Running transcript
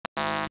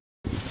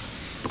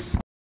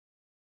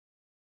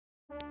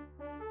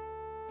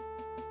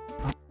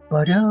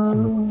But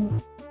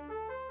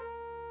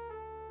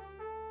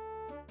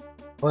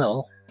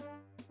well,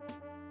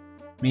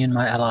 me and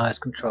my allies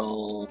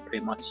control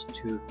pretty much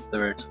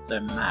 2/3 of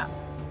the map.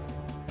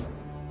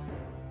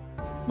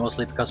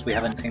 Mostly because we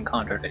haven't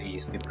encountered any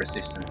steep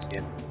resistance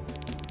yet.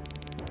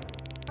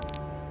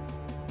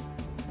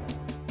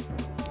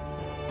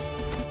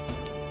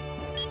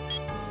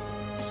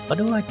 How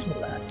do I kill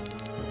that?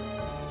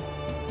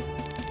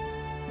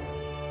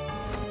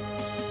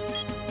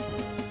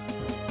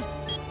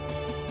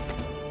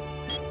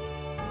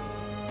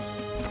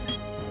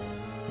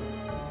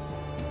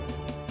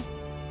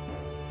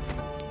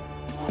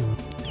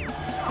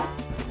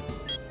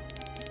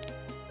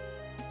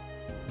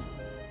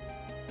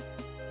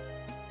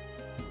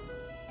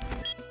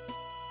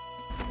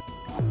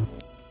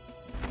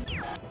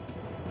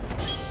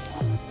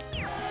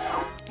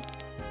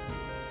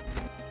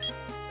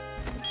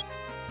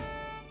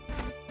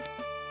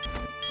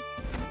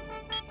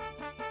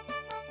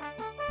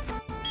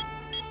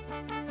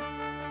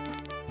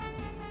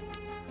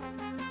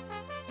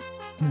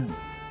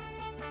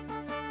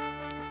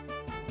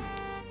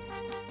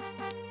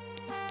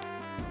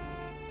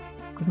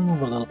 Could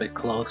move a little bit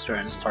closer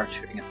and start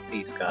shooting at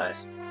these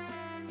guys.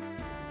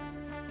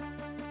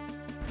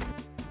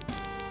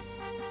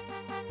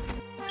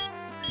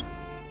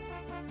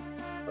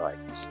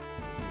 Right.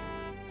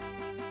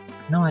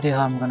 No idea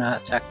how I'm gonna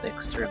attack the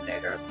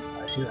exterminator.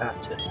 I do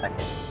have to attack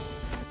it.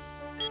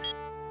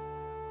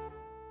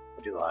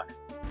 Or do I?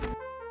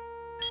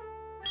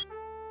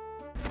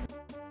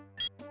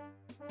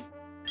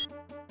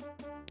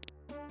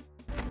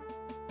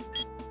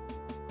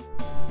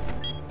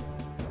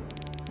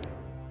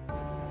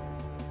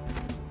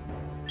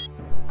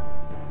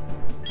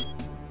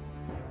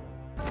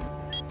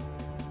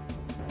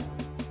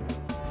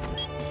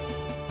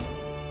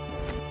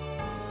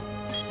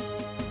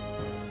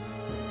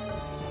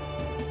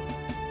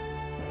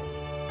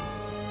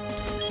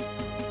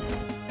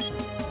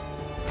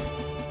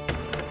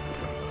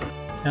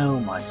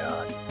 Oh my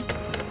god.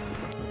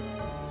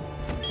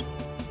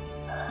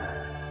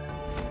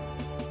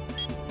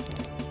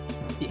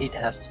 It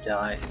has to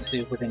die.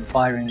 See, within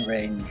firing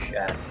range,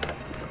 and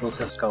we'll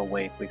just go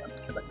away if we don't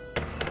kill it.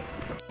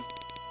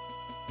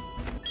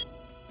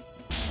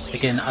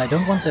 Again, I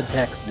don't want to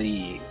attack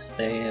these.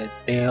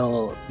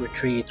 They'll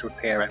retreat,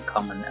 repair, and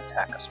come and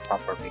attack us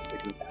properly if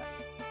we do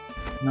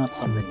that. Not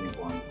something we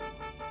want.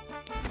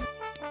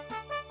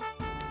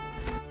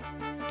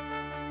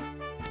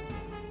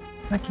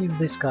 I give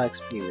this guy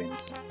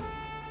experience.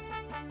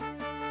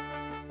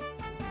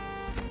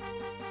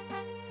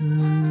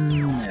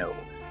 No.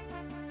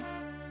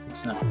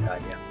 It's not a good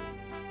idea.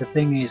 The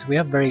thing is, we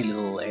have very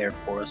little air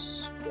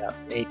force. We have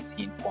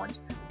 18 points.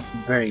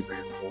 Very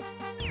full.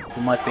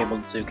 We might be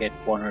able to get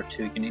 1 or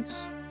 2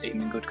 units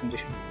in good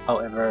condition.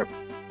 However,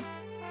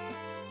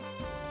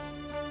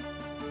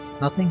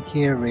 nothing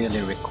here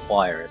really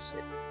requires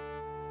it.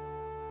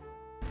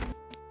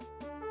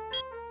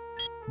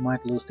 We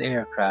might lose the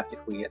aircraft if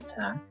we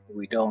attack. If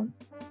we don't,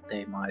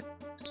 they might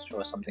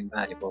destroy something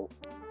valuable.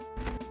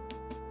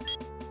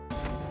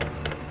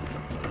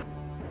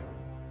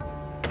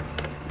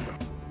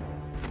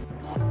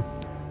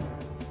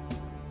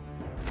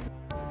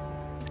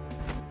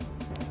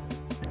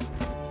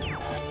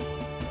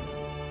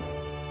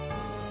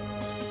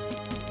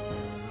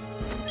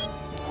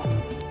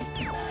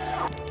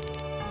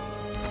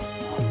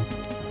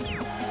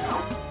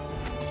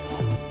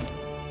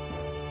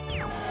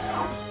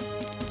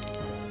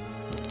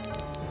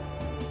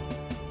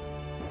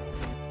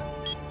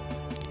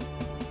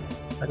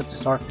 I could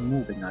start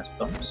moving, I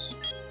suppose.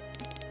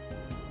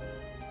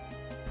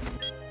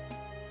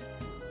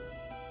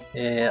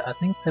 Yeah, I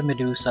think the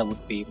Medusa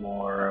would be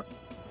more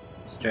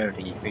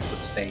sturdy if it would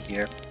stay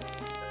here.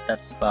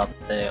 That's about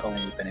the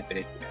only benefit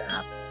it would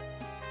have.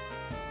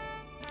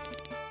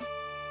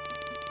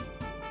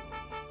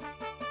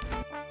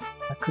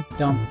 I could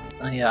dump...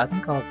 yeah, I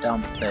think I'll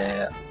dump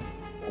the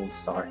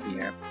All-Star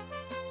here.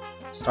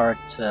 Start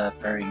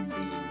ferrying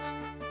these.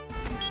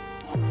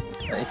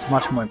 It's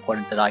much more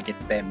important that I get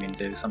them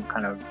into some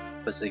kind of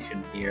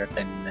position here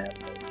than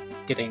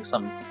getting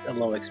some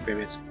low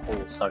experience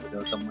All-Star to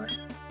go somewhere.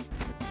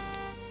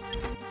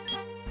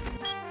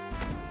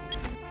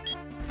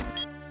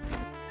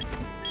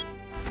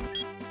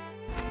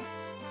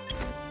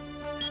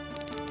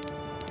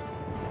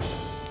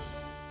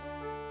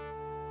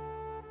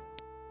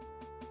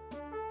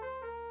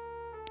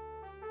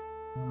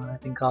 I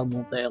think I'll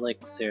move the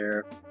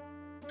elixir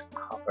to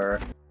cover.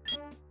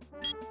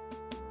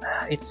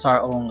 It's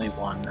our only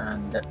one,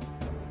 and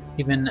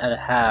even at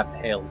half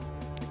health,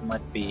 it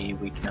might be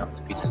weak enough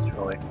to be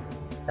destroyed.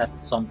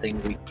 That's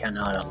something we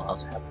cannot allow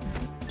to happen.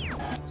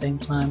 At the same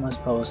time, I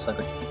suppose I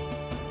could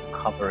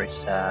cover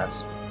its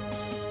ass.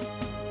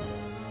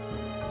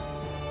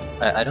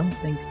 I don't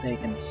think they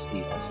can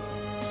see us.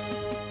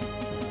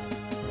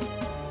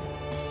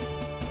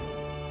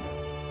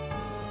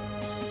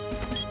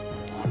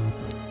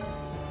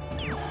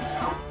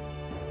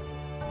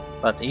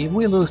 But if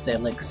we lose the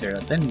elixir,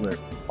 then we're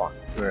fucked.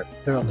 We're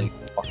thoroughly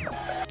fucked up.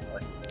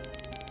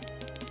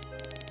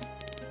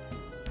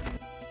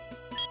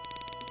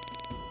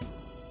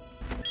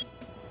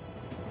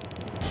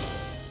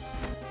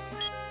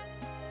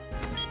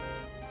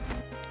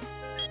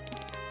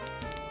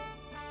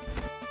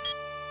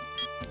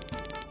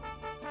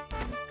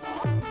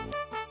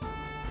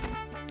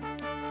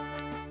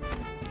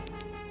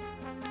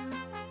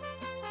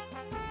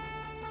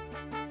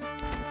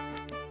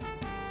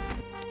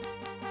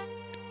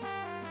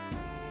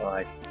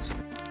 Right.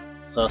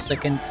 So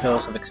second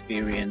dose of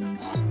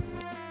experience.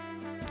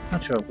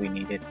 Not sure if we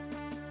need it.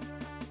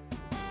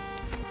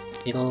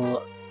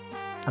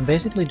 I'm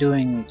basically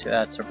doing to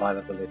add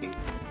survivability.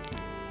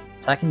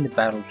 Attacking the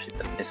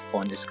battleship at this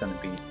point is gonna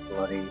be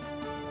bloody.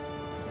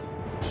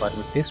 But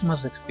with this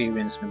much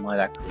experience we might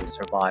actually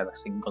survive a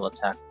single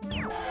attack.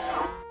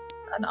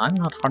 And I'm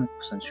not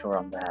 100% sure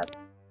on that.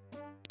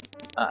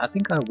 I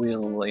think I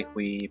will if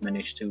we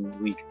manage to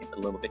weaken it a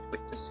little bit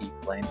with the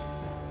seaplane.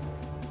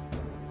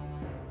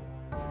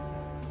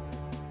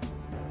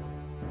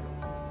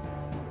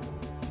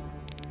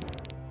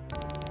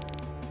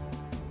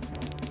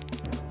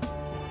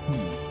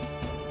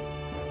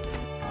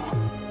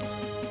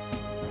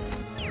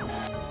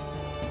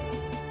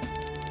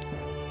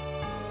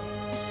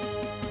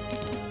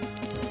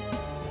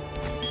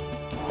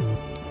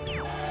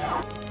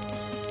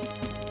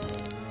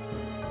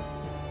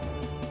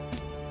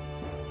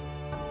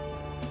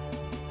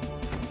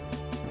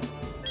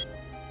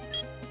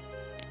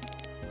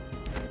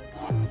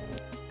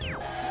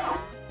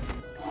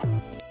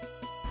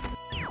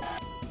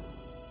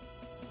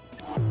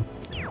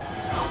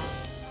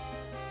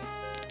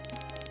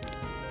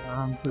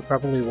 We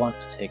probably want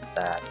to take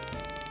that.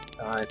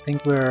 I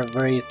think we're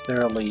very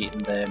thoroughly in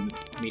the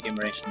medium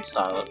range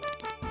missile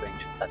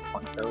range at that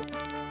point though.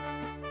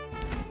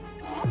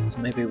 So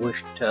maybe we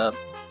should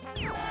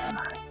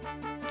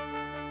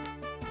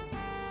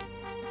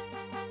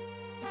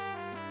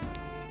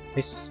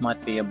this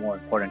might be a more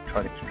important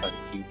target to try to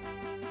keep.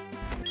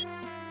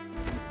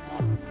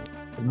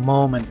 The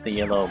moment the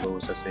yellow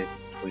loses it,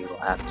 we will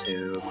have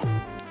to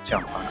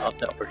jump on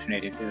the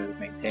opportunity to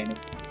maintain it.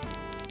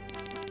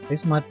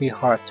 This might be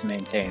hard to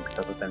maintain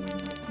because of the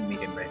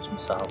medium range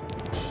missile.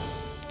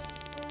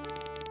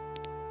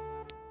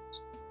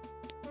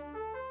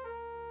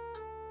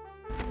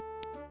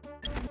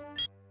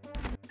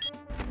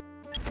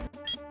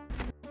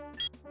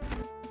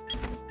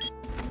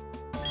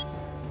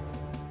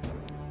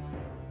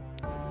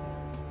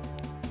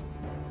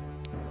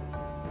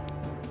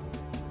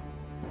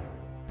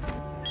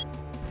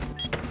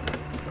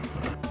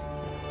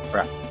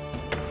 Crap.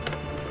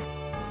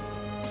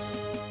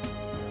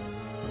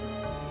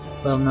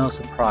 Well, no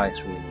surprise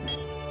really.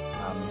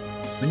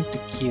 We need to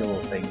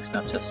kill things,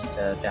 not just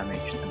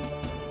damage them.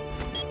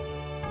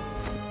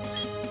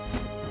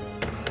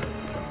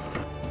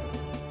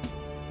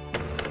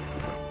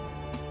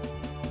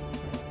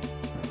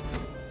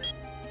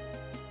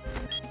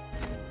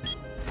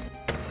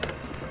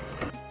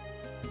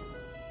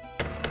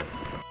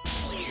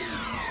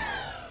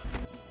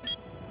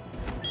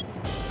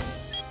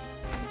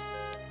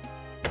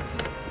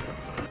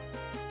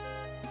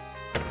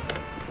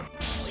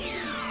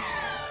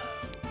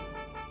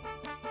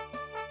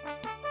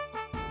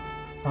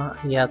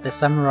 Yeah, the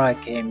samurai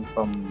came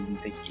from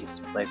these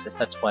places,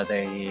 that's why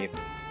they...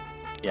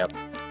 Yep,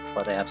 that's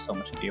why they have so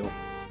much fuel.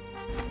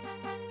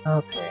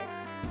 Okay.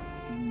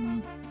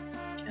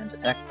 Can't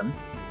attack them.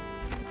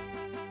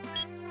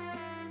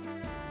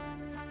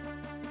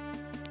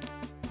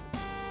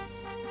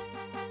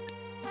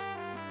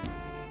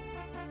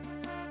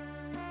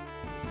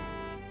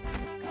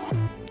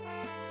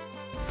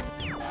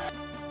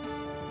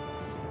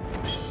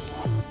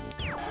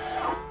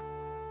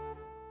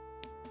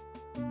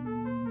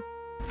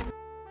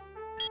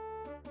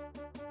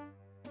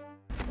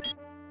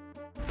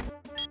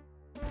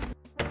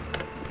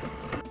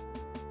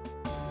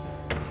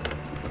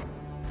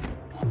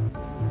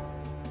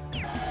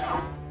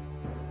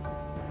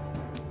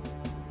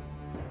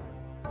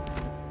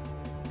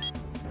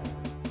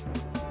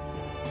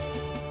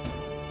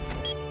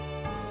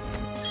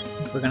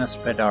 We're gonna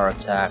spread our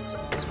attacks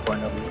at this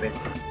point a little bit.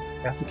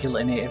 We have to kill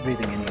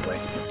everything anyway.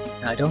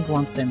 And I don't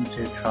want them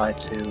to try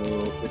to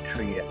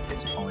retreat at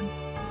this point.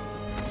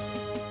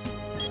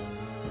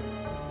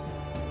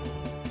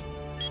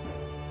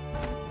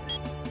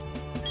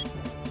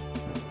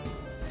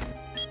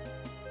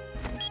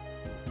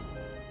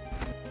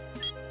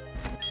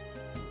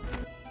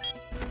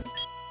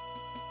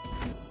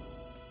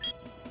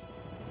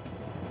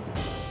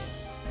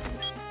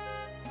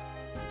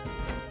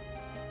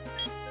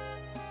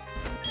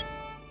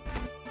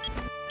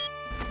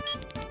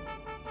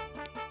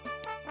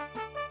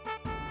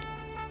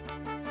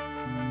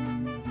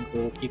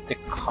 We'll keep the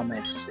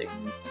comets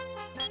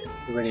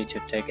ready to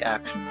take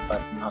action,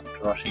 but not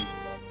rushing.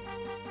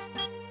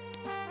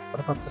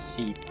 What about the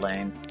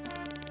seaplane?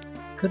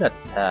 Could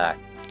attack,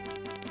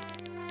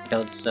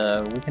 because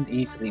we can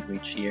easily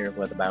reach here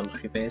where the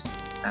battleship is,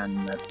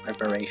 and the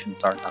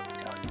preparations are not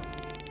done.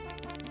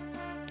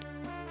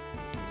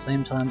 At the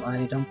same time,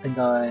 I don't think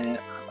I'm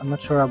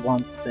not sure I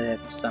want the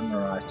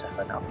samurais to have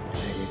an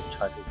opportunity to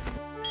try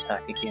to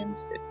attack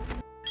against it.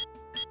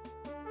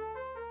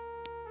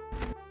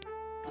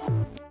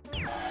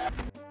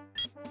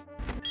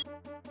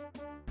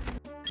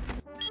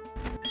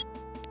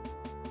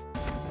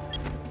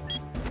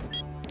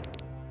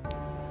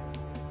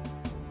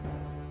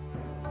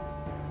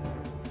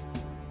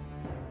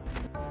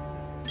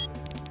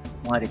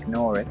 Might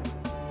ignore it,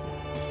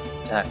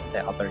 attack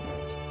the other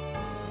units.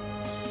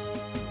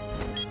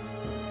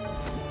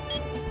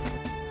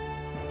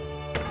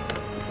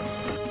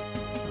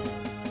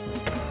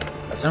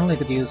 certainly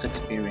could use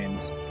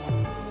experience.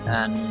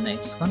 And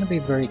it's gonna be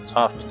very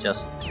tough to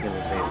just kill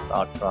this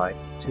outright.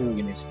 2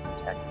 units can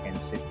attack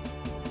against it.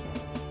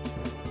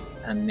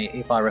 And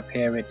if I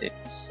repair it,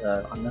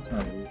 I'm not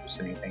gonna lose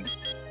anything.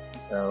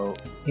 So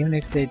even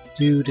if they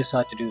do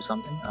decide to do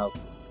something, I'll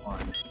be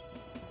fine.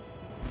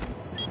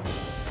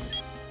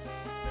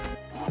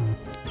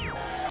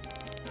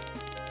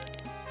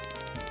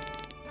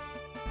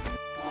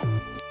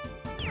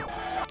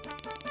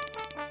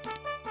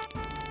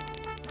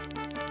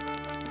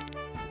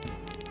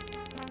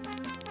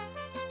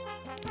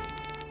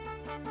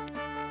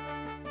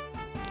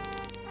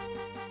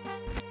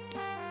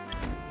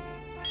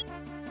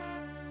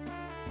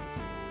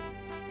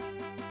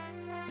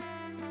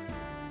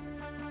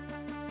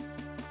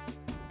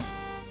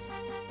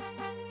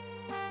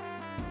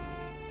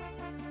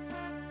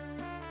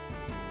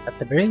 At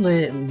the very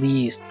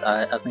least,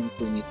 I think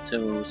we need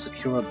to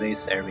secure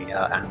this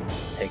area and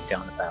take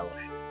down the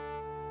battleship.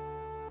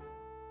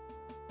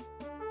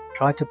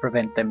 Try to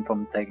prevent them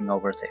from taking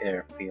over the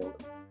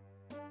airfield.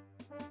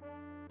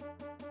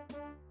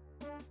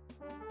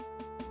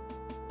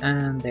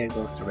 And there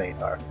goes the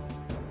radar.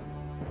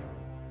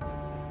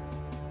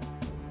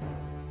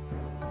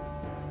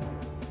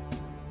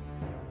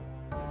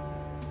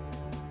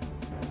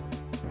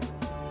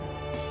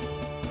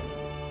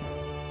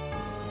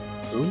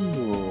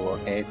 Ooh,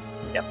 okay.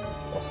 Yep,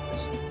 lost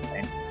this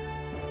thing.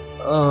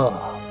 Oh,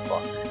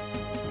 fuck.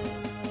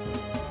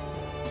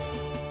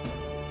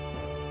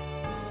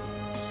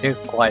 They're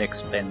quite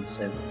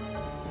expensive.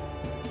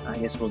 I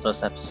guess we'll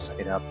just have to suck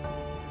it up.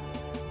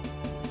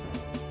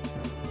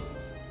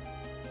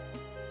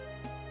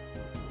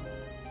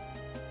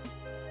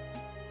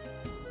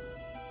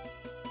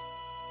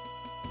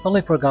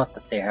 Totally forgot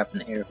that they have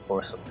an air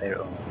force of their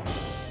own.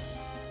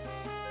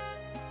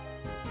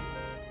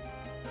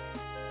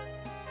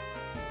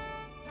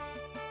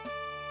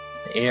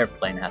 The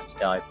airplane has to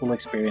die. Full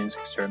experience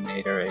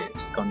exterminator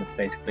is going to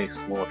basically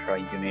slaughter a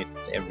unit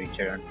every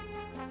turn.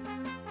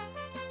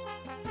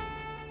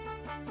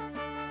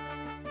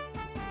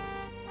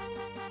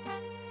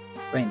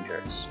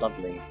 Rangers,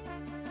 lovely.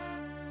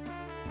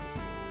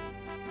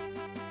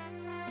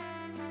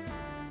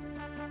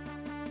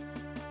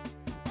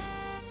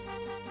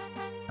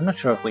 I'm not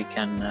sure if we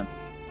can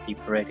keep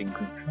raiding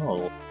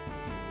control.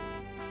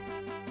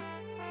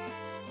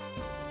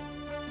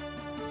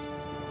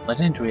 I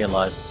didn't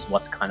realize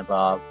what kind of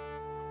a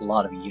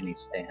lot of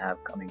units they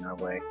have coming our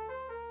way.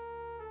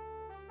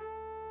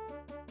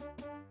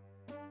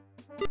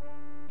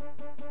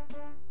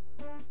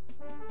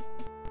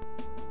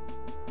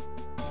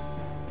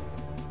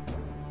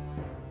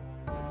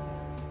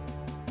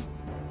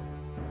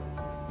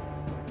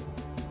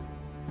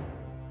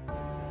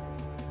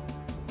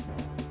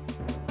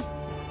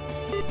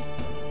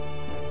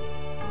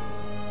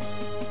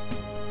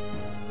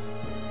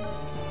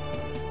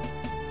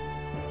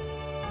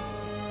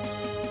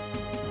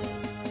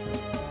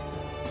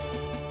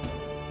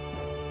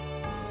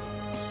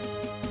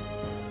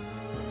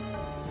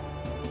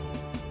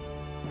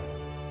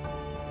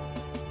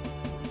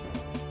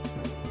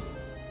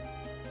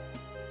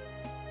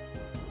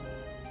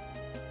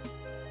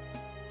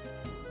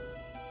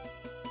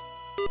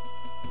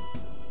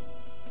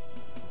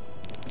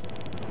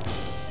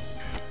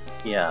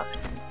 Yeah.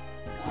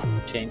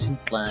 Changing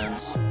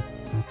plans. I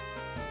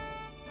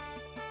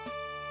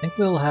think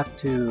we'll have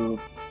to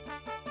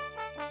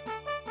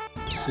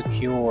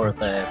secure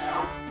the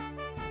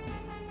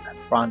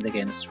front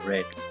against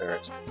red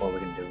first before we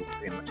can do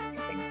pretty much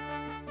anything.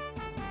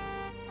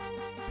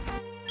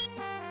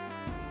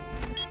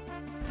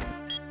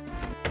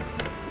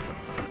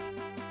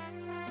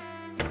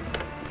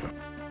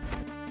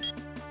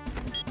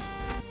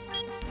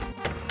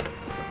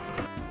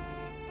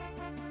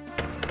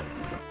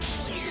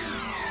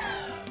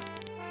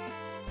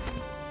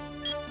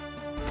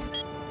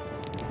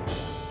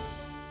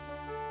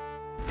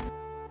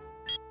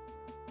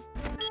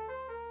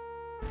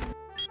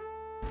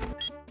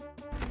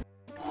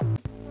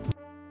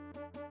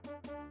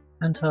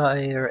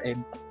 Anti-air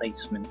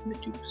emplacement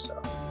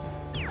Medusa.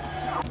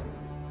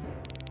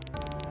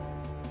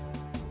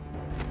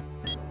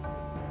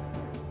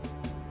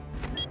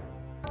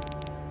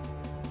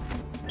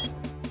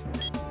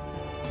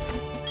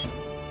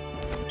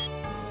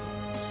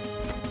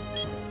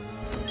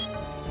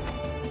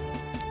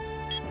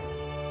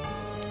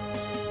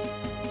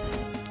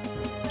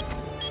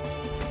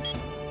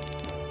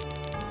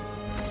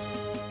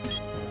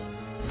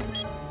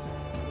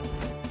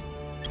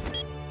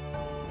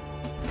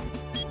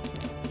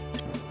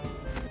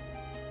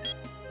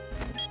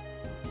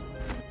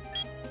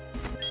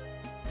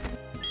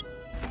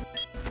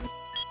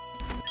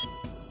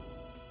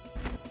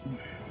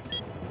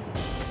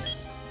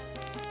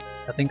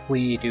 I think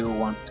we do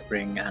want to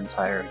bring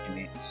anti-air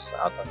units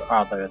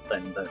other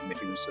than the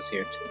Medusas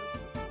here too.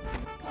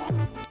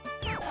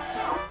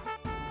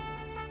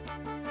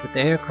 With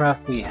the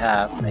aircraft we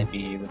have,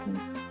 maybe we can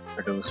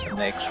produce an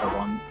extra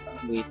one.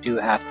 We do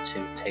have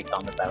to take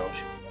on the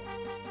battleship.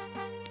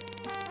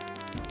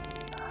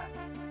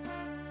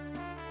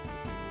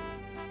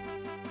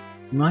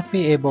 You might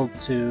be able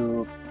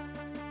to...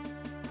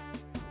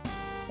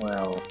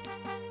 well...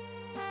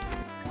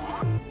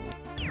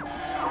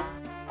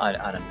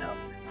 I don't know.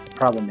 The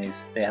problem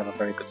is they have a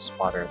very good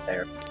spotter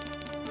there.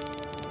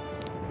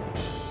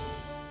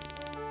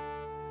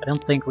 I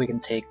don't think we can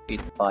take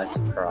it by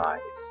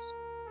surprise.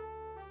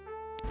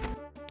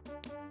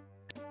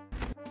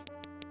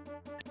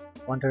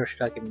 Wonder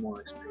should I get more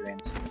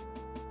experience?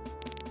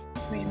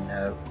 I mean,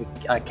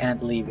 I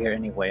can't leave here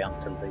anyway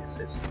until this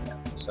is,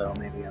 so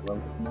maybe I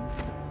will.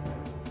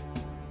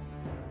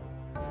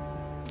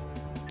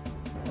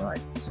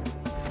 Right.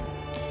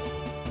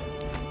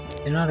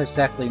 They're not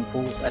exactly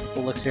at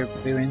full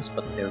experience,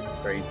 but they're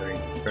very good.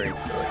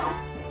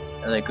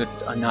 They could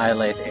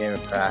annihilate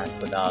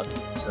aircraft without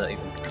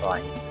even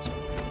trying this.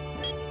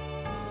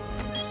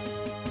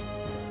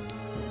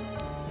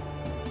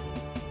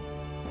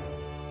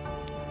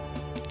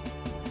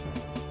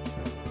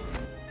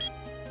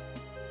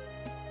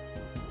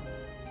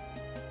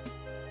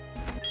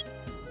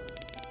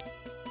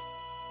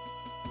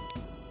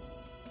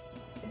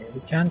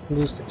 We can't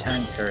lose the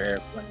tanker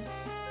airplane.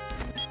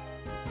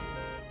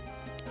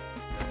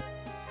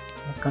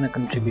 It's not gonna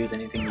contribute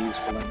anything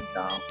useful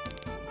anyhow.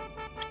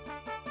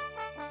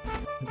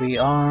 We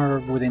are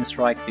within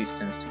strike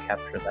distance to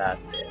capture that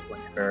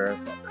whenever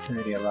the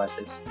opportunity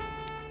arises.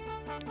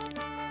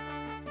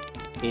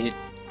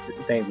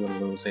 They will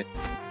lose it,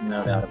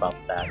 no doubt about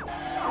that.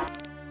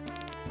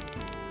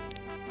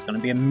 It's gonna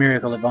be a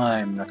miracle if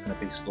I'm not gonna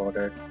be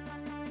slaughtered.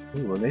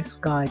 Ooh, well, this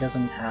guy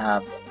doesn't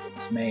have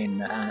its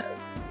main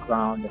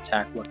ground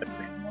attack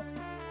weaponry anymore.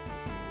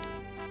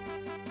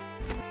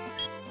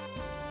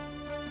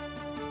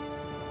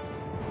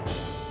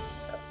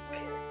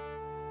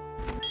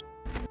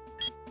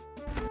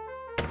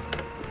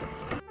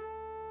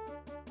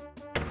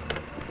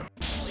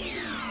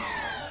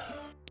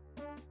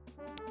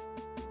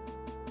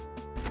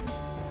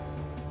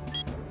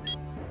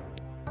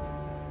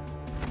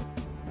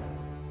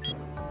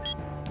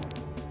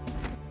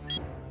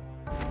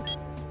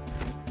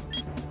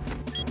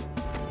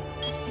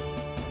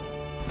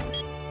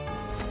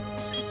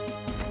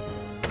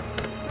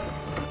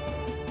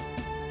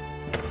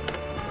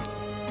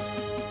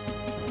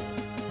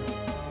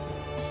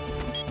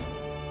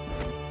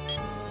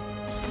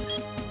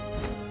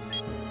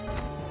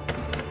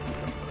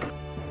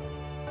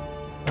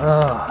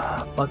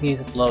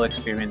 Buggies at low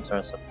experience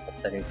are so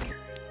pathetic.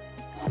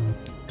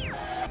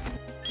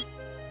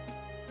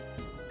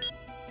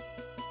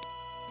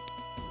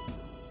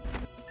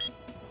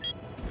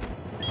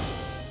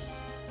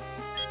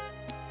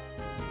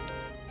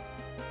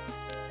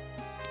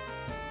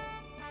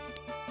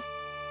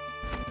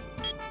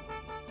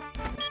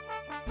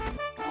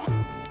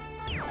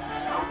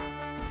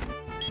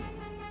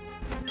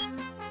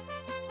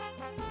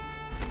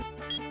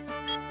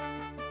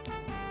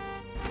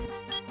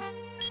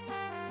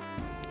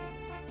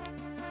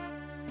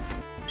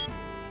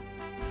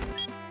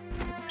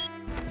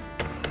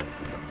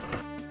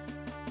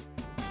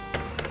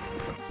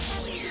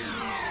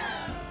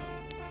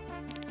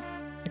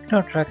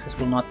 Traxxas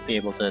will not be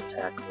able to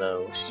attack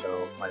those,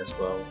 so might as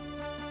well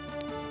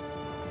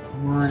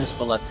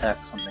attack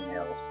something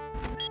else.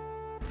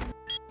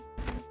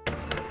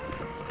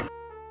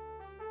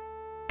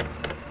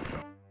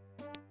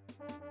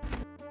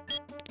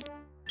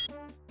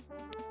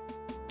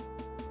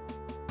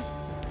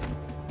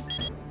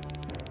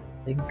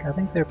 I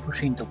think they're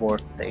pushing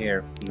toward the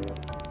airfield.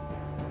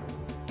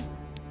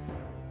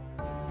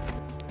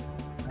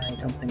 I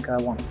don't think I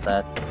want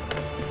that.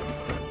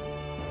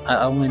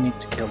 I only need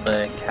to kill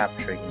the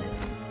capture unit.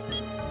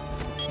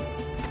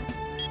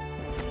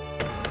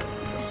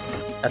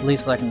 At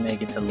least I can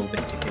make it a little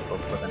bit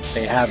difficult for them.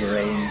 They have a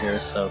ranger,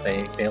 so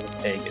they'll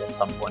take it at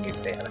some point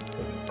if they haven't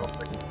taken it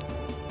already.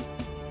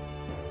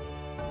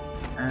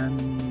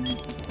 And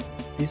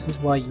this is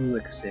why you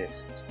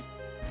exist.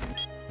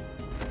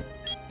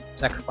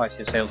 Sacrifice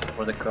yourself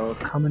for the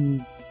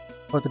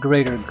for the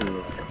greater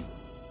good.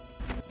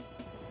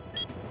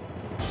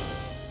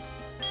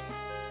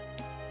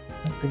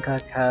 I don't think I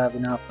have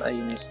enough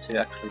units to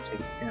actually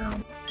take it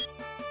down.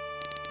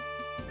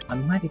 I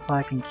might if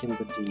I can kill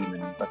the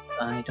demon, but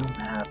I don't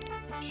have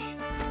much.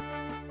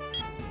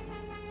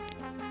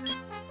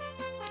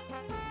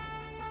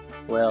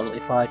 Well,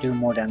 if I do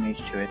more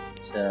damage to it,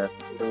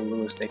 it'll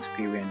lose the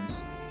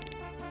experience.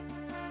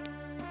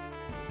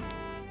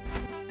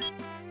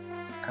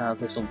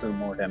 This will do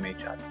more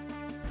damage, I think.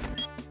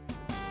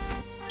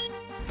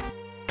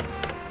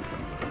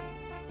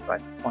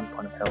 Right, 1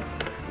 point of health.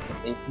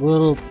 It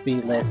will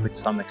be left with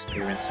some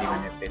experience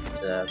even if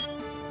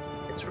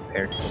it's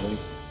repaired fully,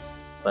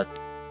 but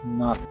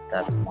not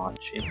that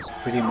much. It's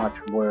pretty much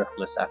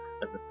worthless after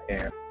the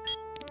repair.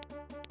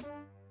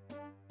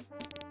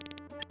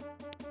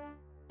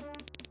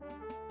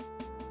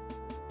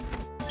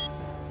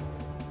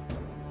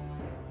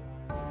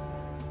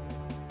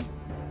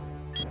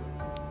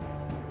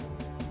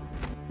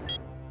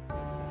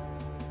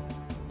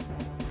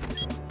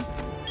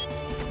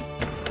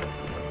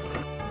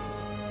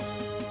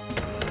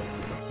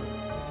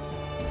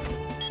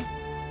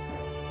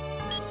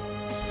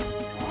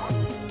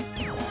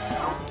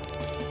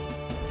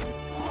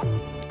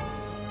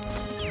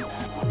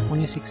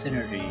 26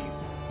 energy.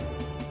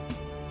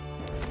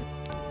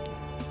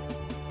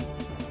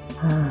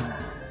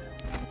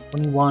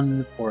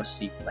 21 for a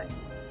seaplane.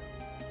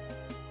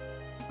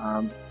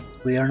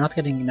 We are not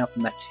getting enough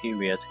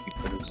materia to keep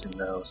producing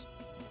those.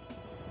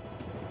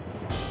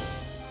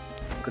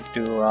 Could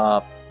do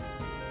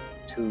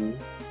 2.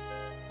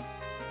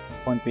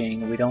 Point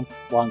being, we don't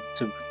want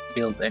to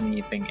build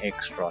anything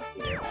extra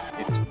here.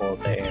 It's for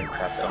the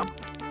aircraft only.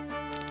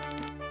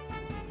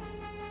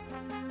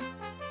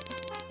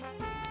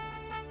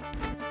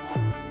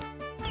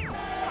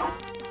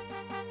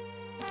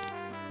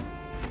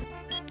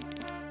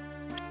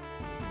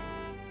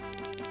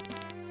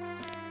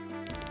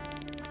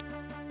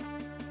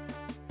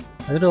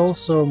 I could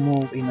also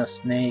move in a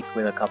snake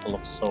with a couple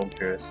of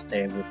soldiers.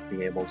 They would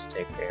be able to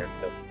take the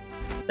airfield.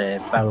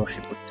 The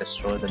battleship would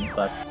destroy them,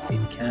 but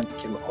it can't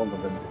kill all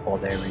of them before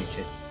they reach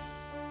it.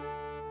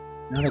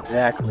 Not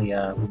exactly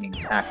a winning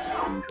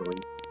tactic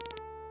usually.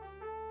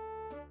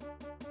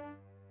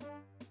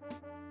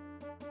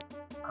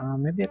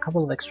 Maybe a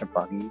couple of extra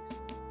buggies.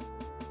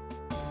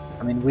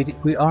 I mean,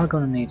 we are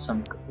gonna need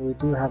some. We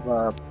do have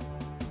a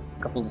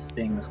couple of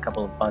things,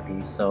 couple of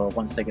buggies. So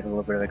once they get a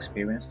little bit of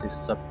experience, this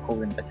is a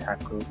potent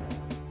attack group.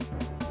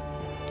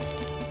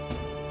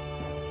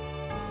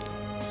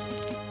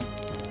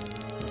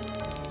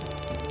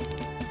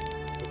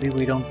 Maybe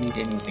we don't need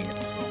anything at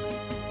the moment.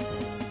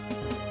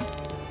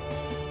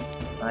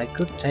 I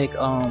could take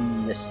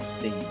on this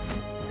thing.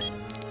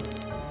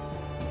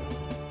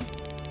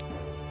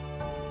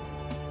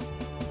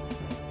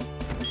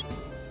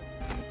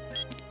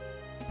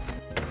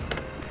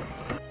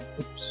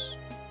 Oops.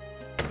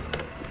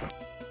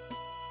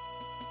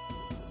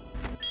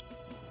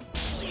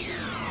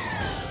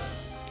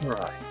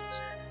 Right.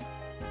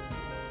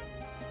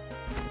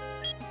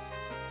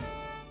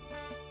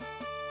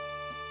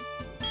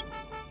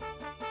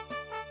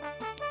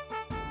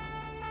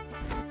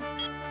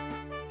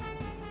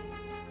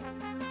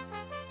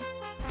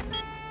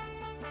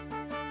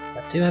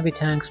 Two heavy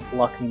tanks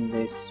blocking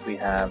this. We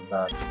have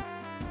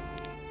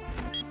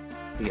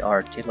the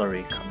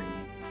artillery coming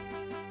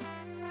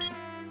in.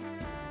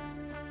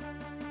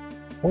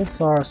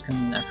 Pulsars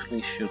can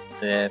actually shoot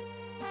the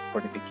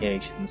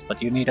fortifications,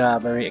 but you need a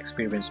very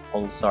experienced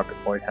pulsar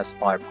before it has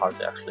firepower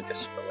to actually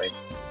destroy it.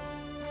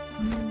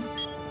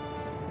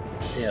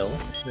 Still,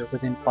 we're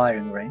within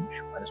firing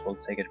range. Might as well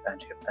take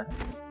advantage of that.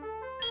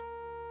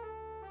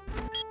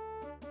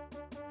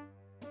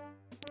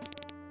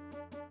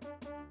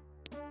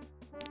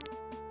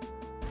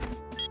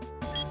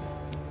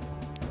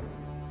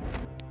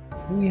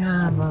 We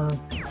have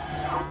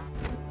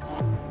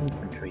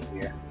infantry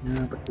here.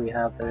 No, but we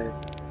have the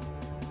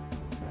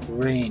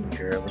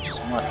ranger, which is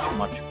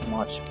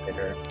much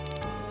better.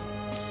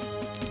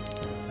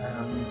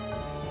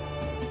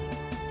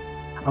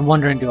 I'm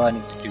wondering, do I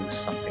need to do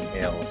something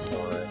else,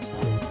 or is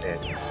this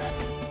it?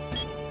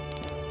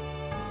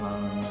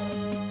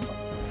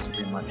 That's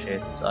pretty much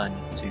it. I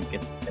need to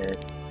get the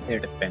air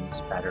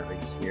defense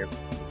batteries here.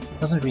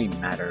 Doesn't really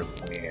matter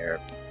where.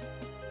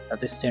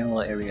 This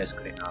general area is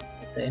good enough.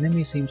 The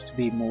enemy seems to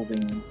be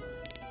moving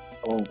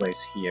always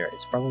here.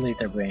 It's probably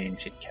the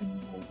range it can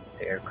move with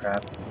the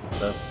aircraft.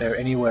 So if they're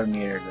anywhere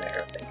near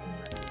there, they can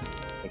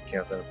take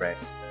care of the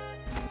rest.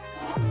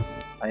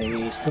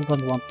 I still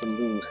don't want to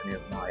lose any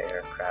of my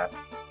aircraft.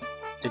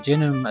 The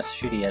Genome, as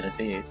shitty as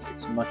it is,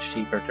 it's much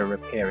cheaper to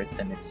repair it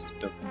than it's to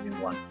build a new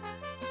one.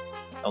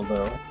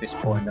 Although at this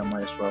point I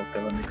might as well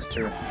build an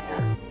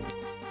exterminator.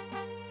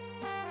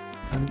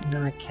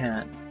 No, I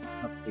can't.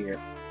 Not here.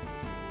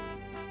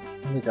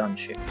 Only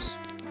gunships.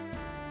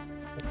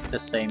 It's the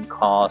same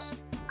cost.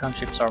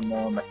 Gunships are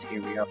more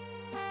material.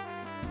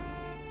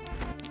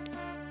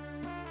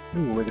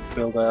 Ooh, we could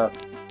build a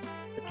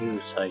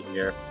Medusa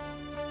here.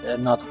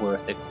 Not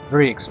worth it.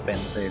 Very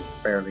expensive,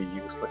 fairly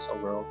useless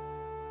overall.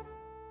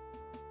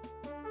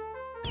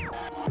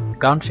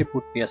 Gunship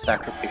would be a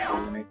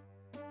sacrificial unit.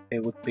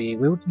 We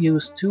would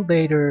use 2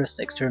 Baders,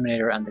 the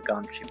exterminator, and the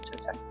gunship to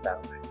attack the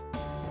battleship.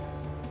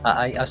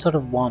 I sort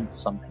of want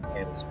something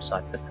else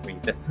besides the 3.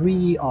 The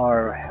 3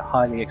 are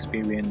highly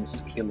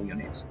experienced kill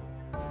units,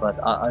 but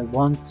I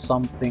want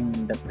something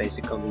that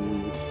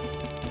basically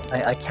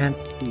I can't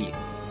see it.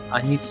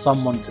 I need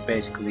someone to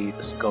basically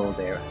just go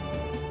there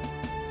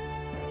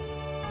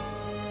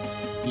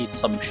and eat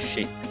some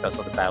shit because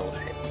of the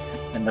battleship,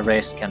 and the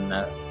rest can.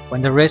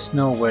 When the rest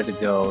know where to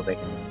go, they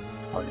can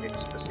target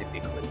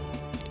specifically.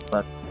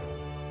 But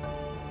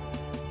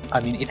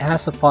I mean, it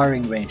has a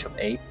firing range of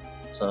 8.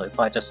 So if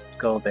I just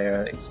go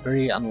there, it's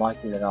very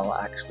unlikely that I'll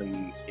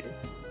actually hit it.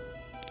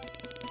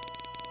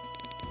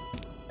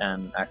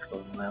 And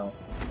actually, well,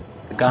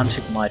 the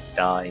gunship might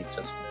die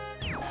just.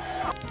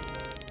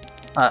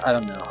 I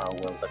don't know how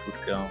well that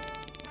would go. Not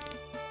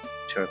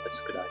sure if it's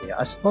a good idea.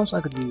 I suppose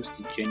I could use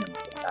the Genome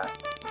for that.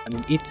 I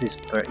mean, it is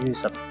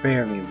a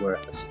fairly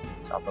worthless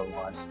unit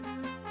otherwise.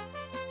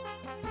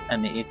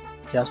 And it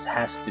just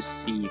has to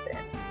see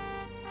them.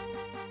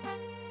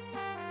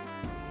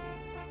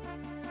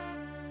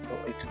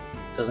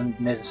 it doesn't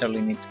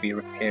necessarily need to be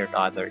repaired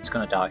either. It's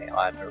gonna die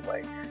either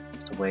way.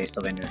 It's a waste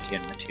of energy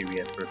and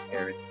material to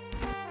repair it.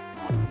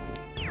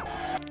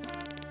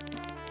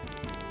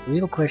 The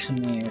real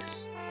question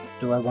is,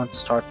 do I want to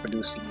start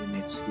producing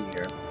units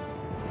here?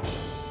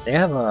 They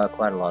have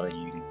quite a lot of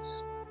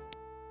units.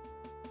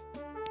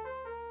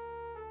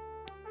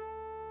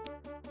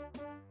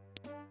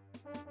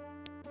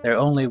 Their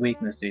only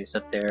weakness is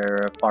that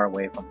they're far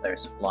away from their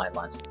supply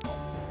lines at the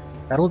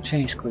moment. That'll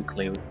change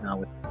quickly now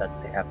with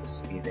that they have the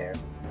city there.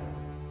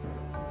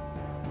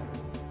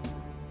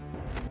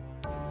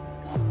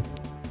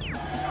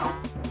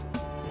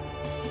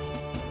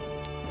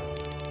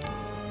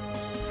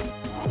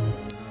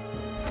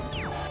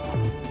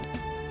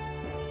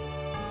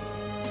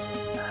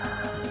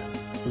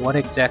 What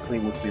exactly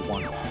would we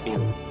want to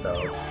build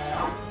though?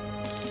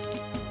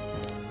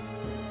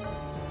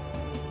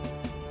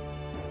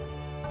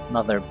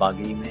 Another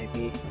buggy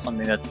maybe?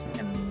 Something that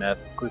can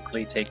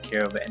quickly take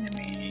care of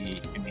enemy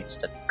units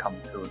that come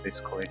through this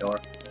corridor.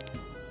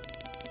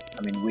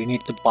 I mean, we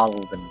need to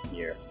bottle them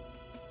here.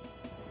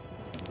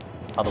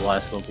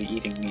 Otherwise we'll be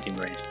eating medium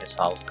range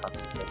missiles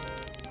constantly.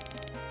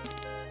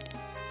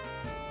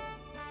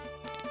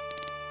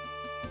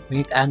 We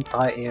need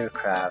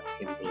anti-aircraft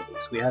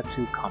capabilities. We have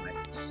 2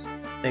 comets.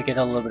 If they get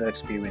a little bit of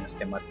experience,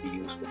 they might be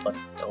useful, but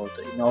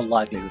in all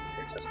likelihood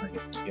they're just gonna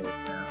get killed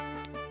now.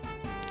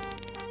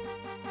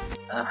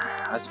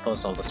 I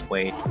suppose I'll just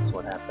wait and see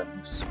what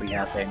happens. We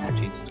have the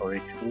energy in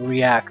storage. We'll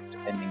react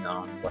depending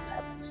on what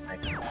happens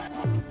next.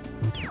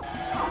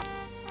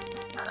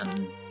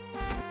 And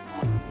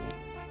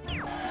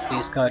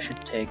these guys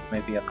should take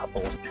maybe a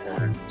couple of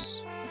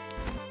turns.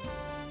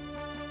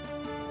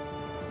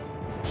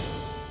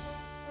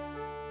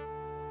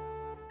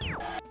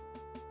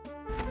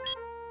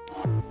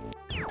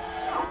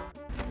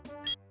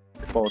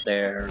 Before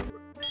they're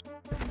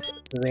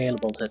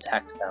available to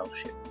attack the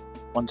battleship.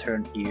 1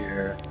 turn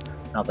here,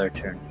 another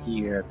turn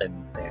here, then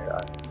they're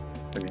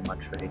pretty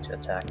much ready to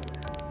attack.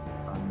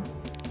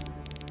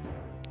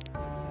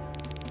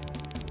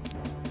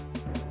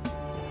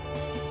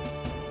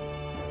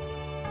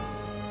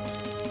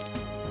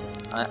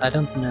 I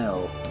don't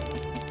know.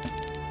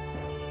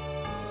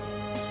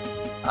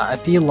 I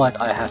feel like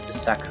I have to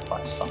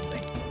sacrifice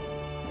something.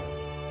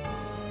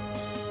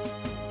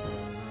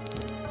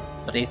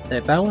 But if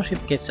the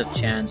battleship gets a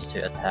chance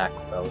to attack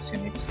those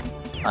units,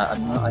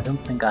 I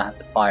don't think I have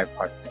the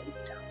firepower to take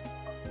it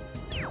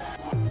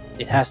down.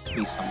 It has to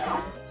be something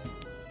else.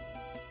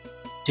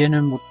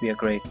 Genom would be a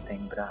great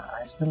thing, but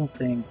I still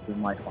think we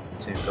might want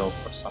to go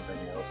for something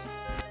else.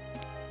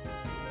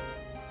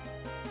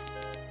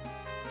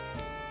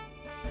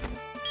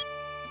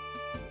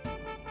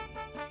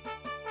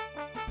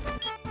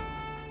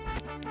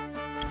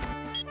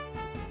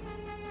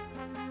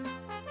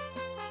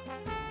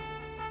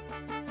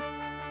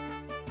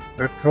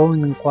 We're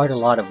throwing in quite a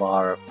lot of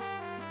our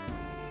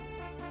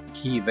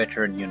key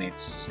veteran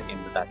units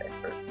into that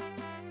effort.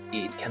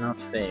 It cannot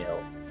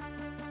fail.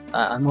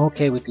 I'm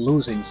okay with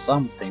losing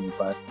something,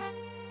 but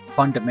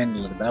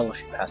fundamentally the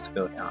battleship has to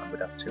go down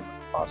without too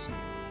much loss.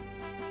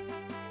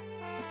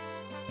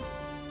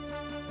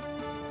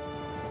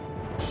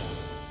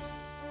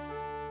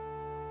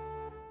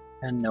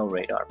 And no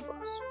radar for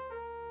us.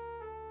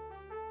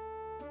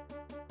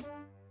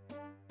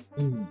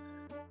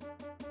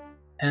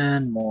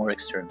 And more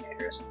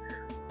exterminators.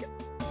 Yep.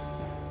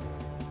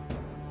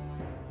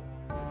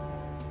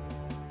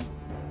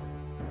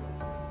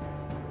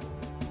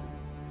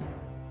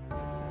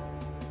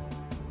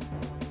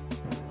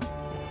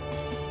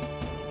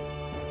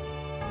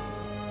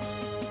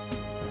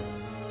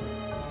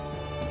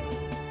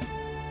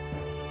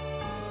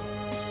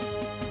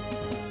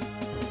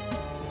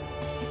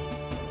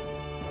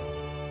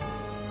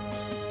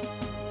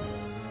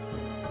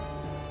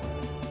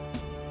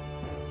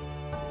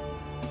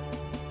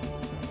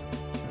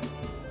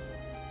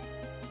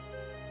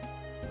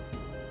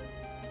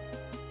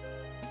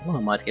 Well, I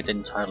might get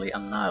entirely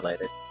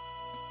annihilated.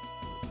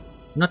 I'm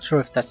not sure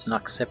if that's an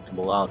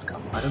acceptable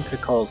outcome. I don't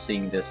recall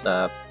seeing this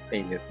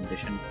failure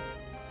condition.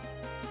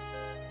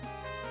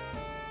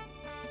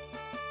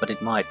 But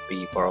it might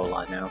be, for all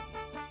I know.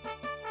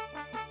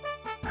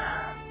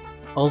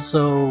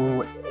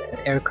 Also,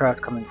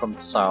 aircraft coming from the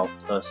south,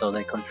 so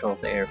they control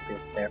the airfield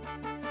there.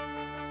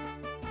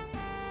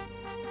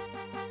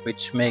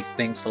 Which makes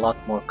things a lot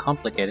more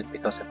complicated,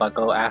 because if I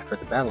go after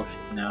the battleship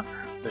now,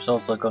 there's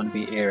also going to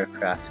be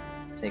aircraft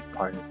to take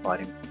part in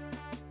fighting.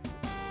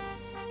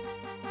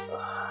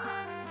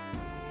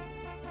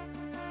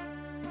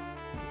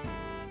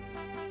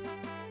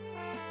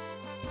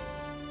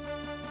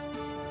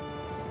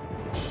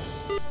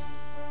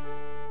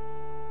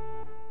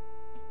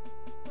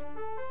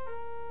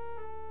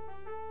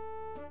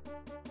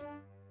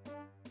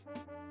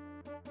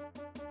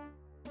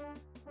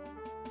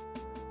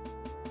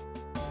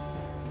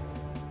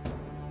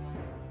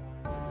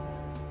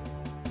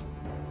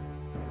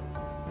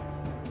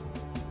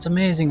 It's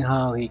amazing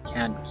how he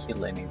can't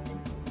kill anything.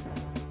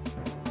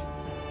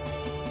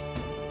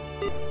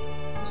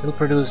 Still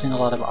producing a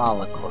lot of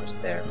ALA cores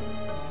there.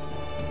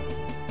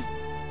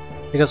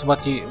 Because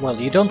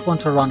you don't want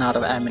to run out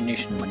of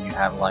ammunition when you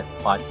have like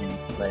 5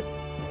 minutes left.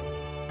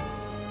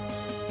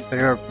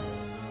 Better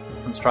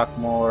construct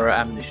more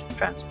ammunition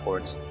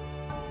transports.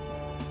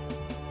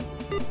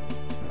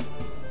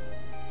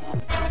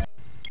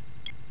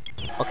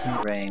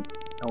 Fucking rain.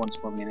 No one's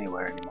moving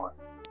anywhere anymore.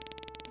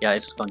 Yeah,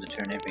 it's going to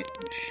turn everything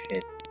to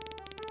shit.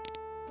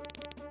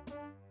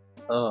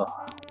 Oh,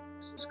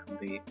 this is gonna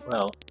be,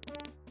 well,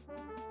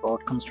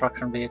 road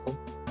construction vehicle.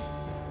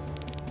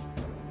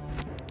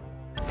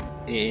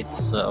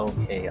 It's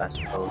okay, I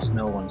suppose.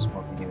 No one's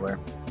moving anywhere.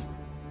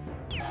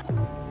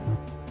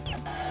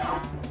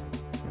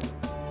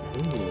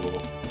 Ooh.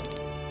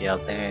 Yeah,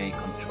 they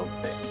control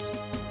this.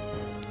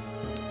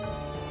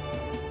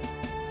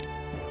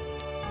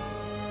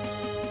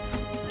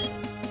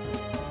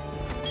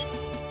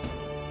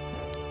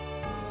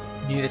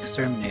 New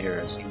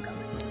exterminators incoming.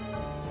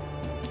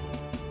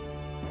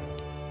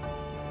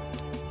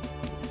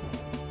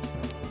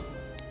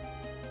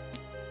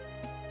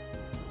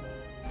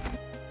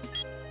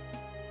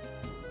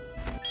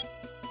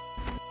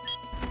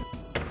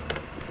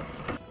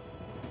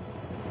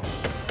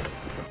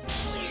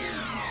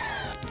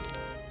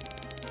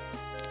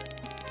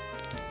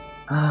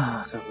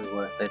 Ah, totally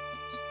worth it.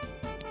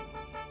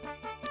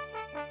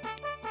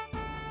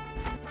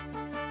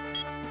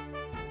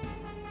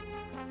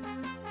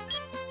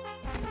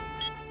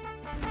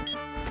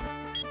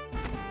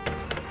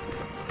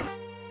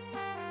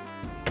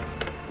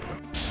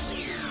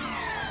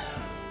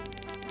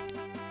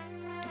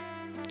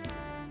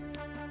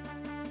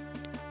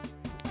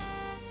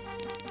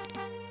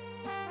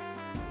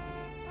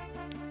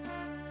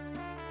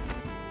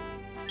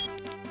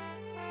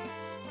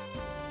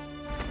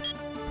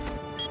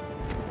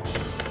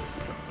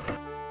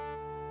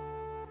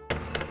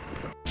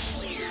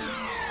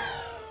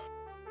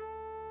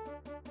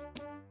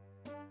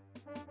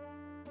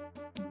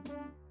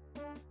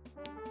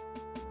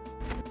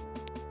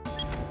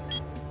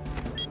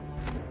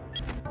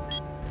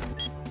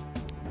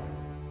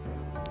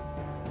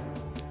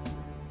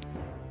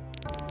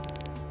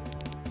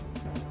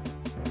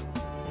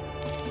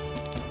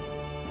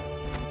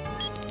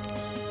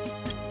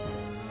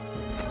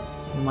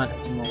 We might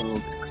have to move a little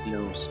bit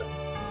closer.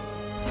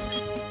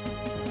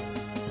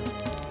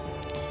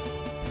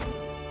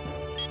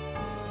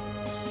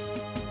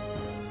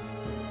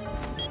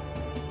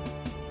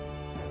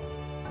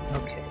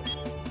 Okay.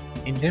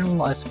 In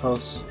general, I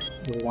suppose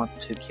we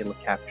want to kill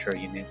capture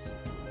units.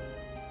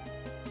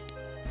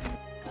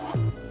 At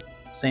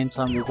the same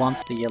time, we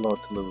want the yellow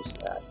to lose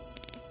that.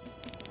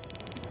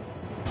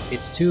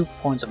 It's 2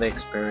 points of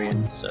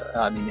experience,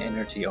 I mean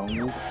energy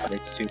only, but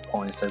it's 2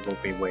 points that will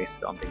be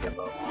wasted on the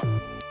yellow.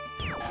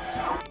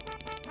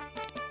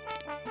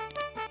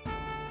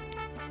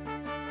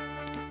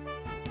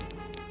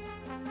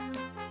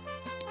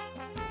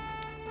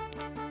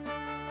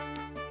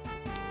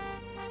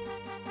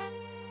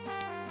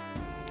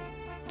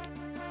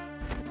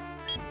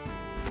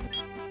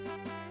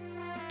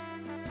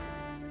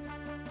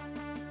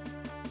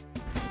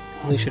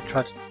 We should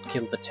try to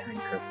kill the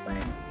tanker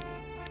plane.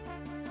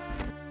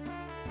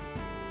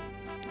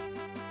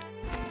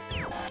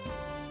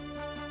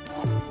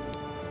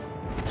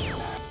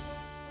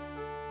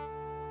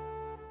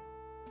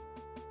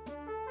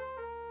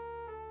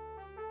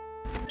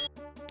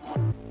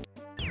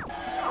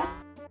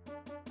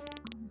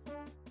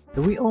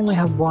 Do we only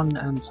have one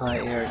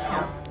anti-air?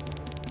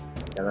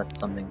 Yeah, that's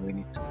something we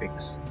need to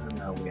fix.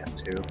 No, we have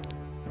two.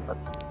 But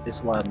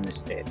this one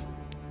is dead.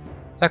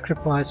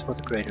 Sacrifice for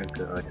the greater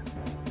good.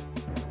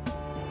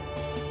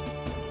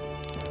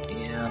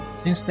 Yeah,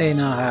 since they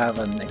now have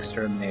an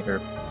exterminator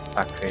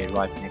factory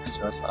right next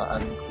to us, I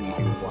think we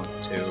do want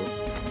to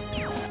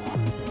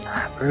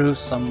produce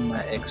some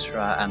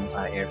extra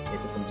anti-air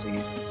capability,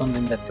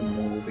 something that can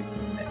move in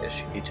a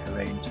shitty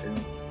terrain too.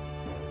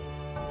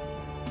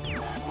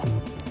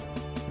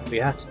 We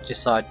have to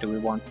decide, do we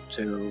want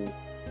to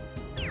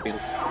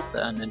build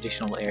an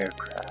additional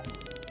aircraft?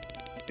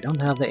 We don't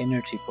have the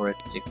energy for it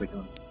if we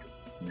don't do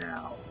it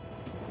now.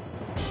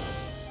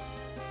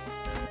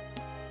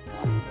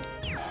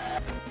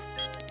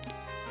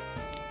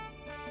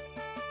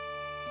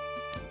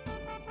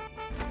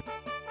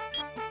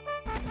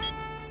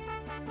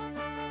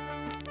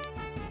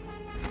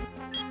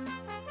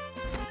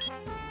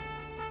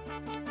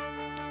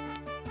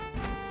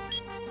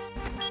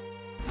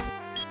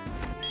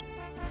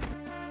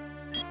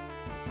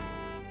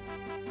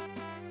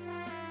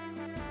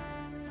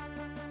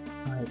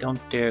 I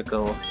don't dare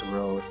go off the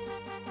road.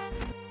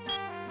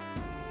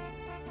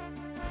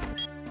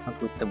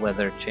 Not with the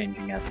weather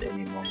changing at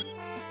any moment.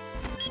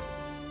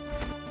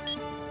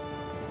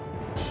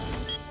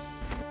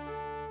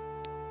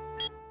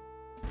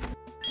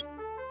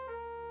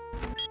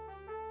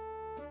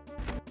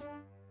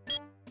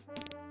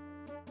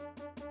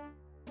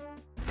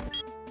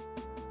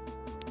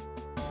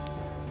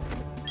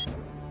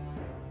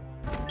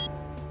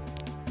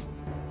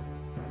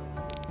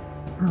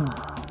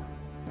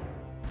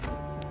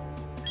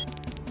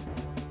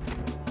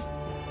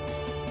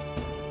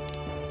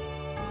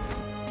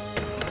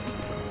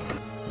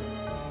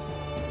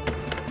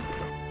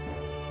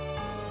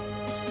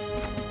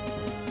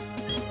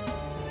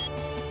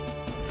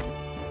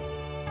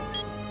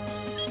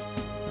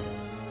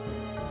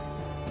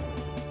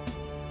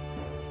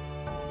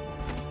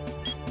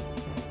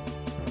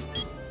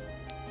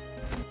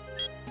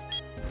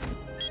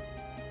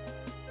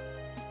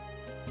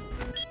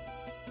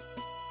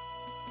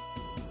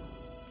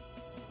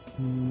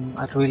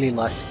 I'd really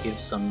like to give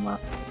some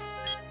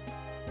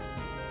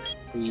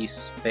free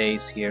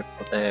space here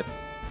for the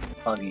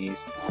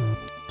buggies.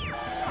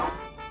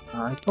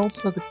 I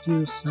also could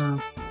use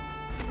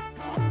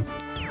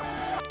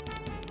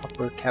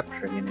upper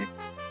capture unit.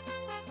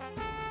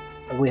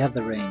 We have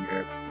the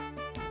ranger.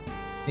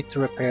 Need to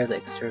repair the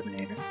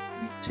exterminator.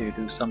 Need to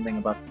do something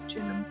about the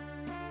Genome.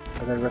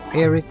 Either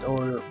repair it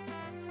or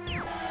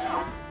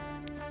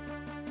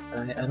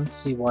I don't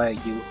see why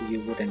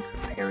you wouldn't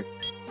repair it.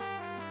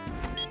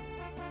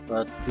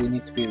 But we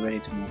need to be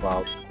ready to move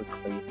out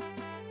quickly.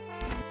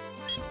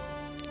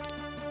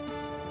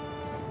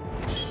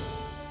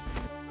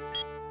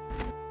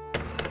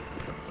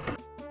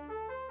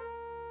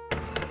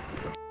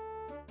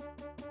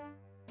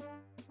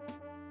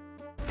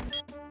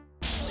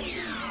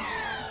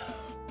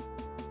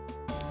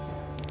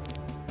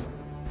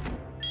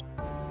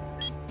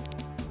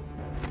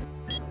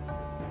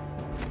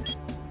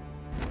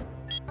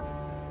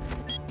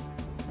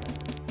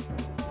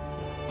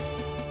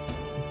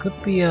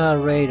 Could be a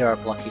radar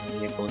blocking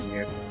vehicle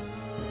here.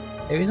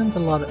 There isn't a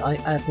lot of, I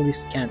at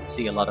least can't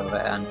see a lot of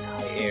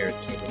anti-air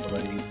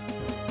capabilities.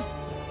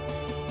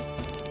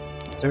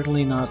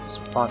 Certainly not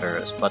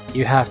spotters, but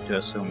you have to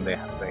assume they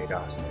have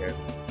radars there.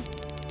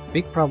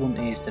 Big problem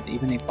is that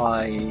even if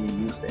I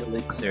use the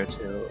elixir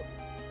to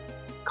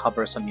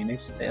cover some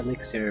units, the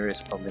elixir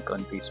is probably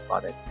going to be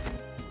spotted.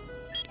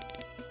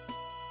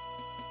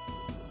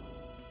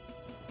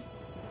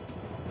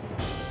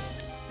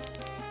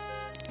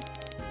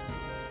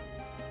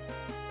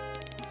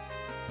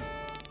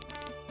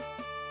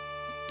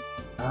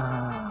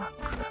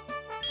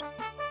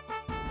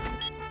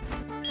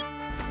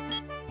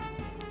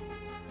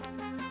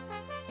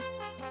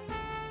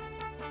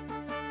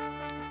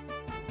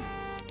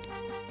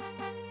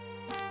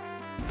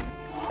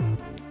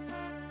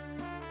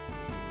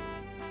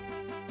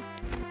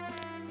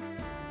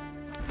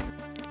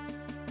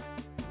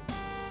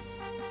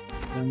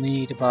 We'll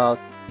need about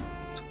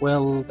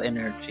 12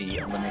 energy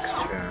on the next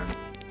turn.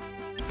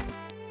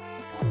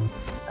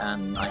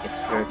 And I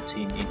get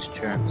 13 each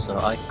turn, so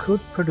I could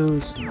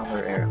produce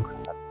another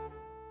aircraft.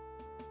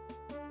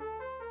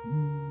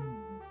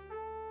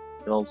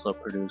 Could also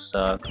produce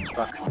a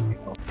construction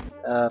vehicle.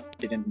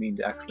 Didn't mean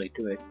to actually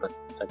do it, but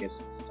I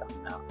guess it's done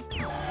now.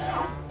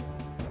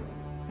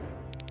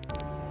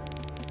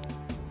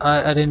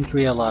 I didn't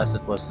realize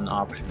it was an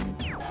option.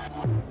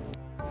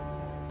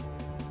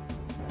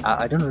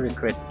 I don't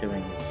regret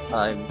doing it.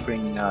 I'm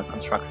bringing a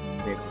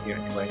construction vehicle here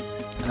anyway,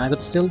 and I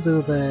could still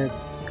do the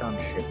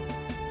gunship.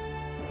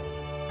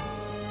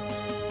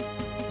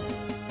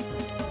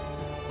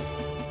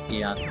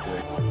 Yeah, do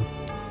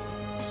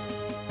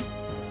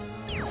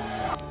it.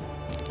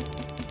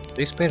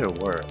 This better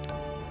work,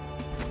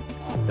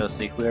 because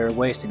if we're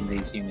wasting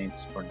these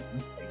units for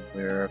nothing,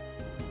 we're...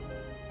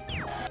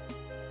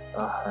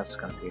 Oh, that's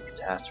gonna be a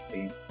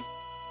catastrophe.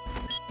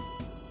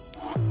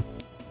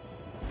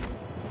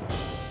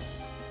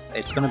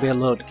 It's gonna be a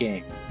load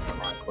game, more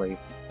likely.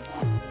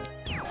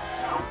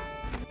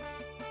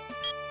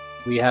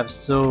 We have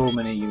so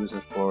many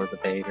uses for the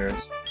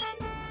Baders.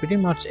 Pretty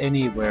much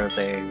anywhere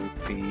they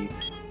would be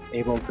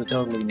able to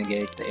totally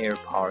negate the air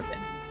power then.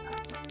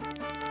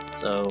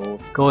 So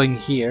going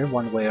here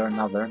one way or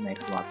another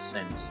makes a lot of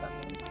sense. I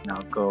mean,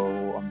 now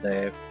go on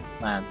the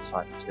land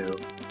side too,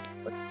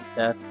 but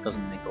that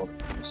doesn't make all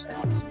the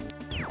sense.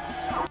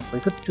 We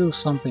could do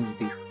something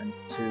different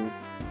too.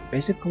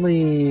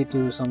 Basically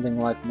do something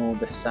like move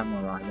the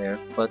samurai there,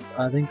 but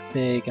I think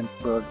they can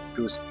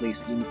produce at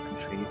least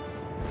infantry,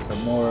 so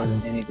more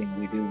than anything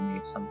we do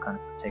need some kind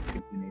of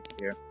protective unit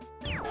here.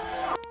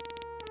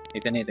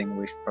 If anything,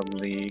 we should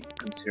probably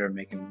consider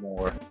making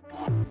more.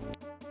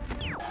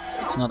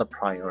 It's not a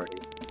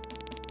priority.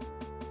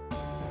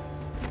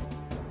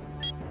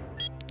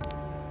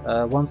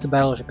 Once the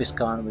battleship is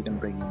gone, we can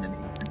bring in an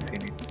infantry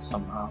unit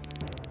somehow.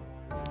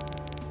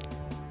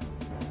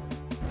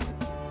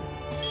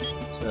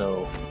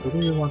 So, who do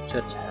we want to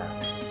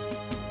attack?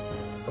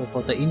 Go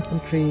for the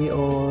infantry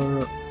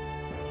or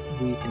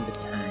weaken the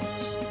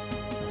tanks?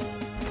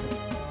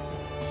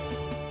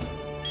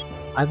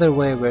 Either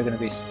way, we're gonna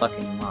be stuck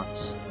in mud.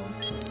 So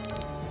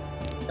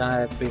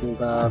I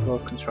build a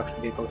road construction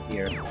vehicle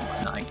here,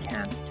 and I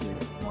can't do it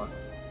anymore.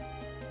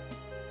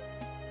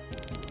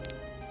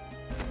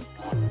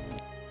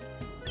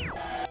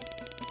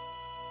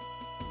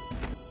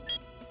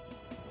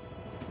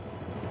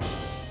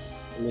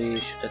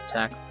 We should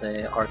attack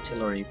the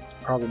artillery.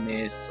 The problem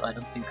is, I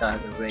don't think I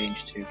have the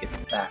range to get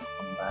back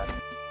from that.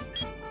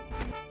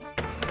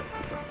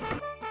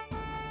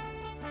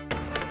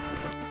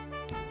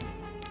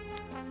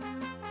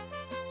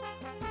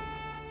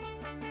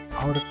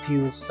 Out of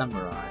fuel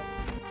samurai.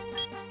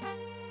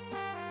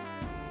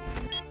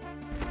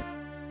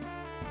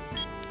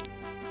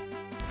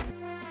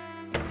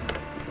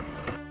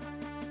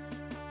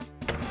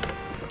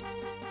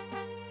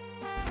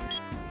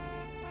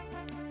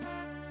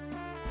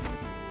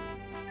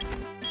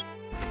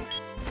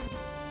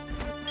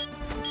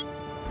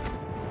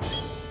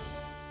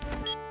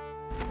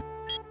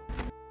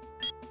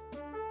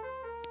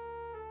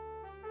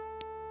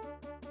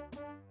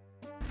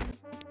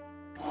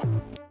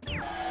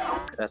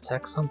 Could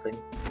attack something.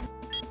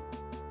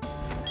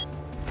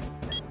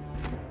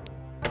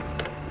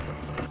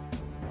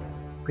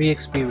 Free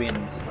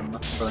experience, I'm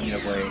not throwing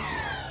it away.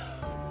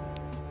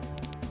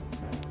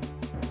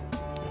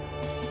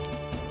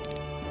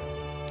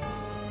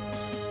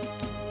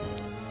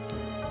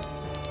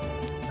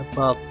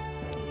 Well,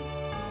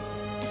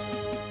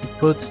 it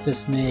puts the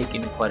snake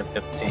in quite a bit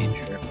of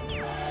danger.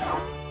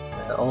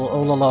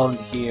 All alone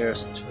here,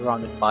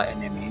 surrounded by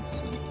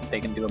enemies,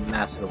 they can do a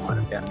massive amount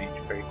of damage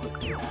very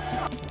quickly.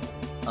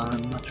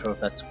 I'm not sure if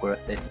that's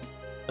worth it.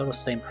 Got the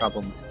same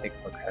problem with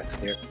Technotrax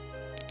here.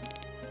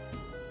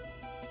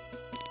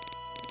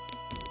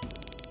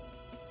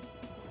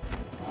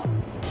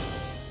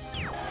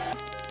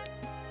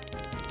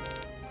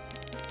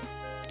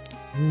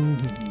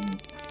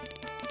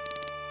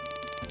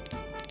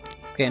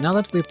 Okay, now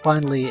that we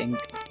finally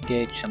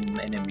engaged some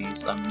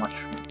enemies, I'm much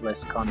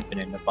less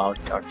confident about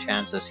our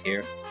chances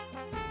here.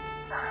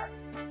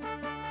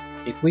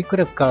 If we could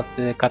have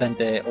gotten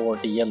the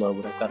yellow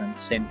would have gotten the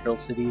Central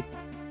City,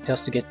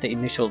 just to get the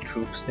initial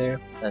troops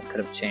there, that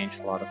could have changed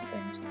a lot of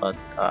things, but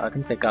I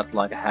think they got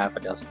like half a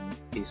dozen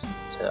decent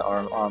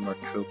armored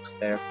troops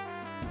there.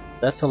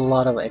 That's a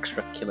lot of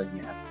extra killing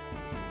you have.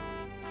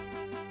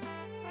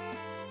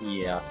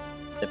 Yeah,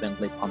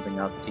 definitely pumping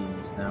out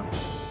demons now.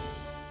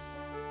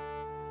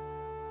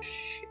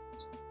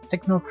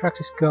 Technotrax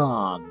is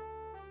gone.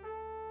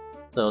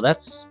 So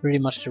that's pretty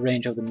much the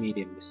range of the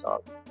medium we saw.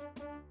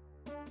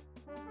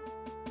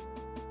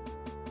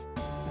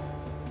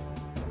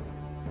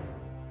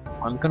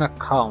 I'm gonna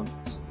count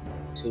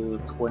to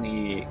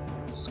 20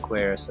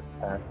 squares at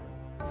that.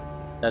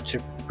 That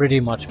should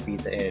pretty much be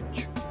the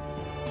edge.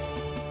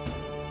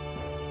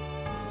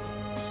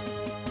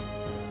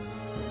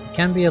 It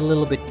can be a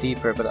little bit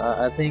deeper, but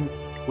I think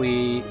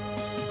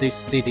this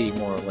city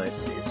more or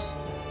less is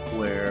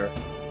where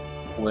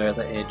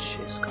the edge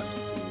is going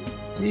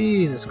to be.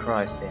 Jesus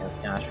Christ, they have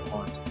dash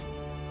point.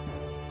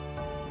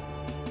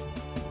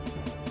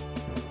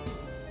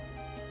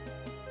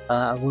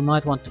 We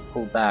might want to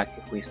pull back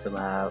if we still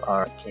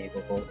are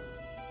capable,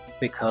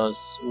 because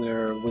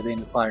we're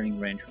within firing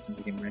range of the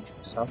medium range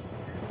stuff,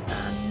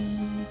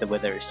 and the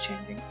weather is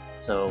changing,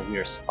 so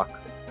we're stuck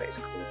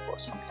basically for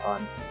some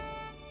time.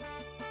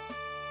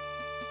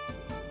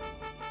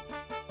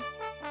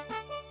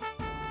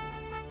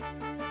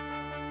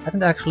 I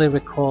don't actually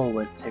recall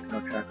where the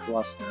Technotrax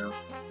was now.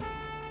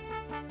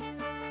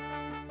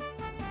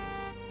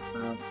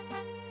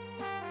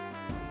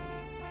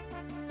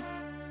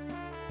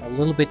 A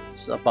little bit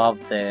above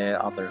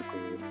the other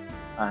group.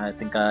 I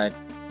think I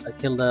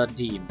killed a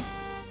demon.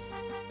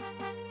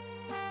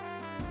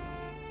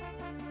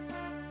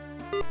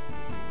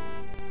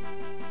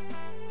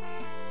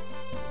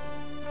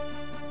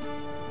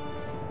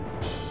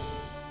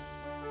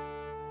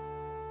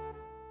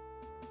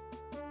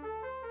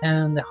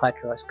 And the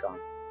Hydra is gone.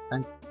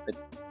 Thank the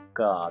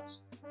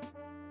gods.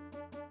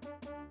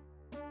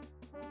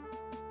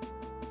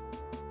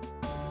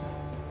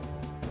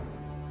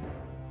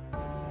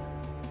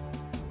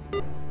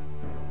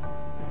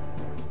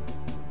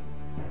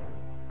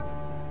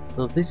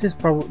 So this is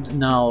probably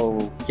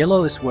now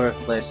yellow is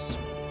worthless,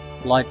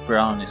 light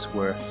brown is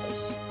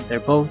worthless. They're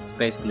both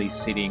basically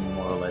sitting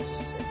more or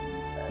less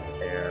in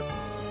their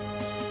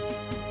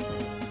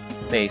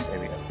base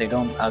areas. They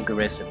don't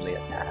aggressively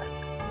attack.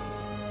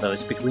 So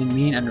it's between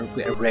me and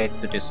red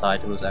to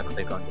decide who's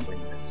actually going to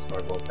win this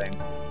horrible thing.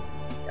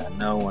 Yeah,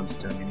 no one's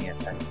doing any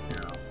attacking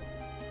now.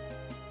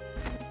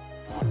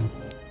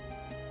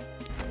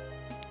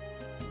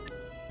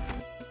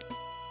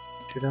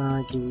 Should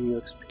I give you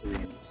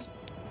experience?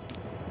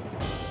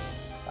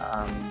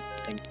 I'm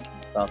thinking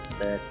about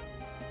that.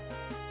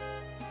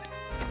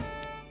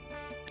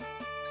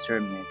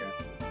 Exterminator.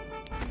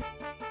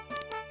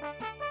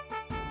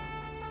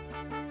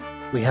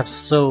 We have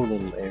so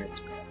little air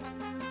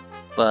experience,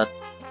 but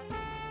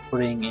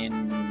putting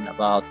in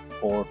about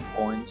 4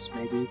 points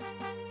maybe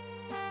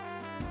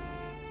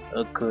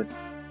could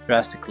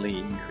drastically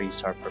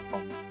increase our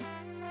performance.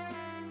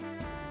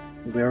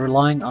 We're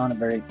relying on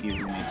very few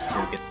units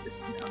to get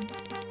this done.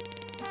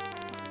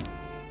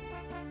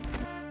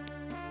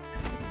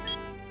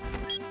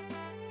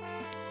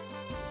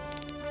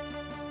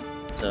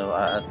 So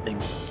I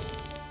think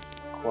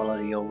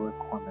quality over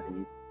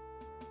quantity.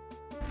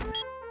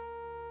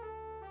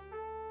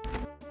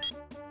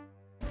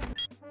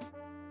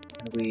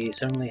 And we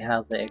certainly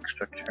have the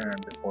extra turn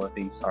before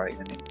these are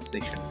even in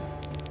position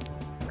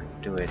to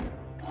do it.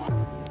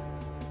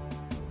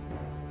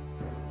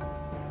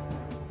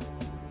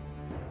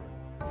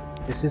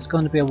 This is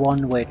going to be a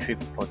one-way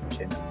trip for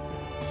Jin.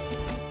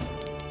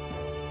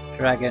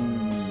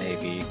 Dragon,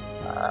 maybe.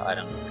 I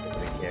don't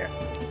really care.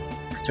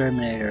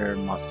 Exterminator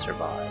must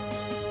survive.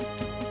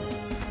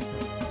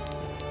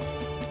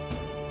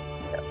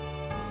 Yeah.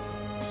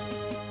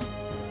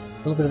 A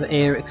little bit of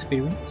air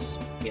experience.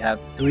 We have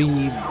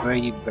 3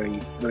 very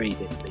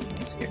deadly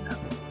units here now.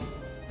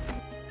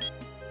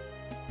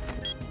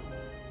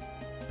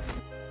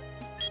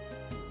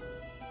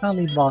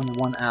 Taliban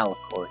 1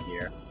 Alcor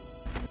here.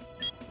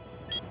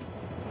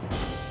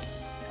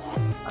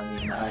 I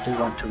mean, I do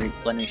want to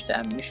replenish the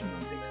ammunition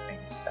on these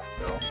things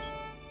after all.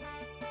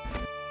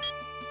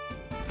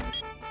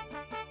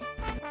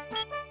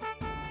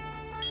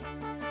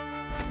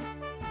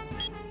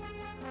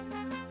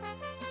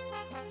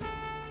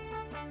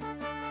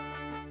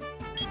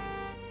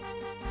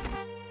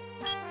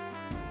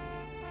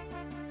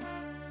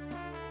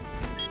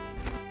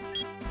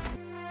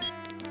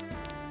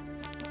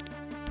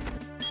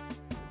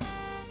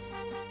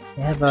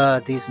 We have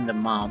a decent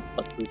amount,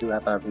 but we do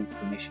have a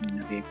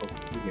replenishing vehicle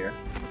here.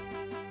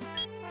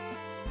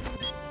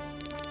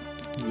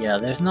 Yeah,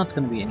 there's not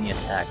gonna be any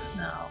attacks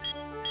now.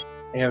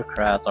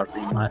 Aircraft are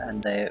pretty much,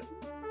 and the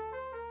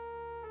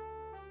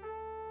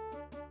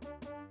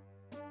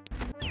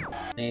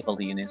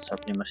naval units are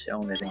pretty much the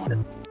only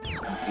thing that's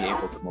gonna be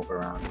able to move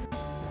around.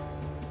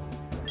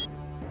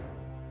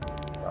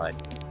 Right.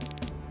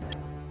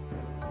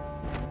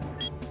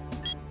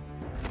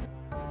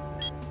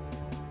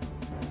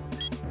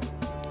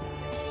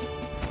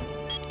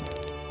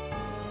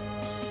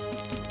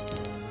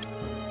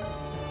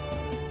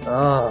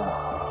 Oh.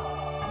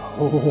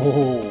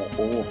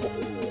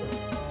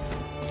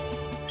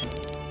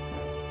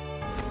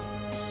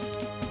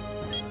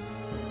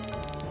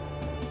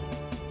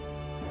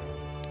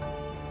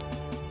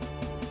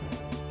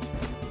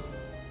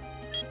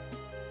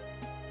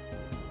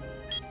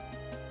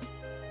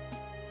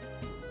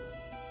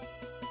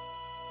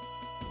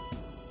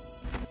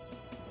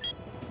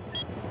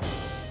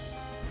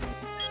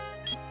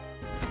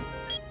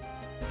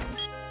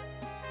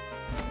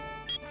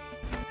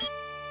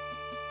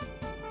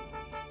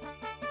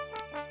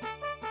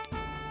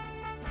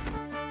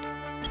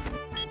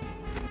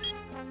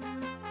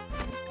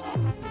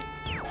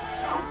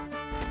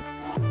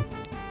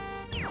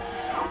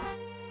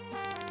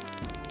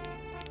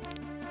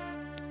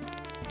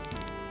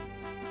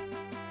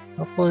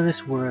 Hopefully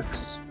this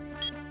works.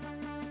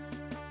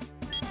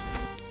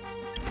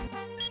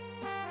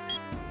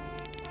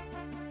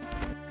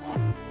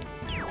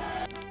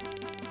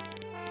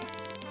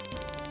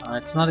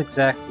 It's not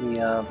exactly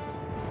an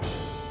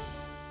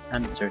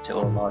answer to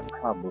all our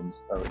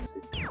problems, though, is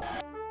it?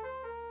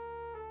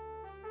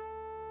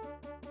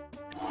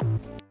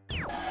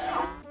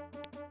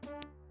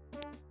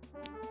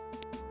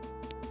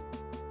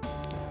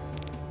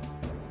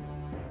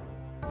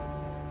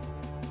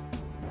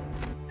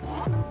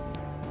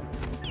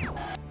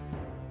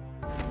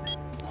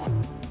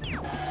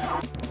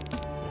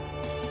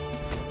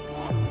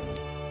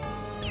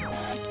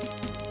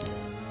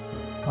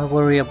 I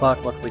worry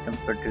about what we can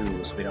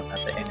produce. We don't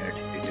have the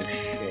energy to do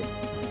shit.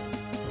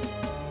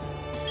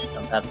 We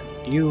don't have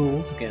the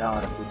fuel to get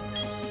out of it.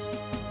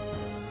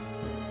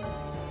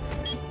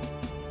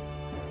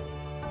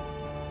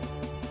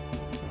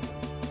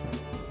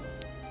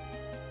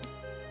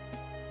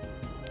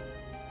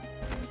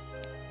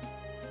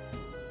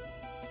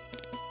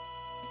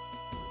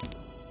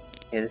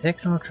 Yeah, the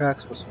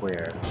Technotrax was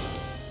where?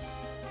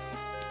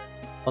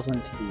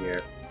 Wasn't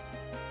here.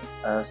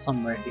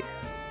 Somewhere here.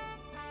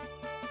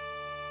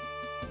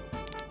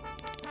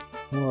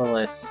 More or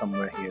less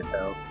somewhere here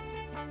though.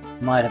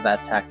 Might have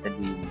attacked it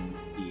even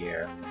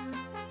here.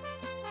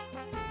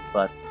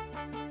 But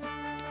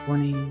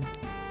 20.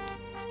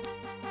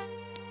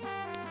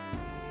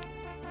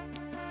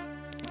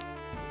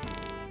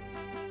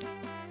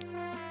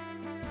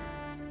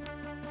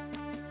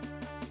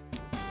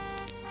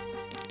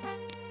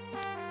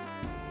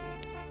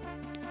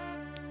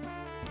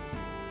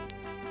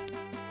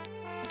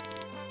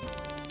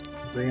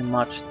 Very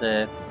much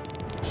the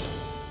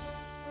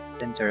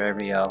center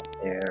area of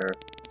their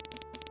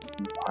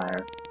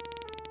empire.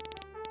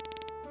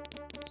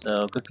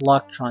 So good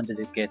luck trying to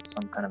get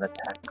some kind of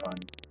attack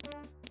going.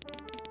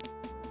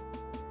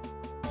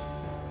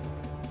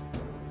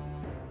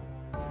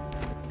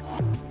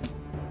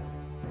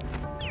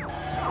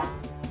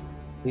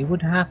 We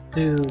would have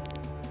to,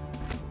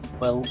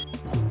 well,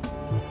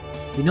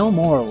 we know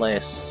more or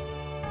less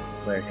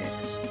where it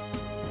is,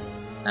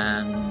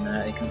 and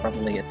it can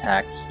probably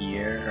attack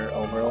here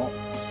overall,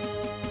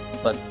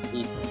 but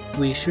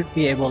we should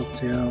be able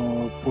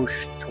to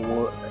push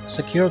toward,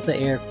 secure the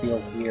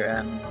airfield here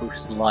and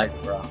push the light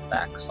ground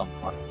back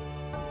somewhat.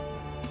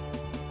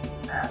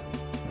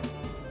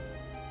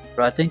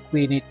 But I think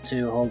we need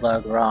to hold our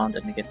ground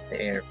and get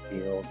the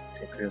airfield,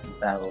 take rid of the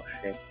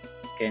battleship,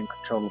 gain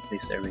control of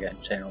this area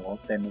in general,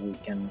 then we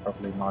can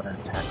probably mount an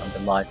attack on the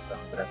light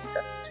ground without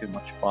that too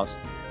much fuss.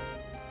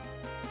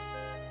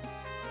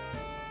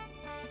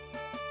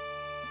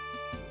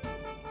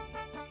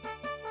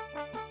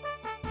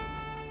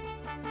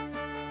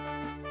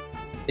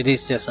 It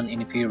is just an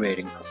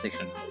infuriating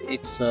position.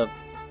 It's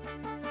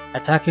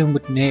attacking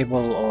with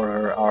naval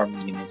or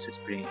army units is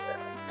pretty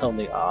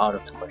totally out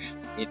of the question.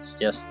 It's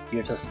just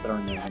you're just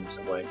throwing your units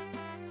away.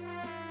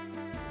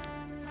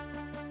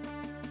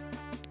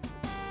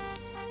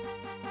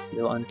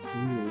 Go on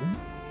fuel.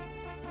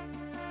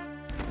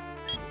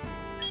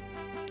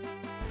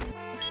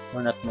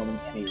 We're not moving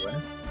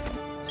anywhere.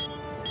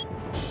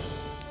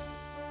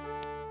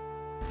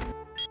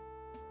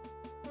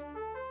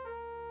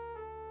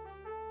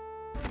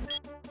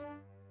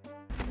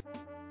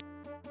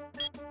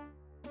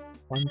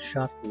 One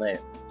shot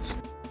left.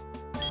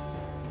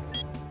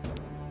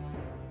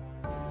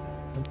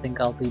 Don't think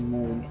I'll be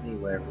moving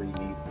anywhere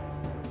really.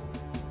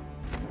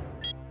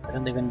 I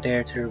don't even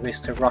dare to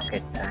risk the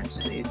rocket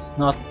tanks. It's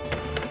not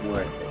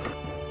worth it.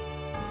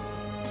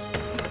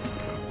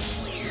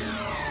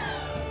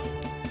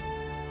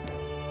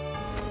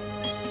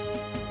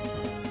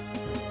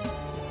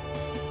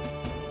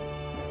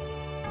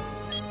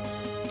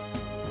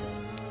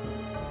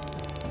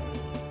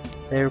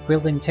 They're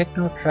building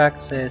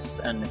Technotraxes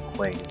and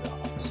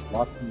Quasars.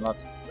 Lots and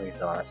lots of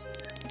Quasars.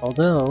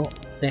 Although,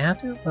 they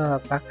have to have a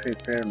factory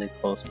fairly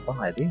close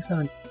by. These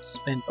haven't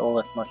spent all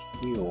that much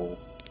fuel.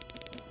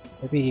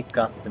 Maybe he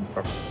got them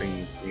for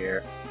free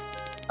here.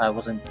 I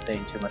wasn't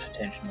paying too much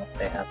attention what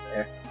they have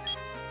there.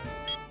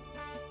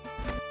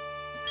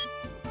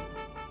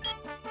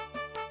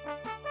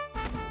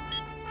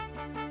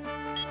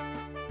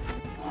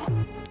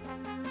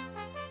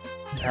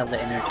 Don't have the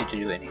energy to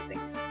do anything.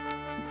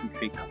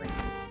 Infantry coming.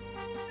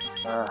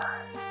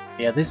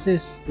 Yeah, this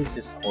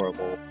is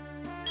horrible.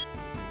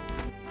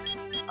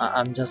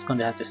 I'm just going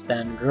to have to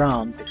stand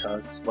ground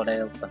because what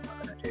else am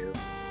I going to do?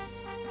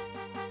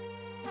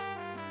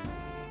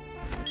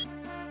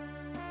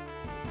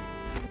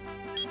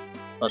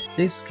 But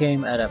this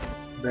came at a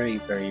very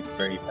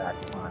bad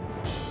time.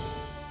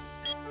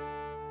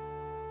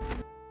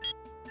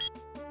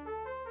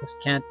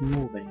 Just can't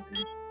move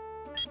anything.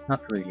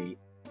 Not really.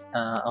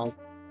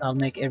 I'll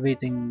make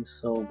everything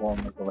so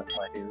vulnerable if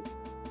I do.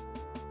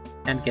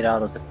 Can't get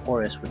out of the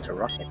forest with the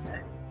rocket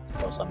tank.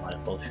 Suppose I might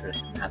as well shoot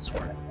an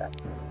asshole like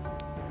that.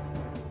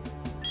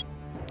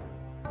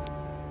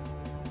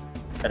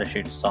 Gotta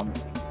shoot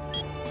something.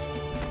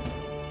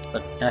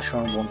 But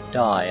Nashorn won't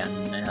die,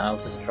 and I'll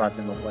just drive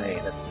him away.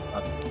 That's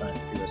not gonna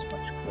do as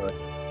much good.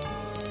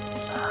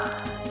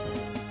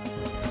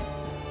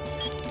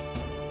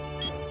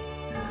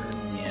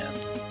 Yeah.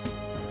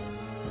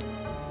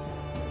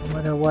 No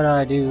matter what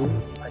I do,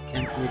 I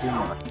can't really do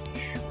much.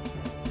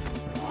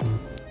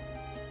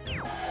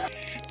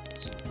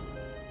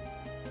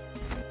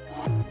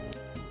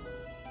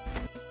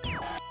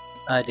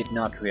 I did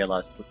not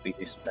realize it would be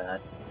this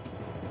bad.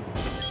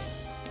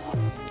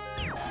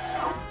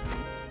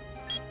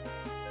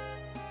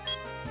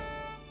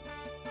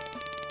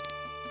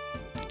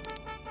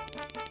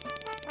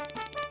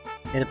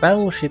 Yeah, the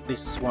battleship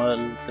is one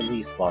of the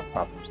least of our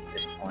problems at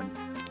this point.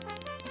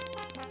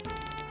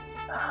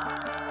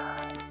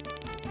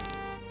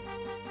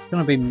 It's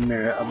gonna be a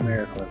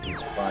miracle if we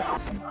survive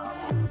this somehow.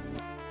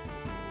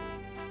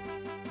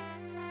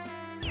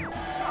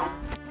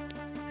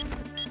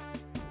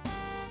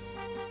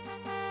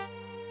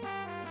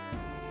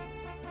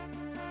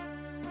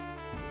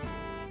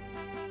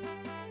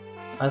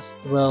 As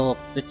well,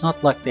 it's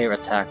not like their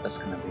attack is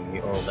gonna be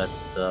all that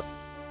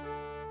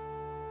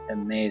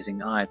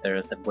amazing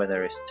either. The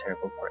weather is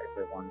terrible for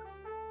everyone.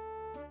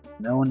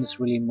 No one is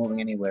really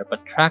moving anywhere,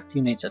 but tracked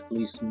units at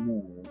least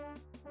move.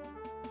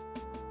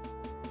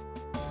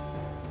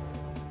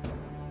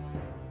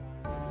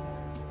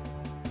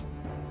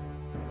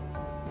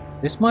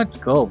 This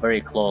might go very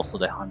close to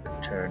the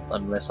 100 turns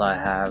unless I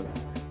have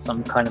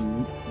some kind of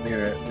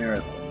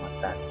miracle in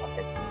my back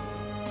pocket.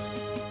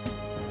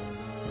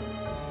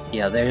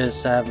 Yeah, they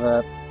just have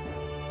a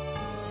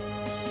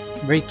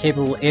very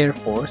capable air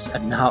force,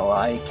 and now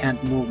I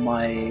can't move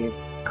my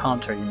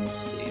counter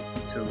units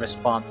to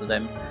respond to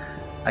them.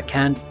 I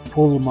can't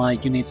pull my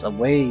units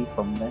away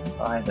from them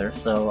either,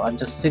 so I'm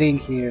just sitting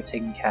here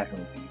taking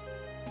casualties.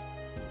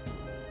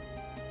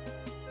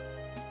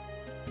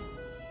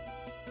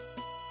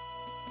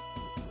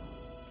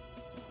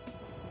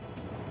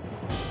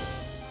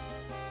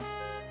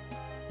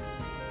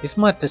 This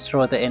might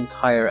destroy the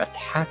entire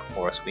attack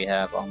force we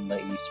have on the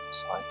eastern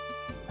side.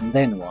 And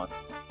then what?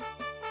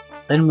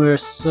 Then we're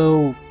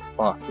so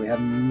fucked, we have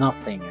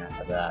nothing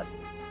after that.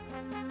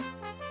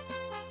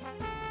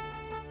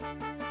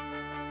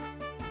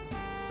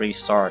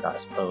 Restart, I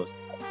suppose,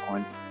 at that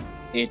point.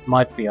 It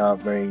might be a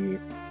very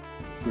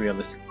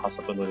realistic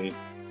possibility.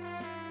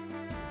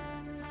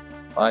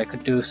 I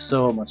could do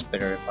so much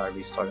better if I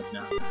restarted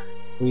now.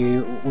 We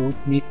will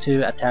need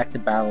to attack the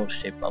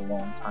battleship a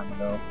long time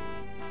ago.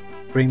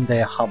 Bring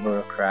the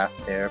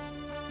hovercraft there.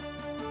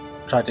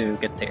 Try to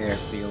get the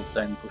airfields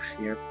and push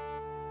here.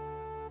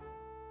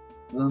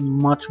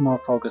 Much more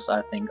focus,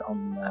 I think,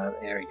 on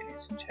air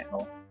units in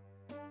general.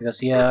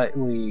 Because yeah,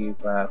 we've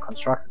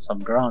constructed some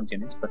ground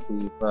units, but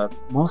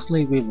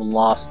we've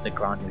lost the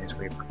ground units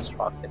we've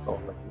constructed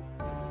already,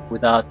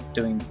 without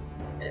doing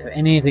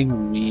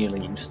anything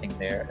really interesting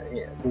there.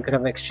 We could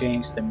have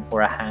exchanged them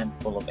for a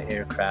handful of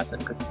aircraft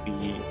that could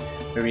be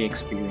very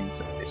experienced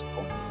at this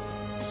point.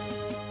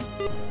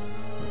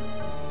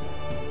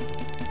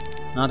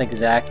 It's not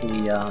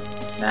exactly a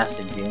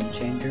massive game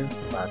changer,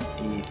 but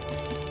it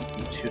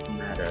shouldn't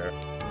matter.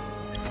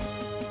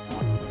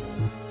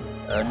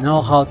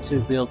 Know how to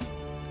build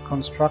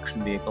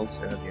construction vehicles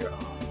earlier on.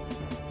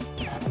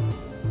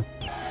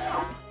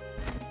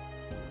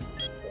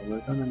 So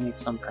we're gonna need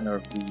some kind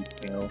of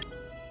refill.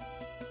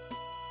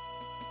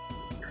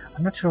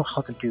 I'm not sure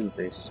how to do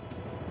this.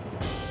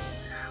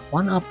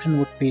 One option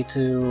would be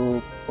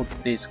to put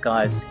these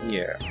guys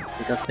here,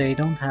 because they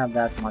don't have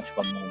that much of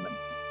a movement.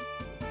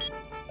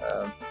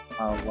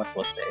 What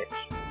was the edge?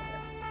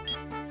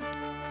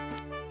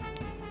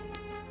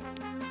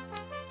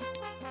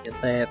 Yeah,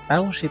 the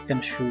battleship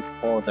can shoot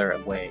further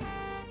away.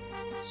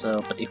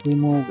 So, but if we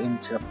move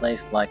into a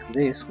place like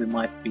this, we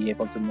might be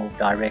able to move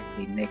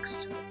directly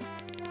next to it.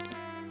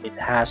 It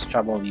has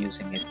trouble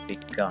using its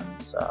big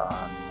guns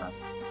on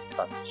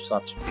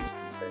such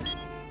distances.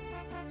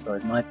 So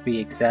it might be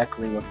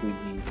exactly what we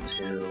need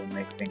to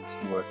make things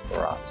work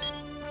for us.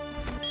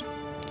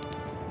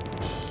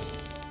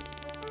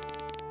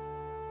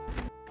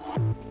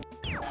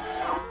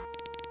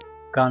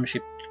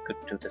 Gunship could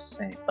do the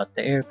same, but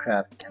the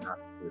aircraft cannot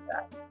do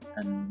that.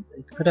 And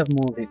it could have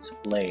moved its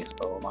place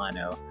for all I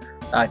know.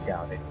 I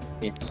doubt it.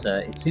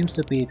 It seems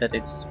to be that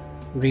its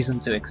reason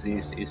to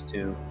exist is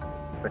to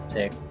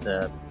protect.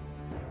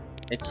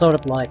 It's sort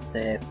of like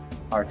the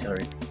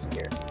artillery piece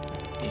here.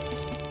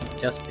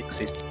 It just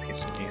exists to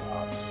piss me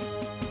off.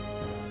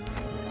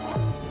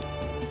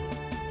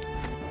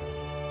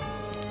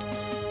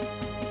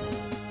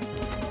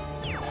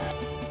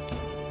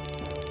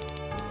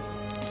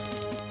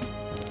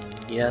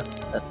 Yeah,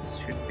 that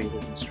should be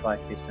within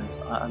strike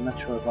distance. I'm not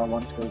sure if I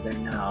want to go there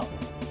now,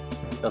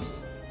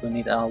 because we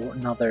need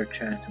another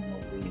turn to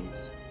move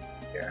these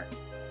here.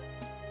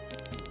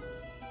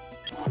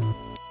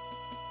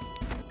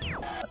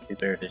 I'd be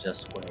better to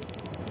just wait.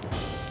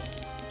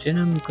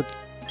 Jinnum could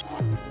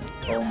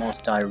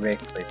almost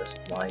directly just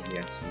fly here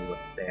and see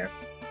what's there.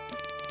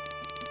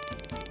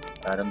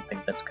 I don't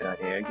think that's a good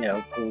idea.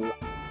 Yeah, we'll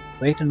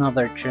wait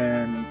another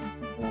turn.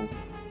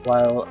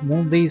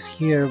 Move these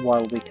here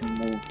while we can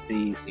move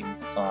these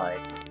inside.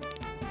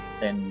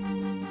 Then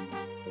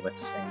move at the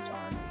same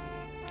time.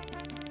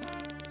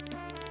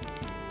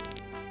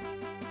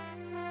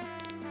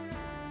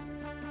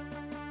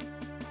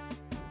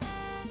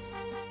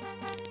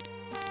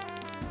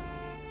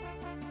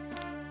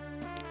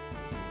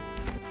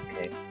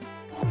 Okay.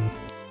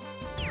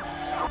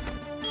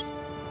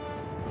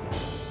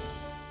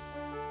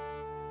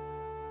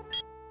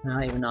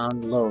 Now even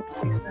unload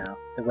these now.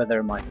 The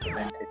weather might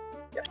prevent it.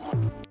 Yeah.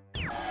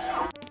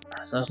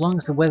 So as long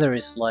as the weather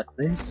is like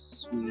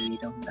this, we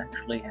don't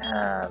actually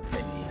have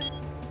any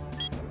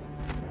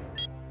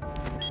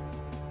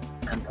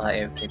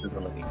anti-air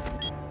capability.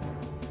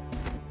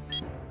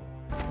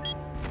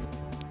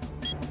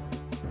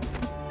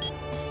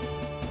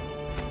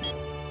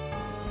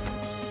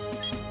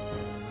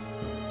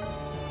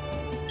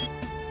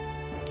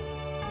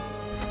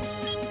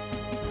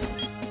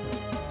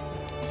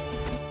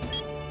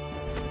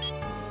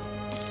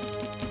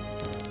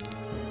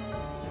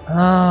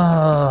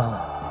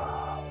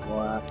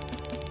 What?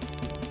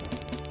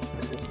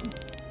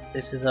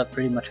 This is a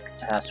pretty much a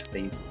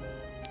catastrophe.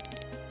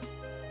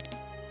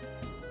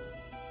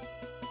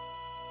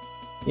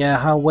 Yeah,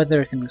 how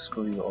weather can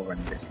screw you over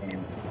in this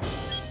game.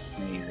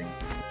 Amazing.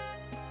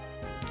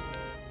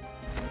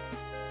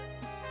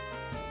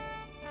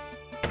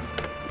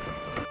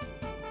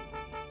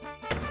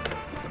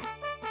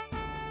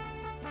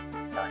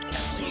 I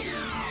can't leave.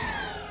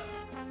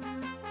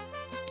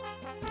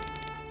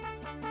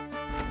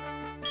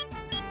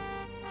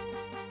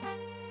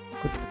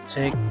 Could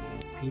take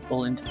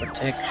people into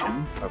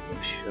protection, probably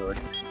should.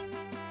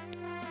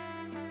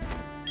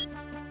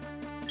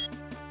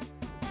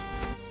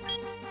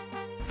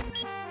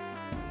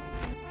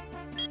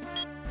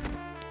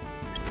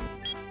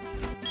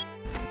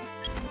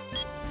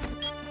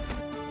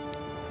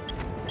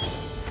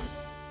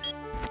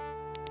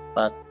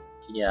 But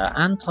yeah,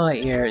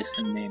 anti-air is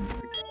the name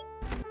of the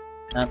game.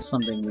 That's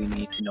something we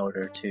need in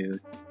order to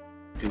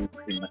do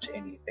pretty much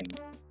anything.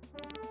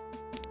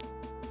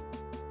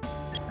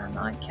 And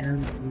I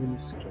can't even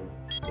escape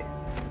it.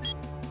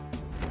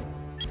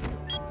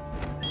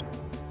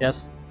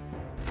 Just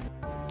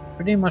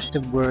pretty much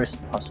the worst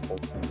possible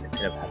thing that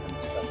could have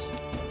happened to us.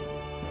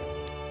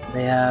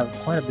 They have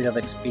quite a bit of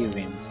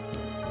experience.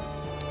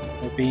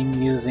 They're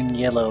being using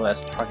yellow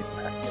as target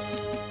practice.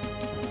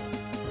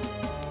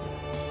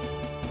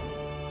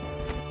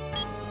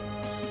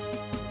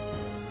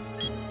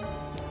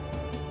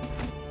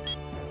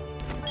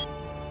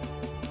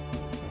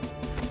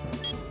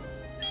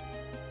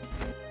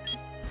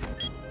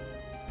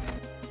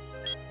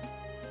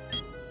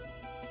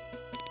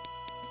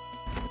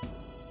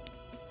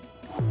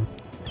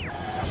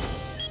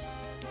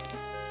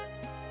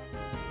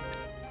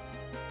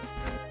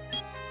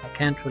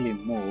 I can't really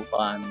move.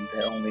 I'm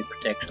the only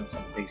protection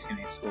some of these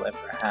units will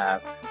ever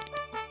have.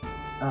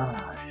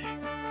 Ah,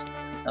 shit.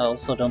 I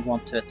also don't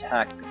want to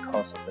attack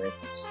because of it.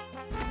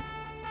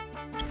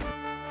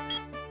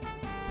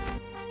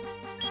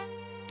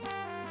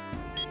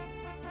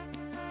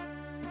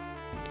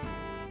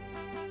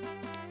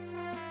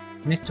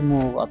 I need to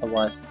move,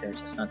 otherwise they're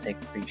just gonna take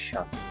 3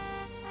 shots.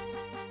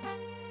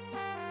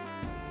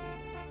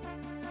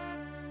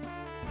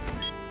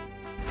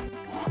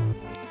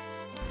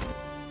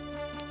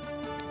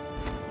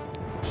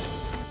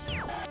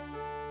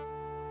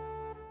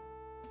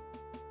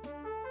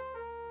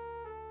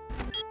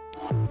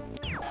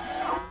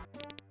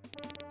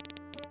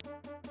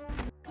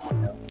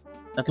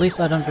 At least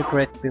I don't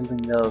regret building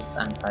those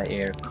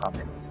anti-air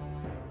comets.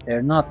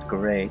 They're not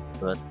great,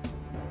 but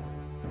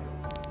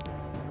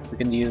we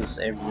can use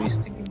every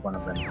stinking one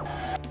of them.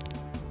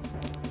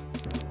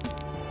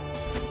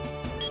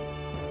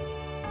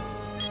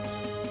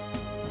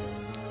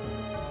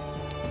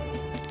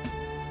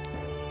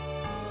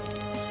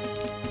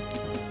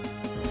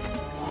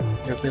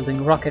 We're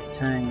building rocket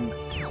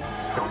tanks,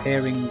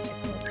 preparing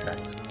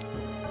technotracks.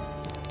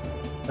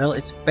 Well,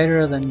 it's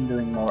better than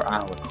doing more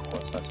hour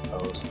cores, I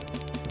suppose.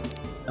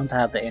 Don't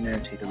have the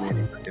energy to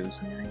really produce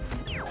anything.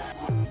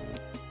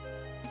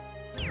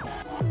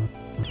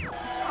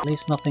 At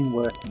least nothing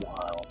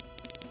worthwhile.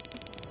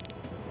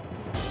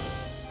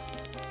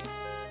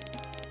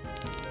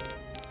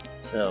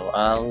 So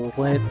I'll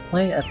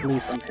play at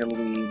least until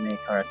we make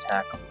our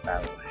attack on the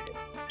battleship.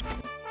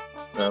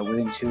 So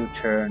within 2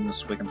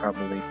 turns we can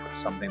probably put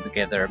something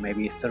together,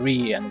 maybe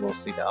 3, and we'll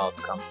see the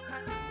outcome.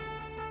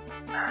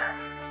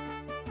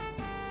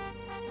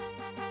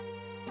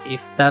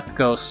 If that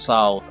goes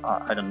south,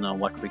 I don't know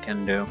what we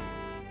can do.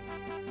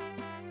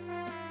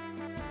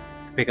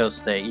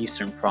 Because the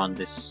Eastern Front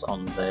is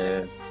on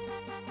the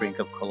brink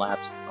of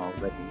collapse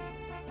already.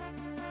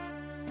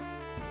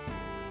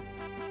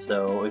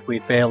 So if we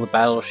fail the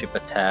battleship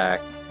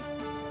attack,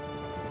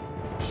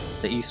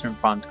 the Eastern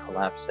Front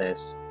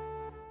collapses.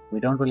 We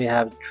don't really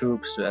have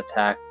troops to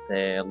attack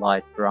the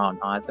light brown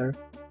either,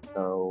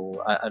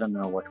 so I don't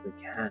know what we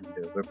can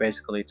do. We're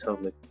basically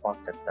totally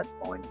fucked at that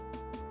point.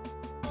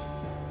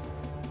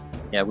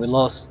 Yeah, we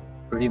lost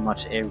pretty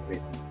much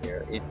everything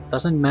here. It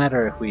doesn't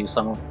matter if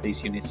some of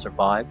these units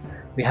survive.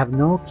 We have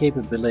no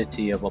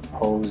capability of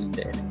opposing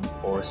the enemy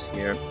force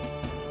here.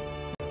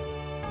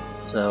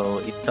 So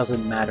it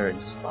doesn't matter in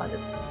the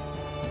slightest.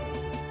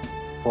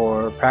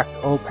 For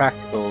all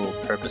practical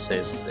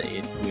purposes,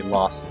 we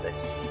lost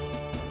this.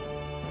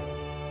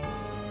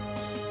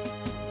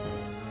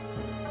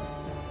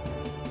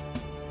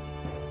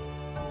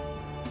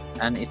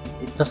 And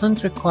it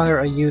doesn't require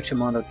a huge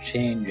amount of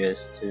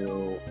changes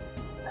to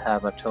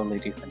have a totally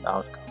different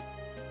outcome.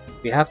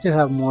 We have to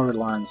have more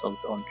reliance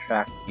on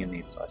tracked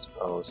units, I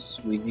suppose.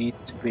 We need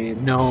to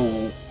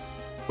know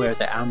where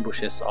the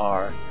ambushes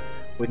are.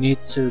 We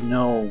need to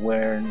know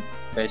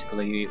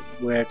basically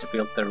where to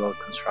build the road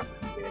construction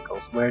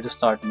vehicles, where to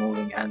start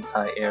moving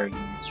anti-air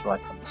units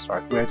right from the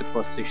start, where to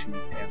position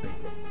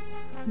everything,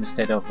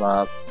 instead of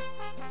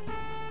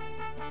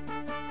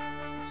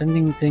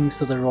sending things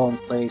to the wrong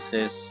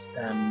places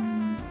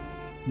and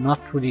not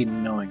really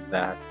knowing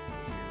that.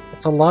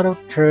 It's a lot of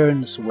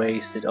turns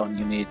wasted on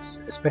units,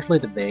 especially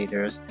the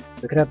Vaders.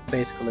 We could have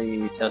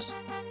basically just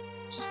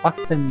stuck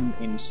them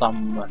in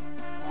some...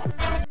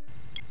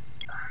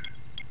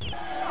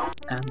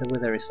 And the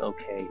weather is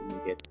okay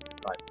immediately,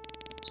 right?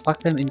 Stuck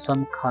them in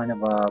some kind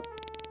of a...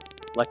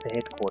 like the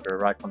headquarter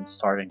right from the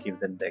start and give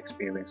them the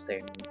experience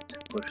they need to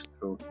push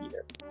through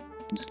here.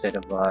 Instead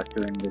of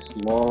doing this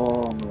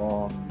long...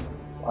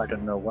 I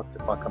don't know what the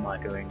fuck am I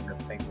doing, the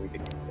thing we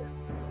did here.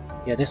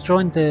 Yeah,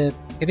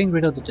 getting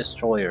rid of the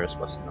destroyers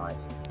was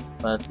nice,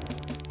 but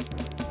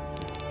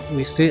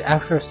we still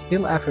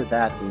after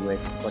that we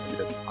wasted quite a bit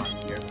of time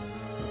here.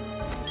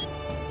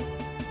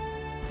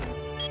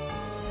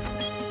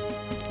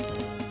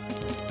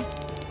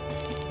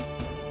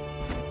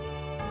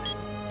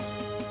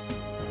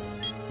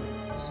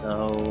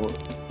 So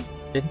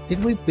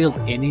did we build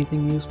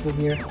anything useful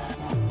here?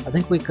 I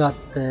think we got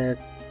the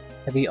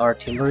heavy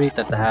artillery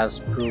that has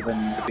proven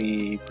to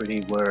be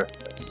pretty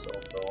worthless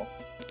overall.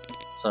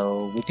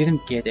 So we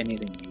didn't get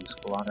anything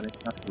useful out of it,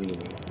 not really.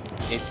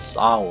 It's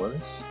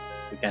ours,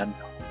 we can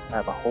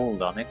have a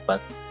hold on it,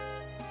 but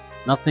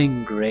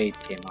nothing great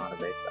came out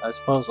of it. I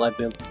suppose I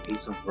built a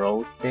piece of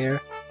road there,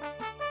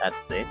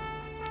 that's it.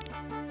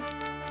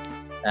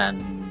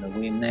 And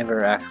we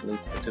never actually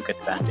took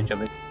advantage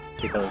of it,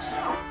 because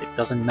it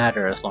doesn't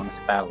matter as long as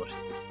the battleship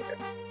is there.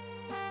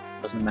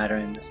 It doesn't matter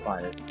in the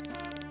slightest.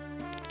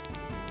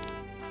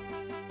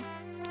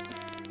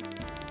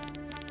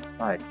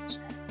 Right.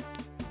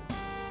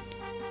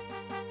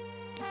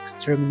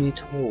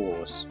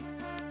 Exterminators.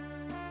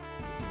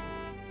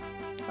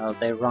 Well,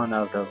 they run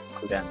out of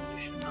good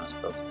ammunition, I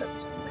suppose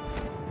that's something.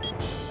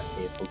 I'll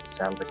be able to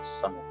salvage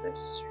some of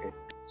this shit.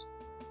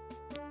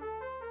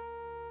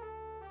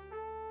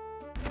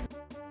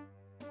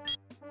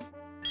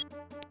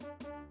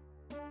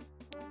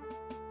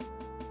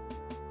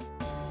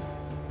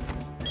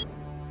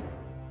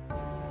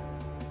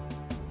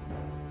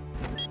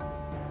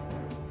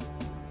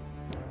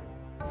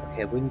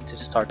 Okay, we need to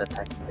start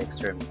attacking the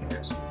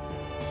exterminators.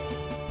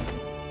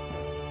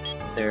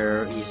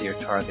 They're easier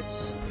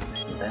targets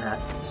than that.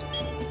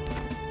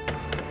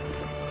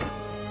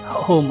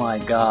 Oh my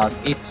god,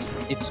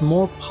 it's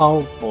more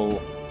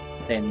powerful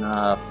than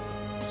a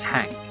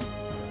tank.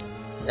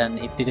 And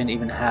it didn't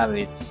even have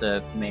its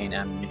main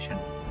ammunition.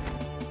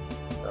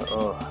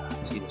 Oh,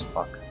 Jesus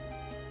fuck.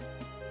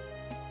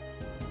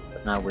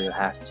 But now we'll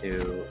have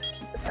to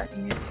keep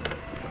attacking it.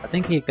 I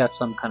think he got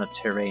some kind of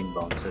terrain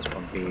bonuses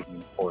from being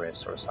in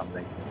forest or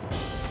something.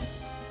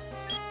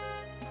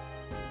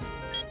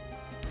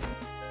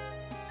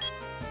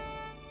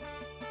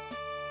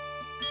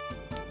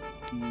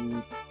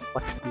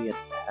 What should we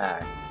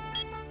attack?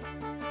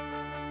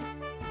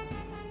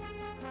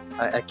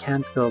 I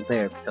can't go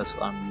there because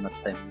I'm not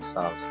the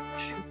missiles gonna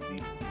shoot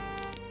me.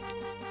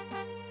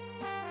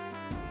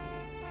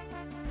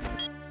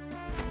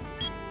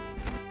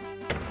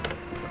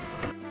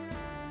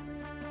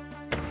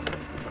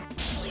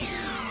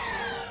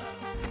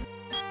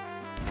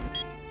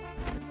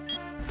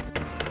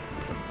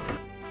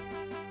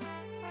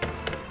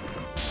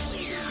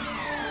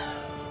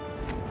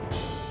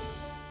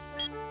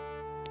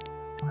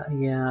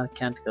 Yeah, I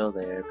can't go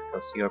there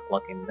because you're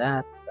blocking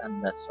that,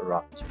 and that's a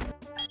rocket.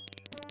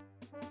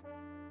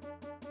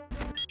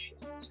 Shit.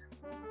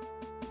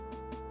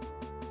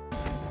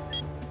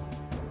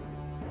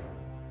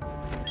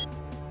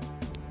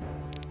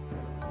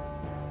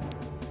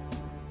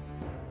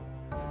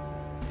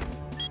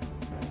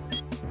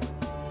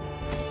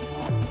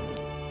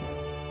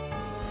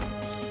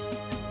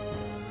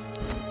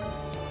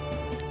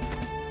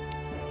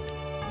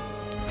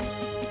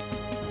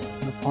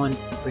 No point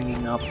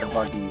bringing up the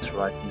buggies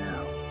right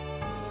now.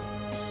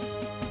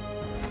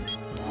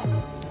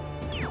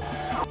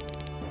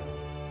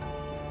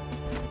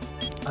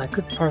 I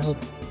could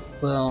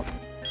well,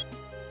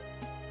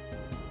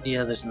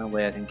 yeah, there's no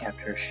way I can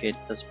capture shit.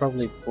 That's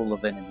probably full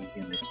of enemy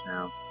units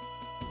now.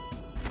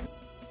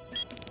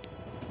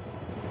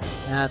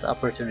 That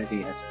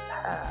opportunity has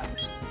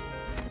passed.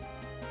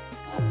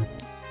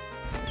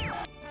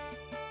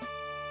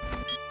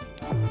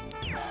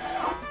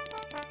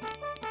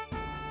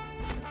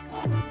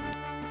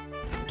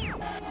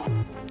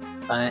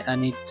 I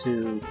need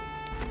to.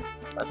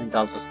 I think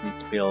I'll just need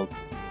to build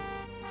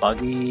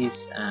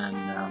buggies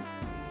and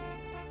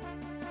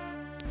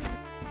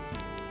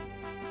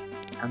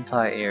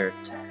anti-air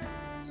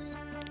tanks.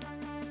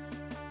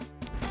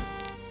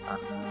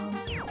 I'm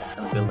not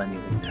gonna build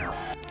anything now.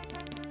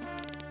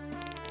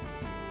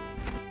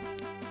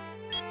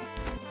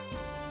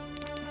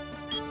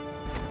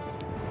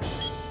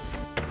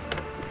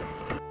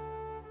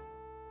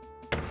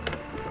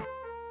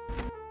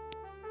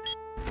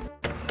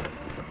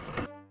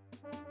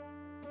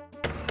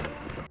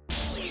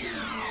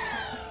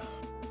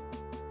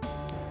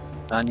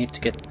 I need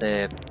to get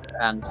the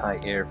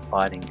anti-air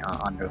fighting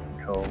under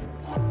control.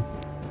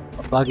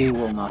 A buggy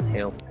will not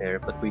help there,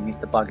 but we need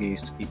the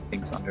buggies to keep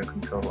things under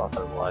control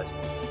otherwise.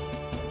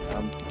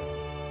 I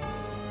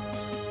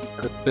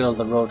could build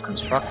a road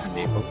construction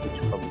vehicle,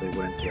 which probably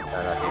wouldn't be a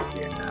bad idea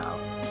here now.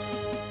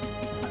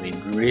 I mean,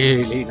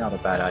 really not a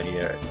bad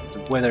idea.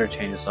 The weather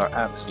changes are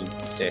absolute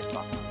death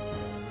on us.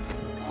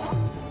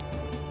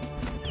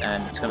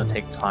 And it's gonna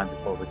take time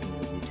before we can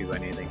really do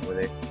anything with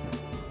it.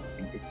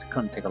 It's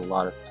gonna take a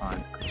lot of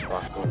time to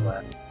construct all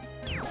that.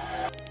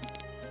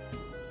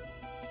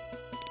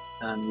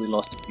 And we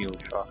lost a fuel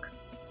truck.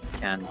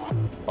 Can't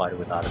fight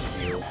without a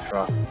fuel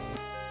truck.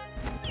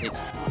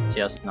 It's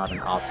just not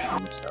an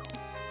option, so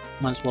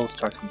might as well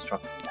start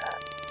constructing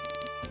that.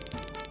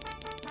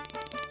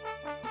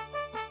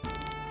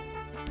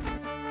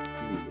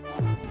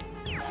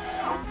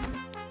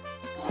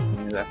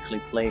 Can you actually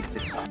place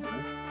this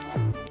somewhere?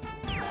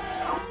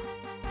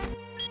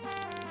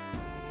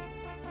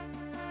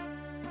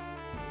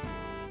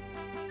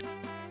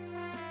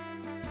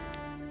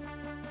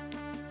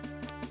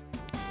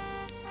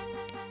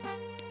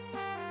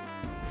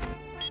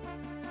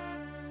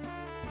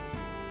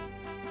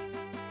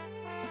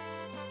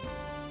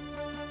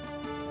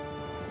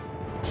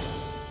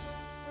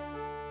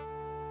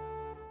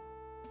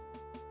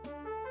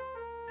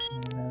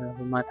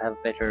 We might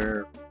have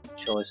better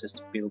choices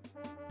to build,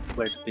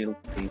 where to build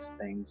these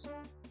things.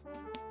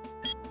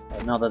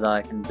 Now that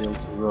I can build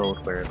a road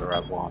wherever I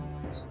want.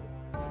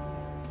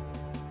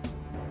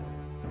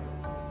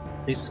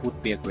 This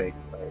would be a great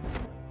place.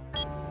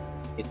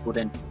 It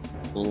wouldn't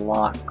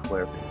block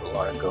where people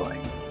are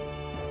going.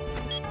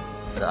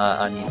 But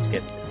I need to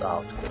get this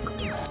out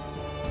quickly.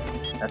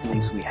 At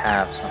least we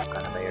have some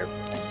kind of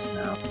airplanes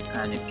now,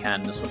 and it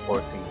can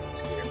support things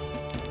here.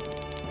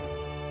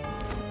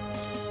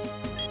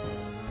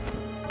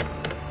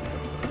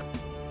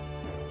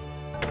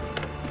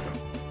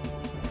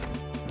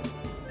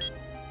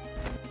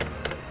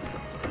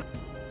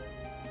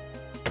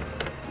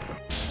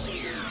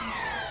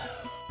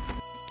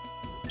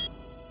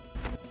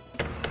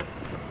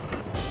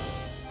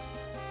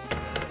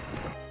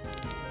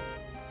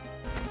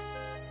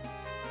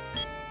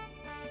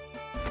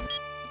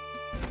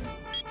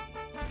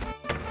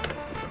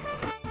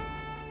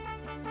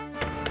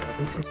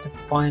 This is the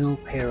final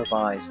pair of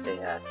eyes they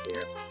had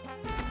here.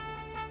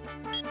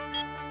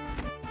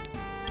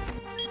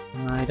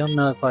 I don't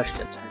know if I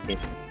should attack it.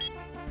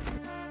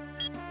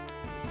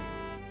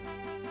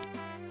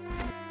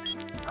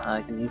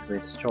 I can easily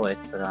destroy it,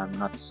 but I'm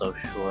not so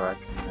sure I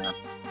can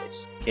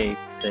escape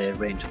the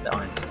range of the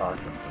Iron Star.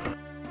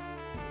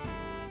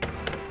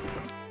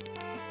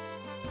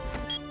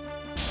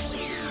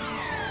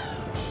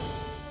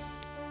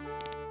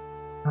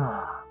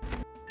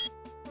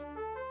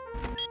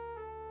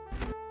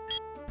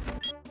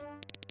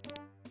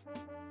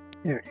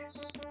 There it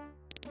is.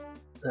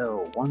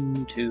 So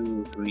 1,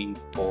 2, 3,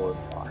 4,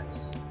 5,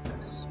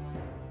 6.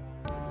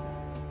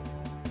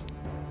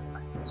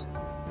 Right.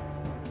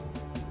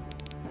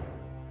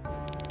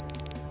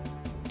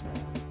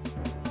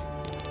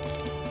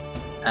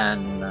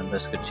 And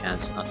there's a good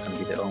chance it's not going to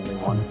be the only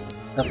one.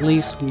 At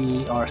least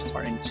we are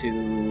starting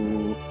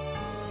to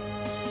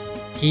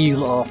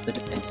heal off the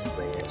defensive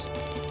layers.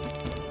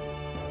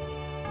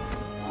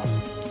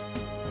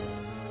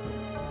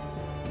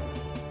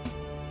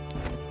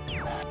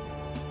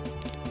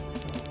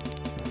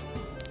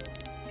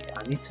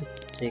 I need to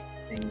take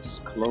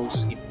things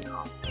close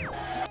enough.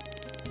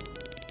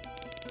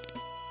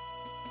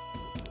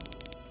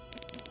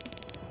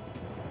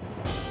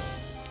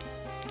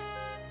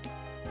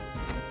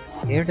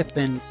 Air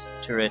defense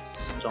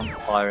turrets don't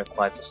fire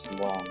quite as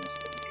long as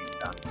the main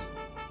guns.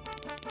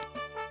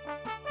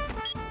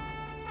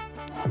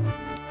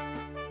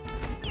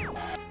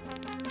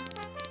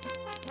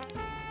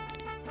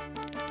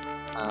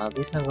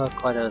 These have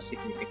quite a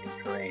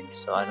significant range,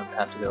 so I don't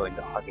have to go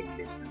into hugging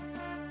distance.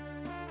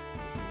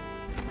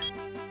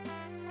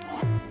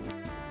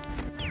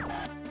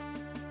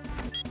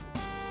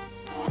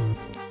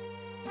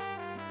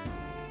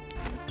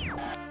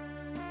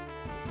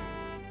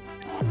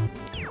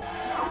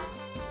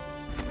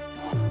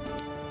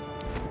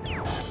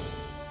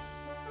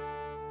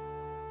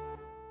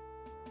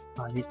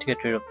 I need to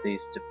get rid of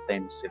these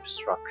defensive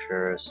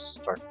structures,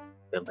 start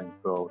building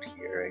road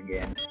here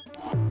again.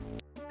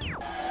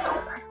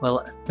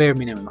 Well, at bare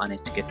minimum I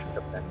need to get rid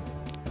of them.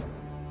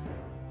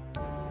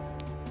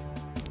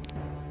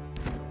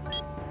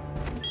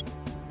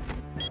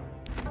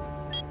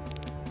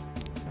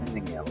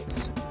 Anything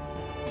else?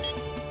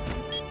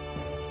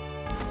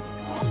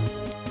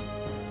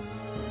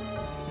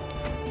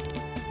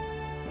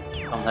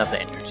 Don't have the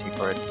energy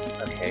for it.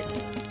 Okay.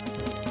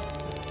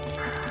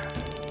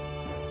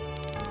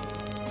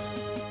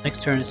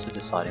 Next turn is the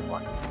deciding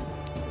one.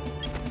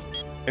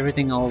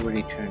 Everything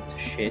already turned to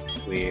shit.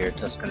 We're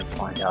just gonna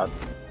find out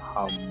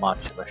how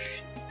much of a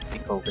shit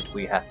pickle did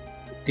we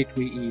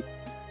eat.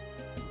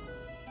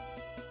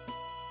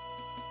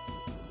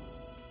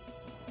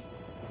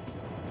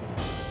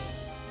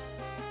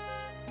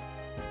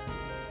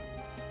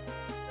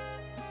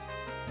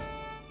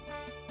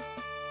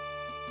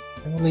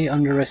 Really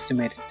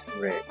underestimated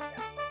Red.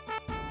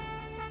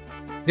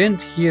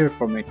 Didn't hear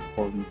from it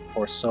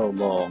for so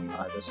long.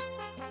 I just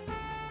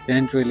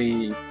didn't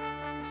really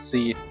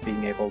see it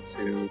being able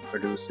to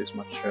produce this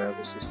much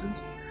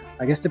resistance.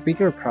 I guess the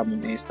bigger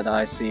problem is that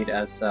I see it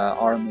as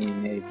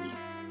Army-Navy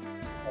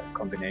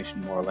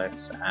combination more or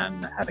less,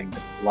 and having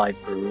the light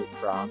blue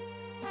brown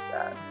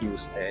that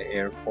use the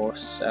Air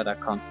Force at a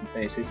constant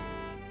basis.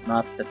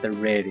 Not that the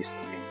red is the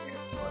main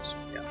Air Force.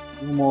 Yeah,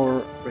 no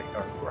more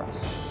radar for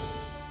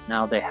us.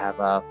 Now they have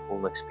a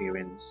full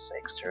experience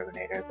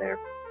exterminator there.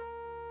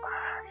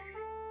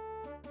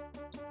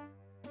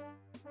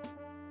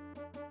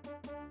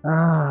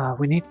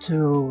 We need to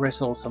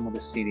wrestle some of the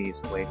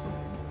cities away from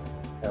him.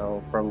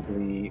 That'll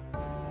probably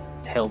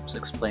helps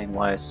explain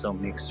why so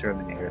many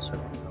exterminators are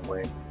running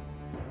away.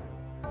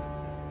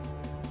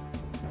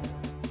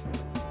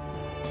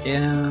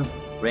 Yeah,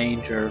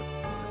 Ranger.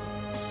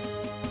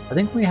 I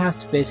think we have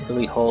to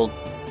basically hold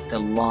the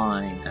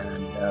line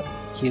and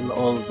kill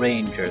all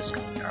Rangers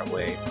coming our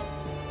way.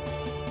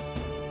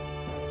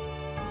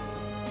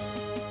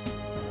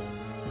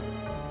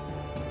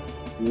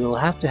 We will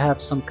have to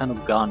have some kind of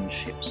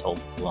gunships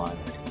hold the line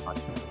pretty much.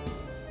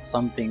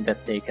 Something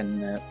that they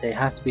can, they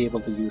have to be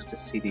able to use the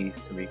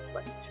cities to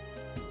replenish.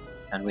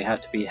 And we have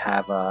to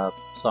have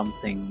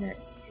something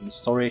in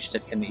storage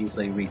that can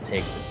easily retake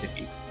the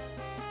cities.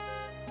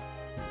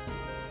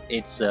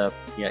 It's a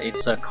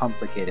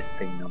complicated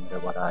thing no matter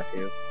what I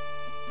do.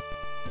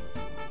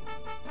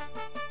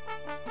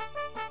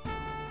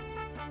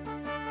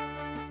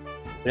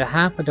 With a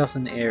half a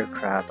dozen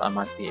aircraft, I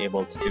might be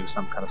able to do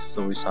some kind of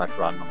suicide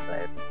run on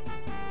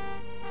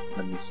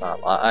the missile.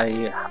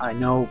 I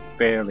know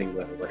fairly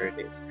well where it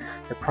is.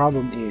 The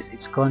problem is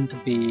it's going to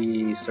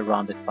be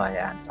surrounded by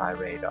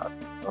anti-radar.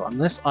 So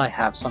unless I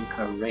have some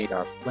kind of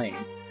radar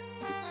plane,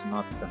 it's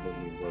not going to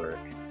really work.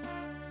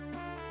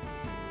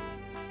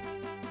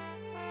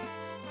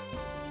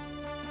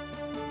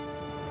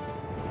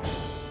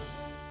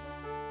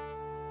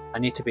 I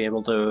need to be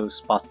able to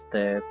spot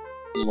the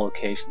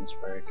locations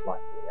where it's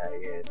likely that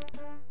it is.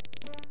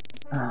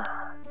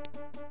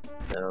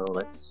 So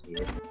let's see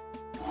it.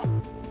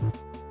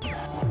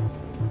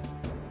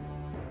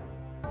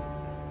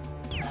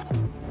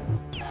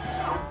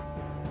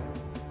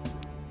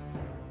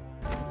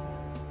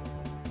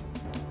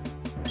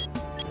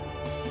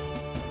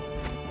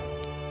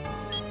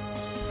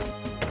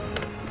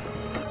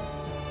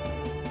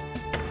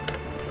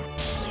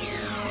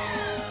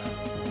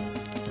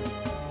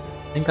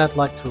 I think I'd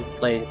like to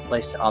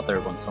place the other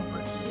one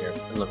somewhere here,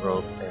 build a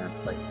road there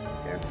and place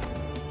it there.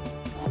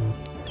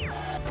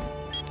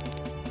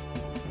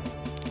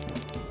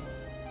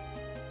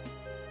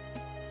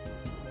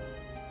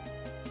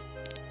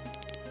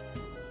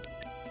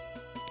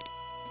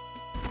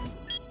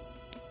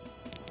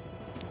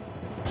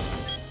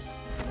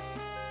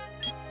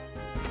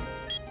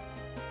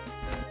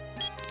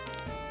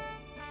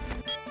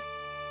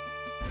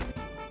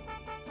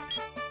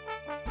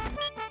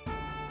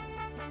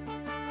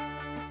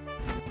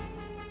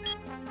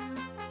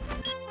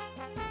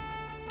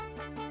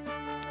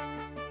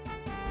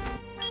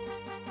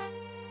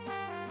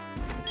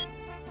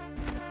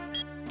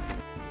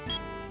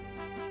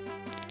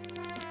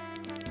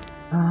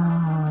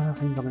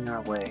 Nothing coming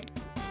our way.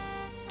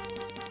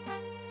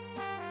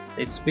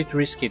 It's a bit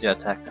risky to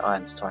attack the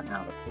Iron Star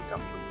now that we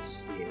don't really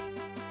see it.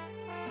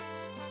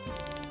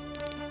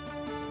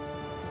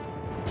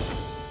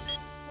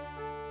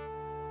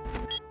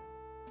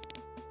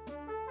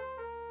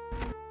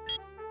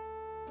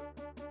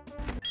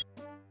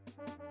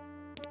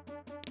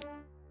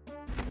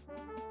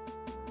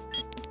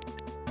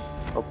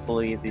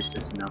 Hopefully this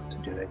is enough to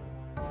do it.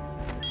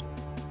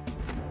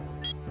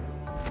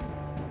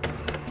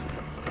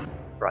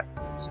 Right.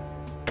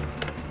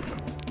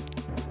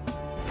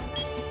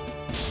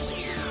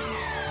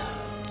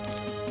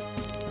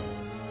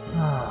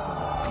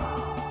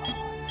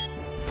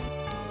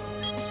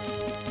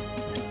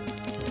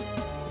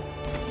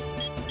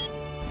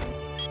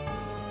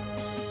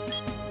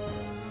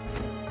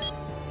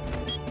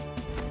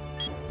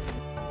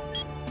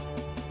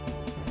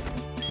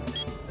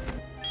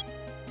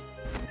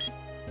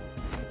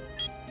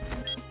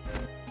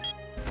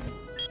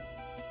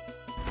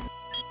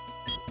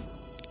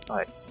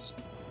 Right.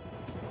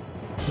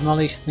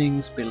 Demolish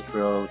things, build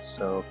roads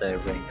so the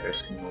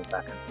rangers can move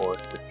back and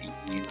forth with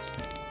ease.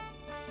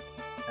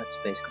 That's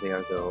basically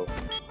our goal.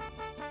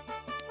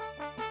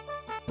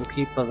 We'll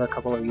keep a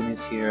couple of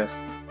units here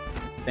as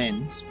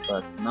defense,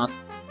 but not...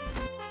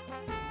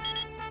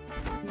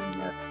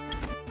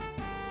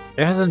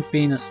 there hasn't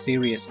been a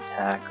serious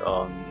attack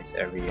on this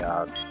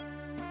area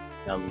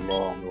in a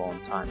long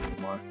time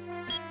anymore.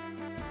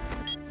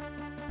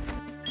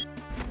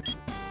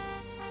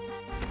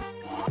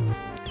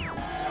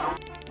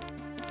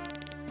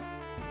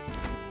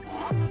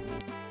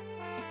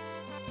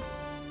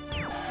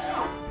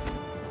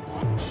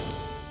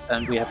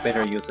 And we have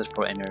better uses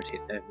for energy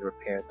to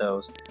repair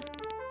those.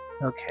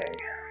 Okay.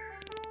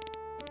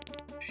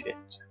 Shit.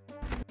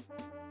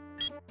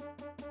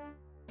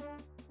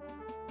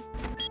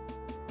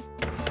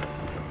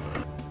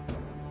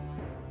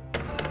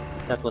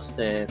 That was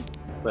the,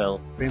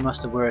 well, pretty much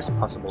the worst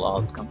possible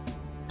outcome.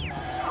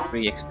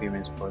 3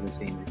 experience for the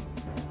scene.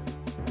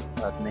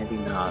 But maybe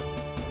not.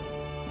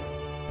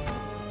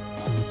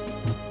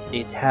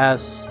 It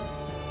has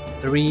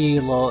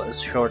 3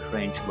 short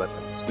range weapons.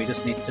 We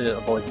just need to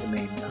avoid the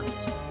main guns.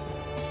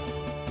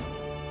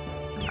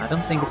 And I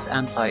don't think it's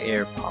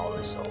anti-air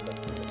power, so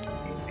that's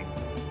amazing.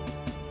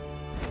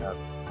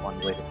 One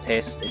way to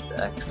test it,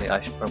 actually,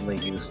 I should probably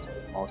use the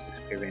most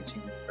experienced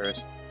unit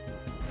first.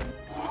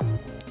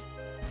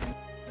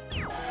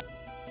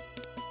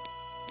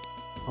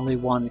 Only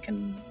one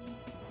can...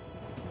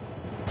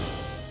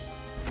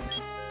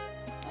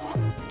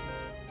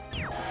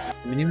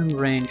 The minimum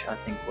range I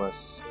think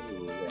was...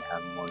 Ooh, they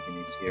have more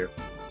units here.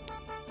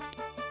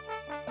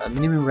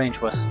 Minimum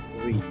range was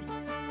 3.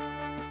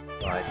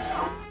 Right,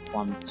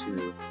 1,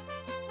 2.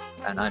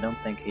 And I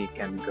don't think he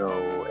can go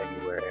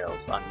anywhere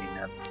else. I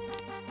mean,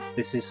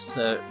 this is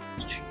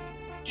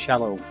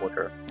shallow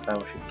water. The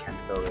battleship can't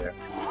go there.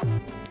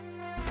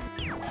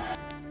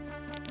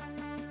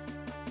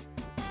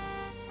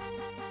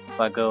 If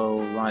I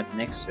go right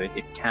next to it,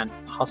 it can't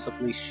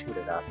possibly shoot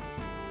at us.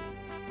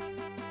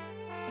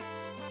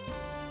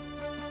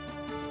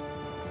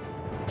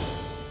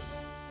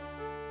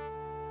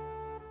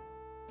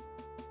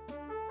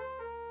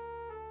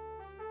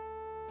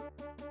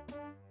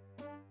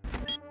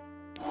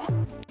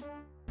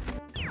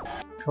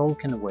 Troll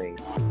can wait.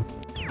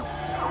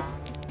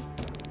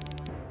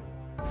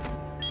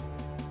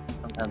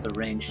 Don't have the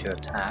range to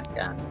attack,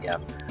 and yeah,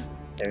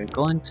 they're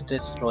going to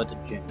destroy the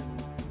gym.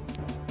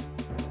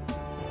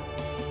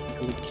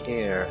 Really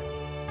care.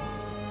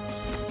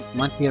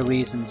 Might be a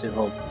reason to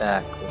hold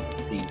back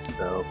with these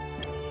though.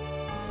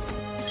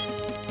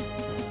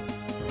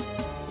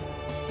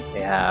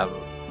 They have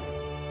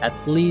at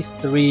least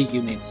 3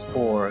 units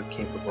 4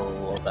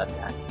 capable of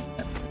attacking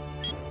them.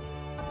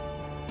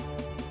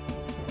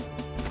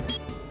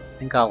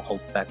 I think I'll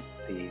hold back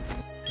with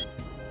these.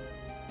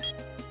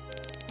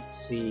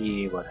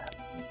 See what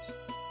happens.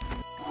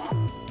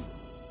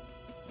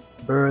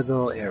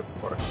 Virgo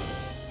Airport.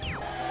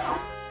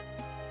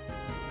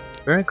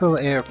 Virgo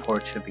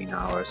Airport should be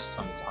ours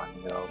some time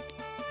ago.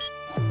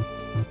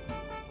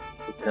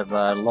 We could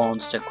have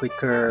launched a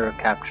quicker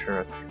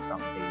capture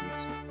from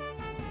these.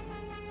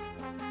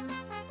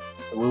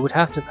 We would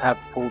have to have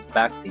pulled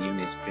back the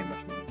units pretty much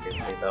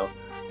immediately though.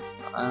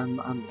 I'm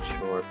not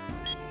sure.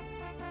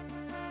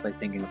 Like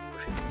thinking of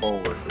pushing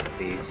forward with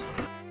these.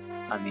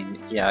 I mean,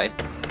 yeah,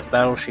 the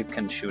battleship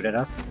can shoot at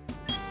us.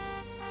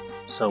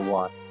 So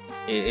what?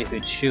 If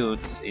it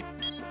shoots,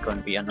 it's going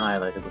to be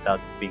annihilated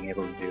without being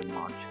able to do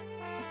much.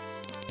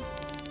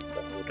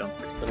 But we don't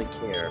particularly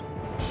care.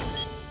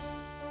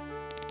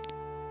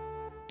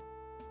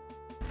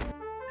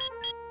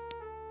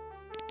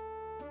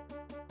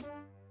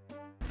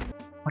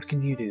 What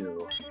can you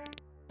do?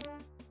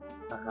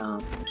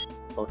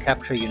 Well,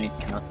 capture unit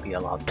cannot be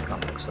allowed to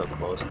come so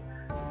close.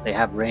 They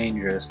have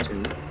rangers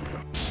too.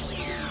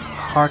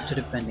 Hard to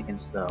defend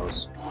against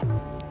those.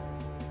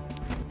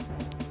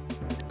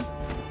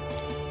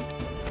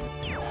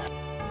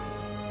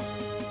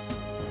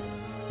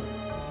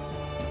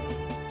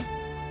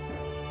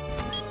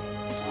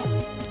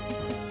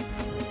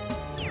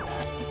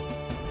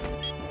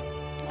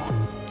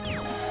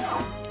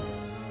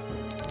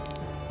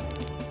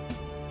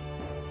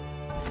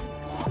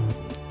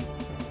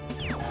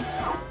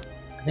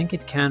 I think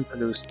it can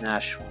produce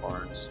Nash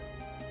horns.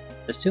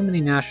 There's too many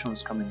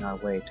Nationals coming our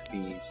way to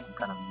be some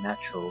kind of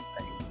natural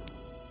thing.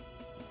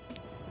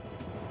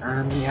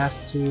 And we have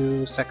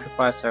to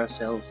sacrifice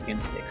ourselves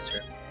against the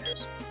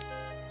exterminators.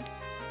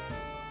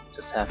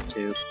 Just have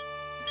to.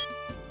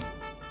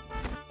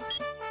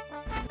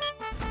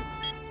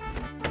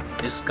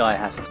 This guy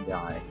has to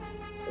die.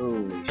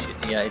 Holy shit,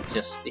 yeah,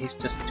 he's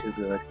just too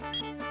good.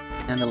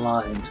 And allow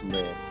him to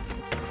live.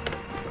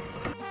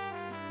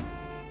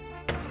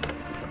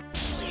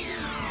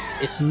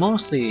 It's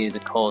mostly the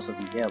cause of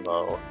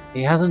yellow.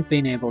 He hasn't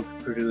been able to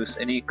produce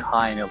any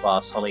kind of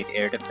solid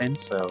air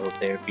defense, so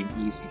they've been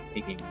easy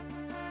pickings.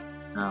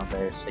 Now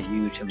there's a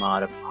huge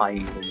amount of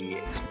highly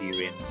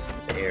experienced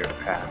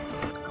aircraft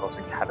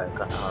causing havoc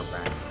on our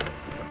brand.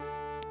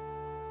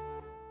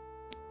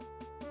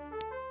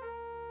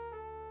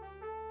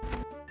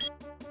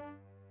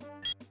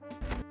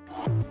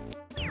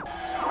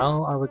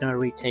 How are we gonna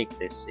retake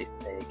this if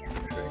they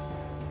capture it?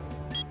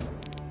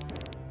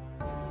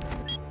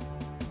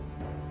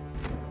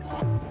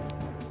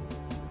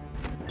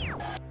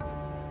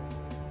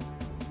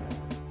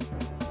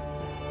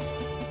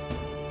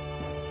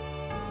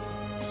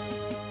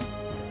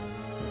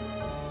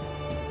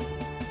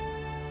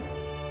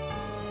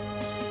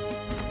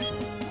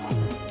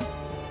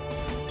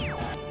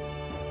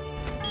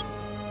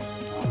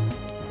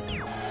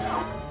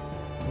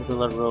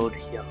 Will a road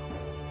here?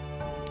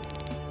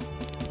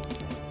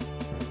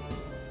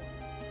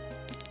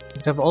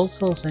 We have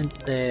also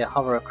sent the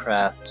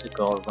hovercraft to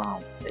go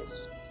around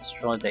this,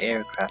 destroy the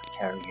aircraft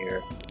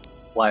carrier,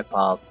 wipe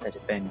out the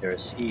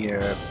defenders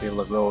here, build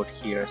a road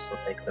here so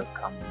they could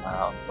come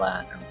on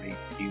land and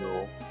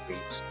refuel,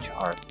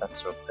 recharge, that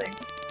sort of thing.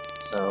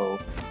 So,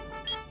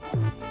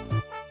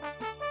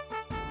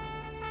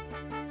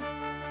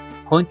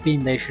 point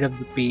being, they should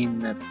have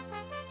been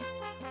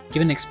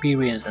given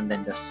experience and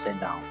then just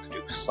sent out to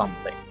do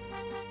something.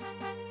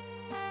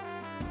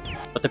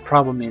 But the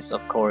problem is,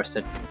 of course,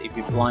 that if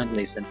you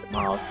blindly send them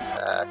out,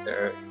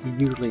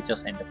 you usually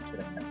just end up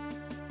killing them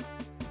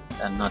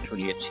and not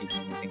really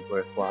achieving anything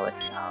worthwhile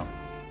anyhow.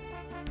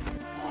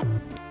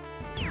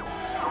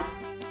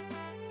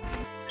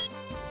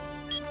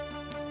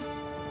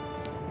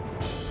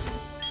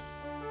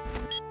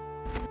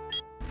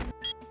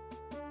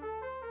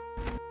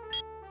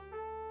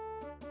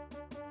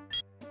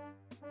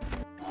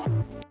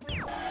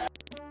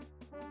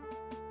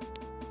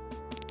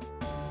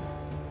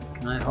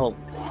 Can I hold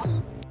this?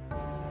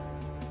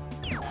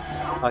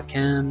 If I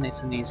can,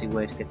 it's an easy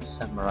way to get the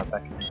samurai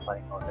back in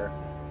fighting order.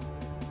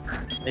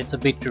 It's a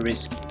bit too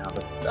risky now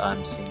that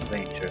I'm seeing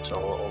rangers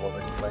all over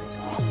the place.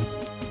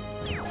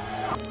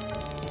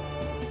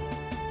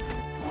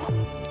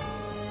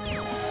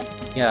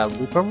 Yeah,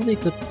 we probably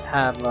could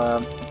have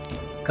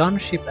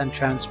gunship and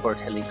transport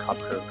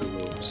helicopter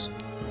groups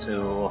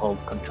to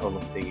hold control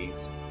of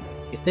these.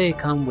 If they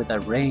come with a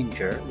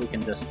ranger, we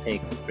can just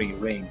take the free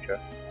ranger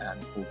and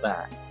pull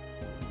back.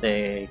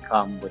 They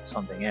come with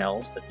something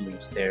else that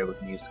lives there, we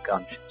can use the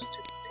gunships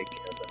to take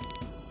care of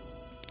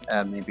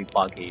them. Maybe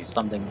buggies,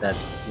 something that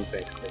we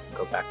basically can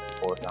go back and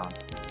forth on.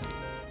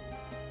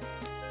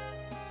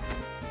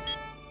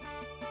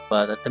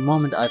 But at the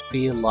moment I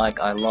feel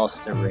like I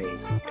lost the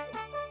race.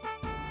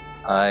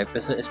 I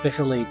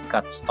especially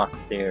got stuck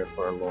there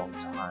for a long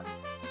time.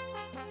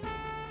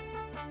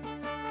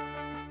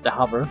 The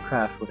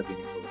hovercraft would have been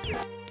able to do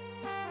it.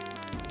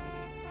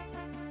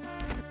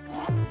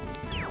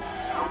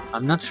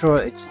 I'm not sure,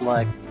 it's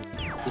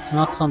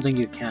not something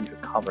you can't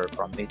recover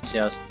from, it's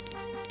just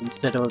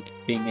instead of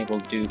being able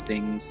to do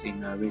things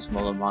in a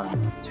reasonable amount of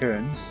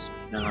turns,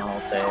 now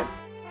the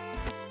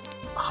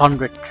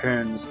 100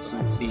 turns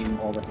doesn't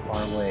seem all that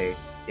far away.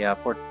 Yeah,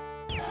 for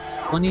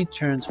 20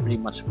 turns pretty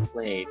much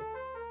played.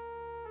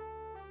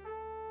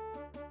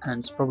 And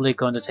it's probably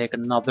going to take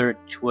another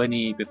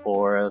 20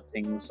 before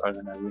things are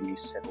gonna really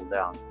settle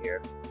down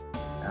here.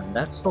 And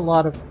that's a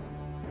lot of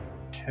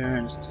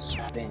turns to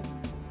spend.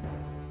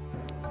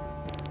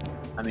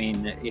 I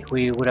mean, if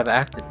we would have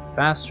acted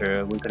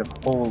faster, we could have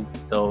held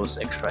those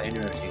extra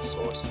energy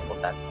sources for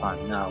that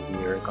time. Now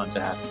we're going to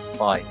have to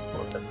fight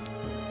for them.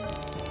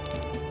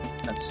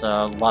 That's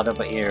a lot of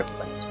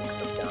airplanes we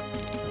could have done.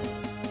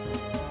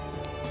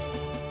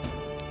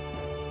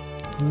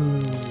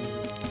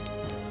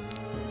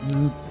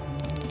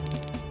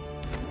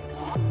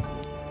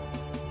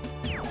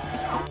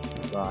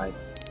 Right.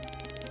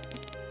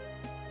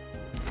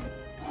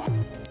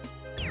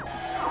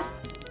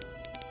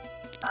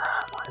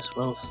 Might as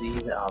well see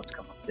the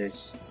outcome of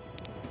this.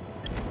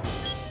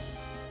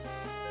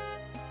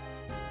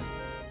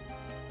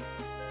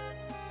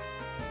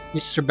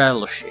 Mr.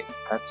 Battleship,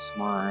 that's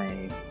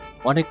my...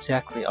 What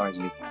exactly are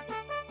you?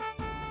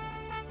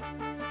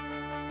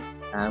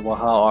 And well,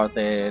 how are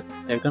they?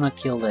 They're gonna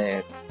kill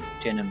the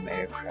Genom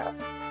aircraft.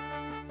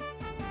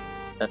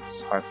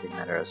 That's hardly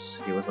matters.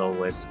 He was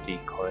always a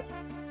decoy.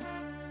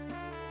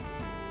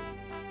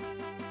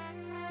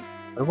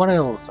 But what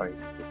else are you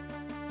doing?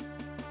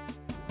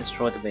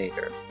 Destroy the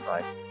Vader,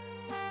 right?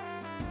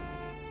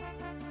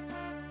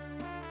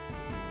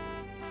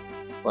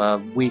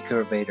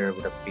 weaker Vader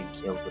would have been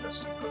killed with a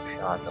single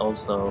shot.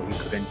 Also, he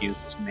couldn't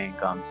use his main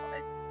guns on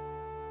it.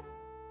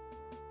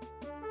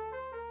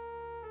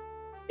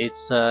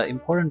 It's an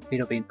important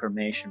bit of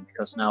information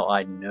because now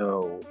I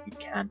know he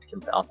can't kill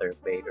the other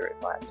Vader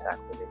if I attack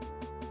with it.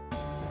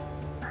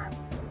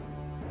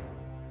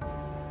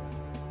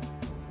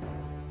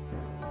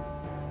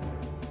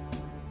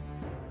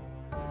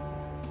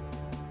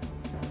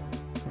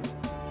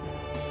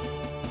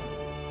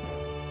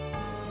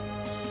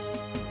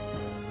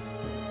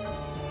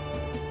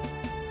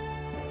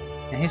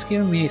 And he's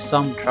giving me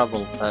some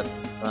trouble, but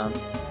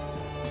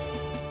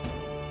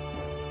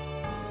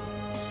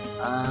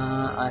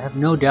I have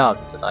no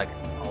doubt that I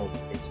can hold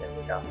this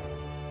area.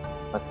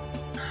 But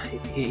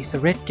if the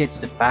red gets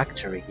the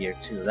factory here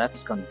too,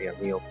 that's gonna be a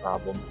real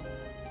problem.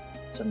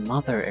 It's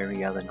another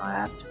area that I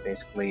have to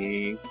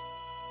basically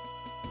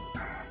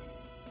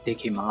dig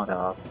him out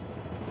of.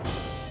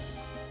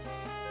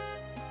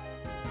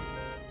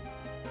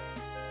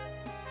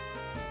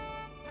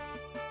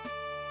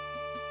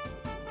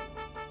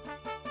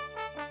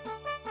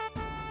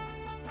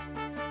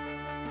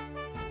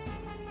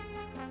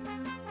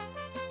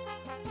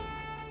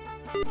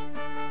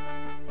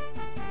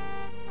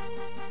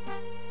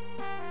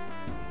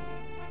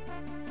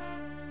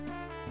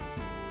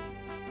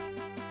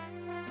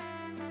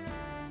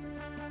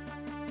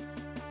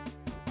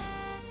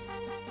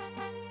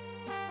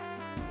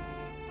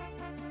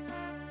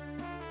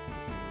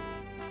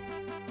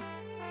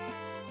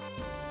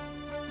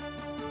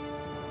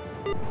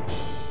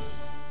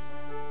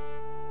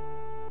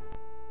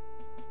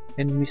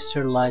 And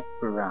Mr. Light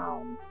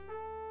Brown.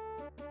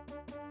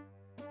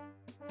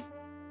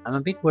 I'm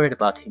a bit worried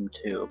about him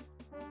too.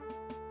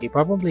 He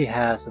probably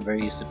has a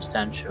very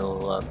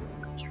substantial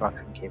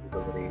construction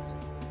capabilities,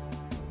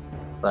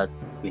 but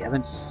we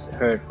haven't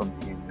heard from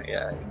him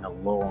in a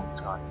long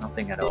time,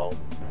 nothing at all.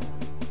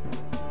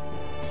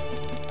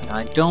 And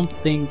I don't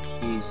think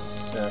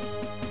he's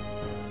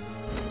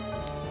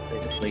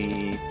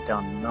basically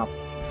done nothing.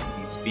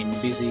 He's been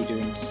busy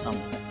doing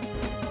something.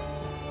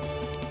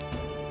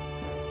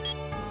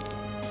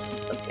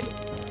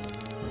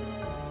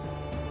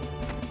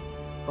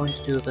 Going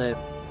to do the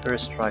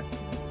first strike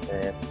with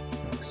the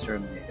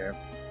exterminator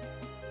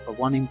for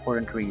one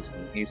important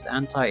reason. His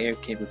anti-air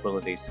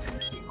capabilities can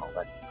seem all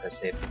that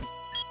impressive.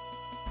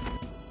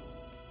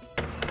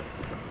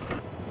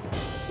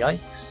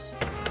 Yikes.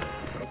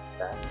 Take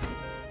that.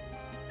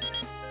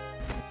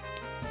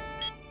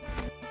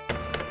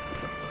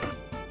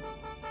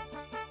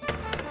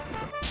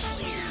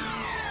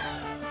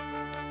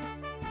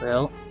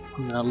 Well,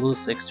 I'm gonna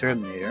lose the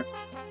exterminator.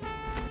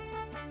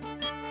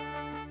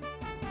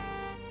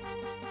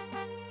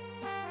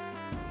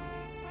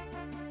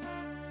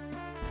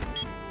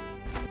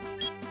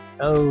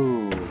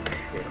 Oh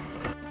shit.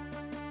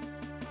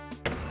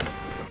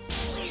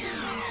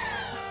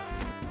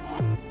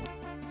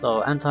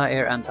 So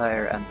anti-air,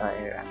 anti-air,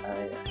 anti-air,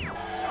 anti-air.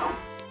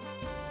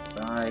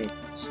 Right.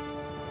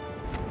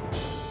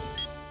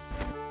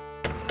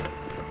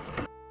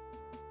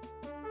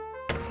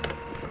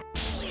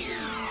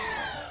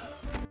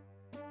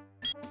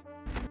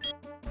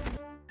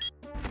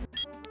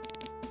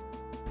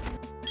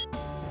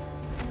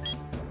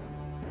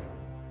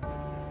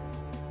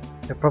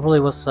 There probably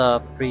was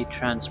a free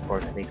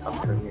transport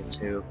helicopter here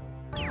too.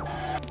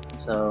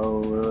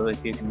 So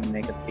if you can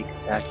make a big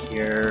attack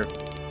here,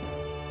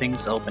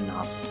 things open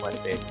up quite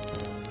a bit.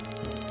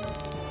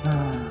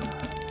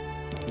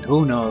 And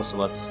who knows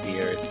what's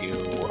here if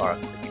you are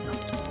quick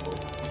enough to move.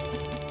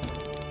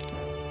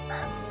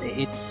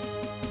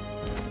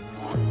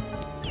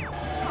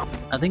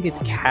 I think it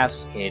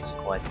cascades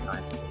quite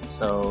nicely,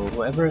 so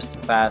whoever is the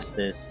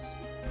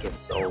fastest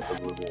gets all the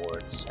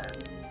rewards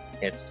and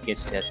gets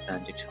the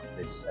advantage on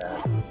this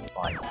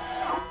fight.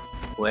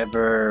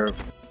 Whoever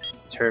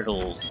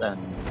turtles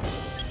and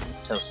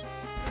just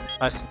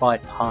tries to buy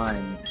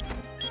time,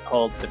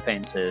 hold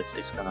defenses,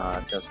 is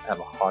gonna just have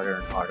a harder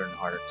and harder and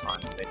harder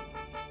time with it.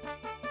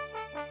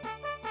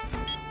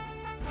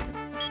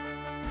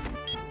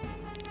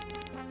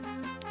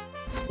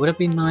 Would have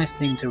been a nice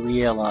thing to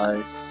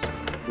realize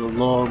a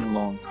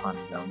long time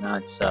ago. Now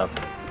it's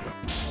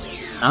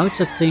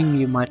a thing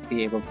you might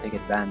be able to take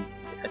advantage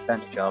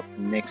of the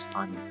next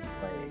time you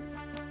play.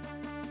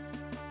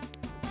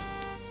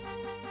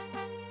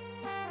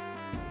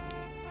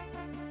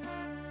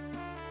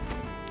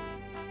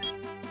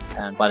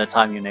 And by the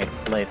time you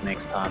play it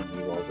next time,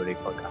 you already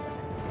forgot it.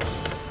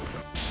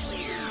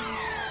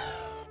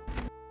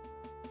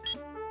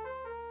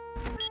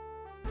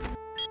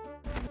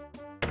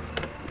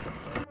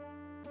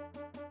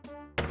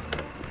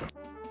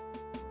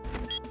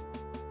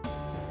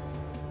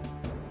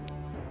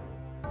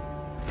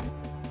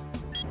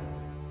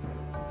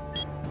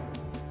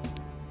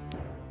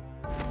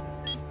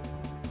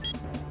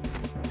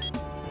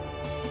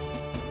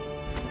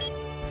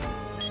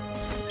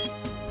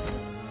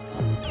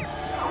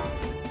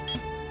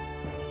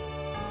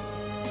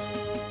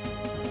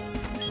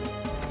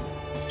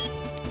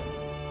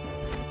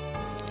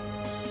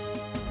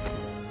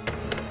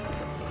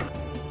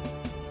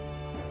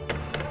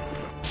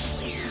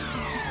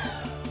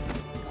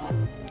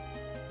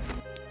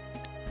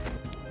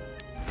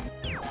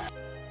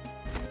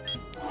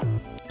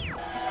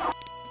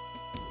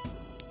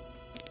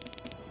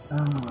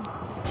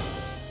 Ah,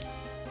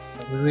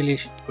 but we really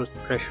should put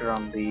pressure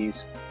on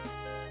these.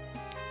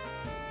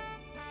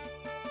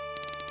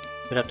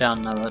 Could have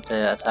done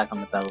the attack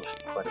on the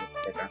battleship quite a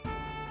bit better.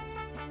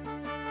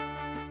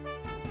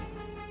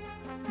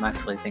 I'm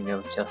actually thinking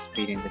of just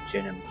beating the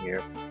Genom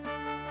here.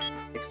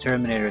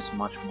 Exterminator is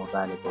much more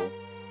valuable.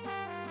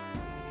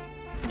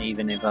 And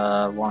even if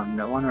one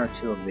or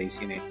two of these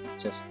units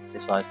just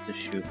decides to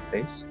shoot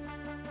this,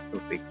 it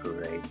would be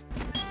great.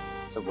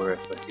 It's a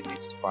worthless unit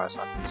as far as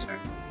I'm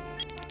concerned.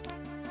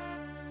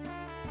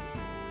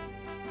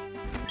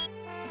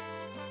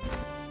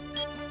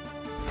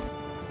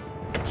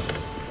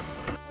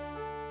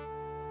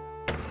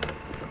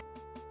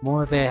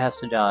 Morve has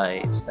to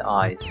die, it's the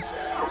ice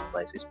in this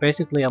place. It's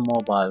basically a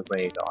mobile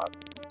radar.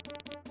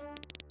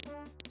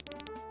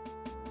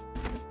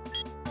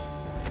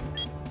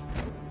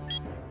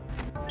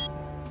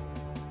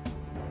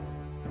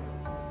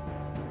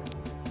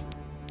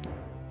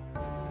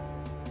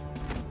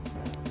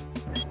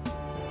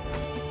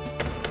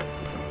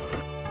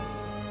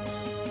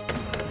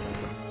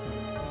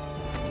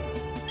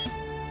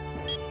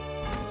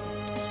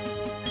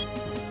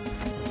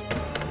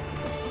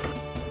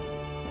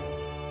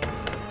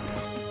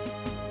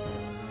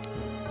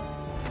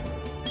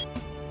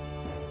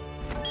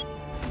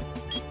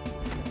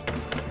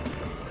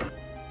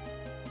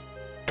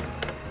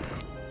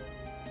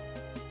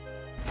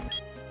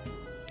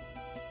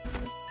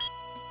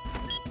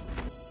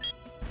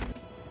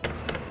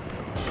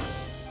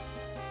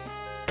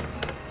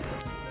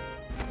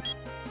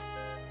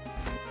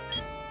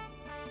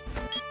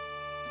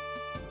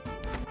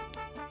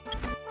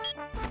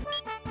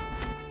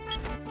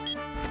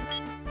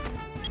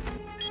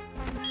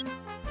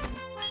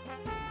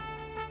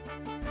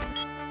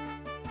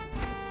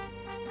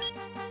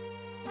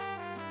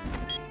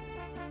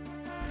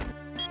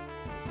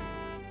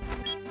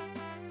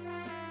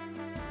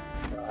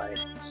 Right.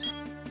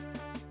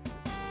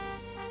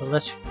 Well,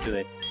 let's do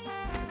it.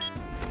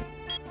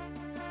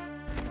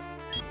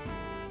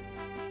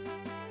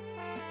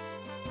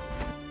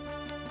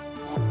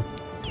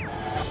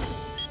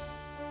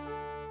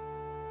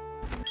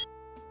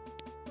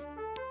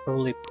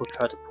 Probably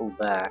try to pull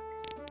back.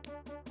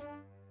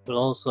 We'll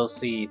also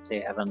see if they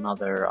have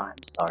another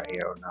Iron Star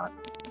here or not.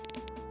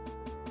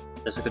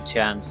 There's a good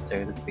chance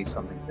there could be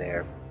something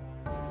there.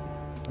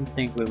 I don't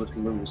think we would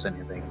lose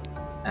anything,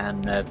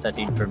 and that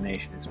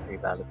information is pretty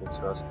valuable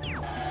to us.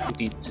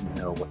 We need to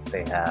know what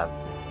they have.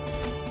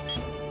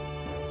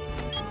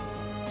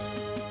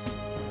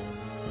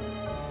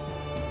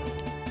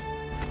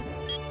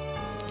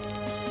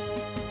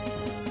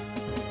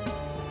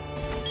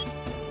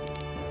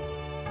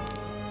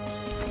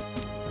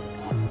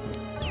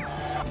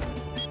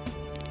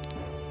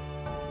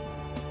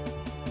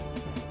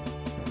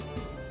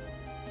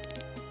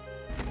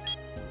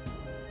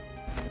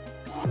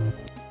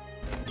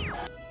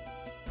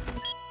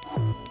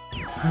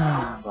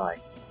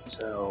 Right,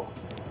 so...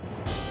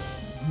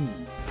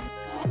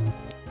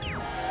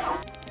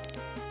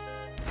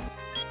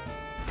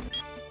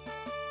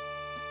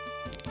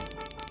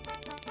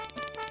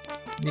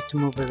 Need to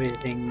move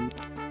everything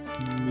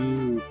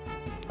new.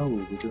 Oh,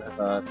 we do have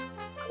a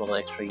couple of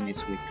extra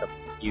units we could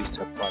use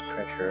to apply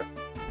pressure.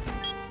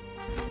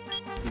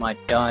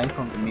 Might die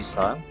from the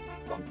missile,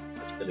 don't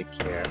particularly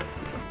care.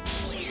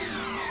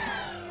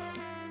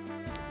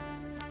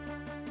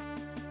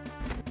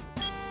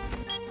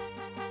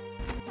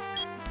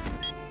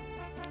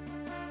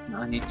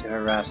 I need to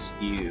harass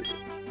you.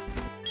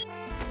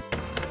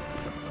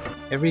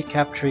 Every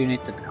capture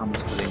unit that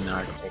comes within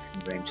our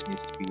detection range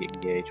needs to be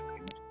engaged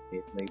pretty much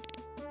immediately.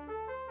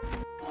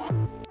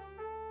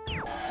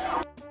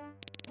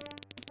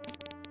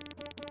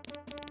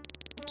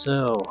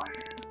 So,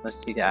 let's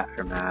see the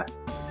aftermath.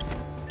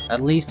 At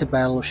least the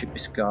battleship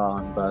is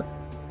gone, but...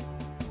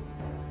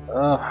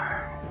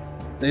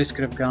 this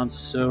could have gone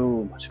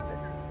so much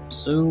better.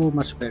 So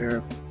much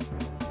better.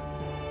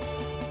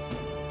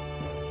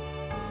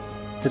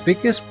 The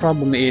biggest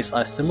problem is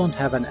I still don't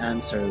have an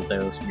answer to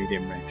those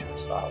medium range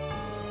missiles.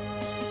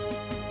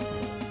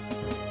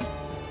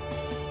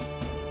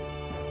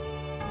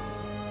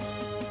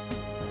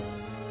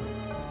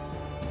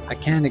 I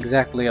can't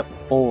exactly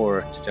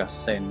afford to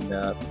just send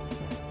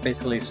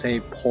basically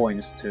save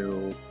points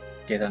to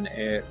get an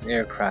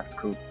aircraft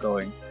group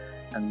going,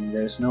 and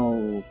there's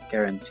no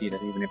guarantee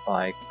that even if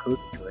I could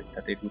do it,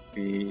 that it would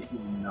be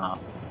enough.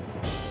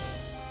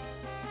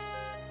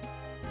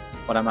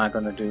 What am I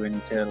gonna do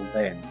until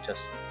then?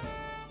 Just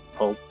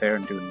hope there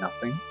and do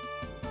nothing?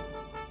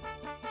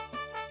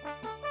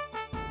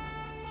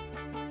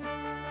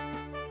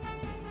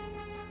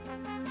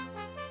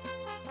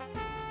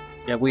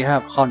 Yeah, we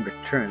have 100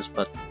 turns,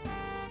 but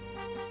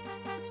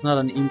it's not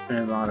an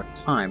infinite amount of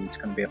time. It's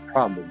gonna be a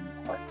problem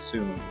quite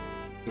soon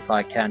if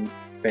I can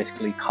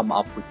basically come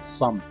up with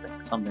something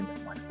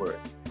that might work.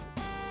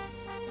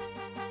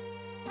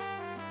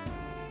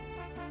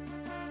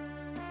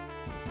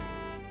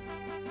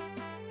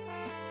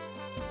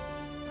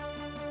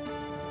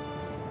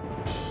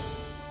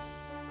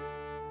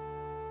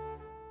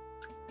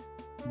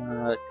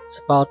 It's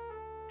about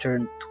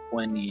turn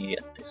 20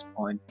 at this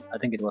point. I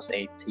think it was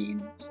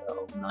 18,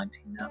 so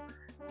 19 now.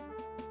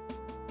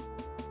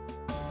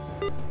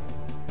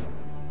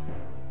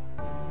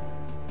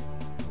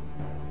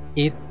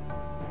 If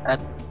at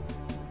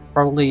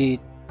probably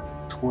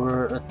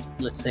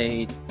let's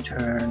say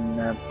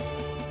turn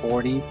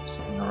 40,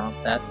 something around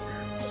that,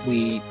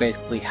 we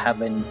basically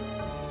haven't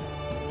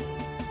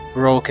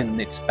broken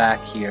its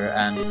back here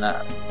and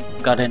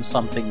gotten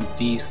something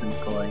decent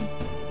going.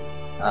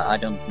 I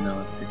don't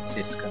know if this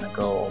is gonna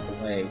go all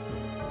the way.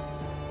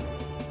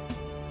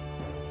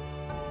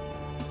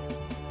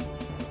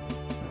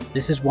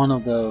 This is one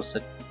of those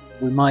that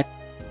we might...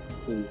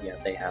 Oh yeah,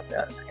 they have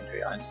that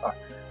secondary Iron Star.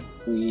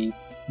 We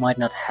might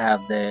not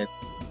have the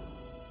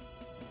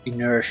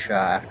inertia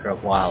after a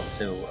while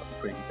to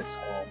bring this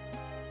home.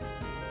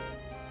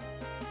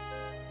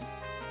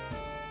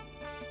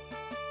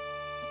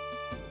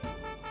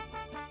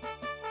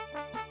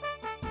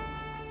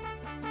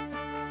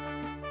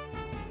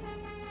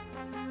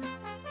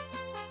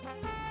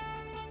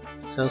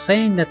 So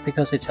saying that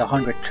because it's a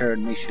 100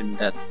 turn mission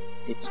that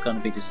it's gonna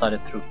be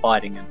decided through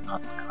fighting and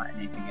not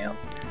anything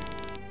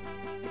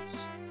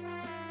else,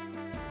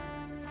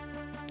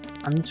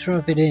 I'm not sure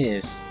if it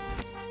is.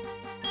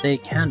 They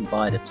can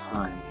buy the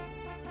time.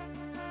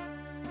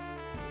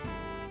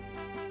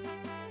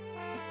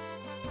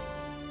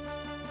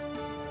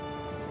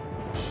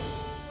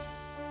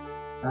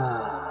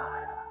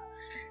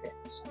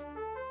 Shit.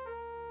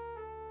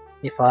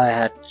 If I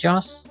had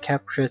just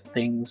captured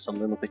things a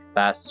little bit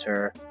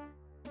faster,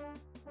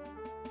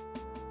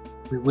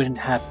 we wouldn't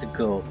have to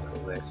go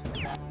through this.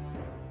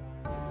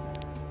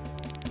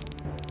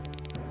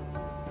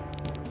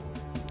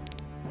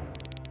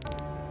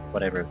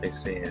 Whatever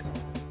this is.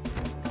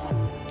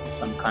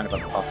 Some kind of a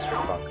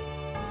clusterfuck.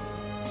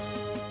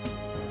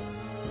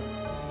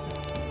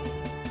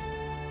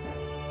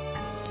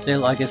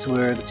 Still, I guess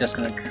we're just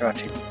gonna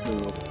trudge it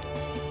through.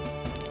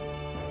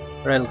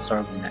 What else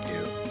are we gonna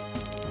do?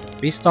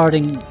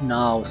 Restarting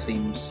now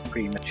seems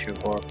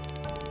premature,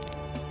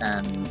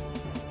 and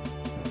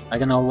I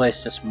can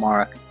always just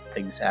mark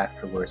things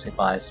afterwards if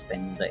I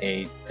spend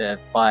the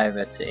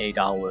 5 to 8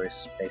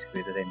 hours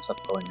basically that ends up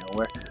going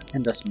nowhere,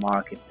 and just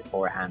mark it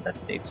beforehand that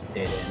it's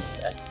dead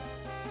end.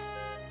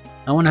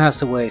 No one has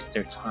to waste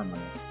their time on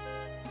it.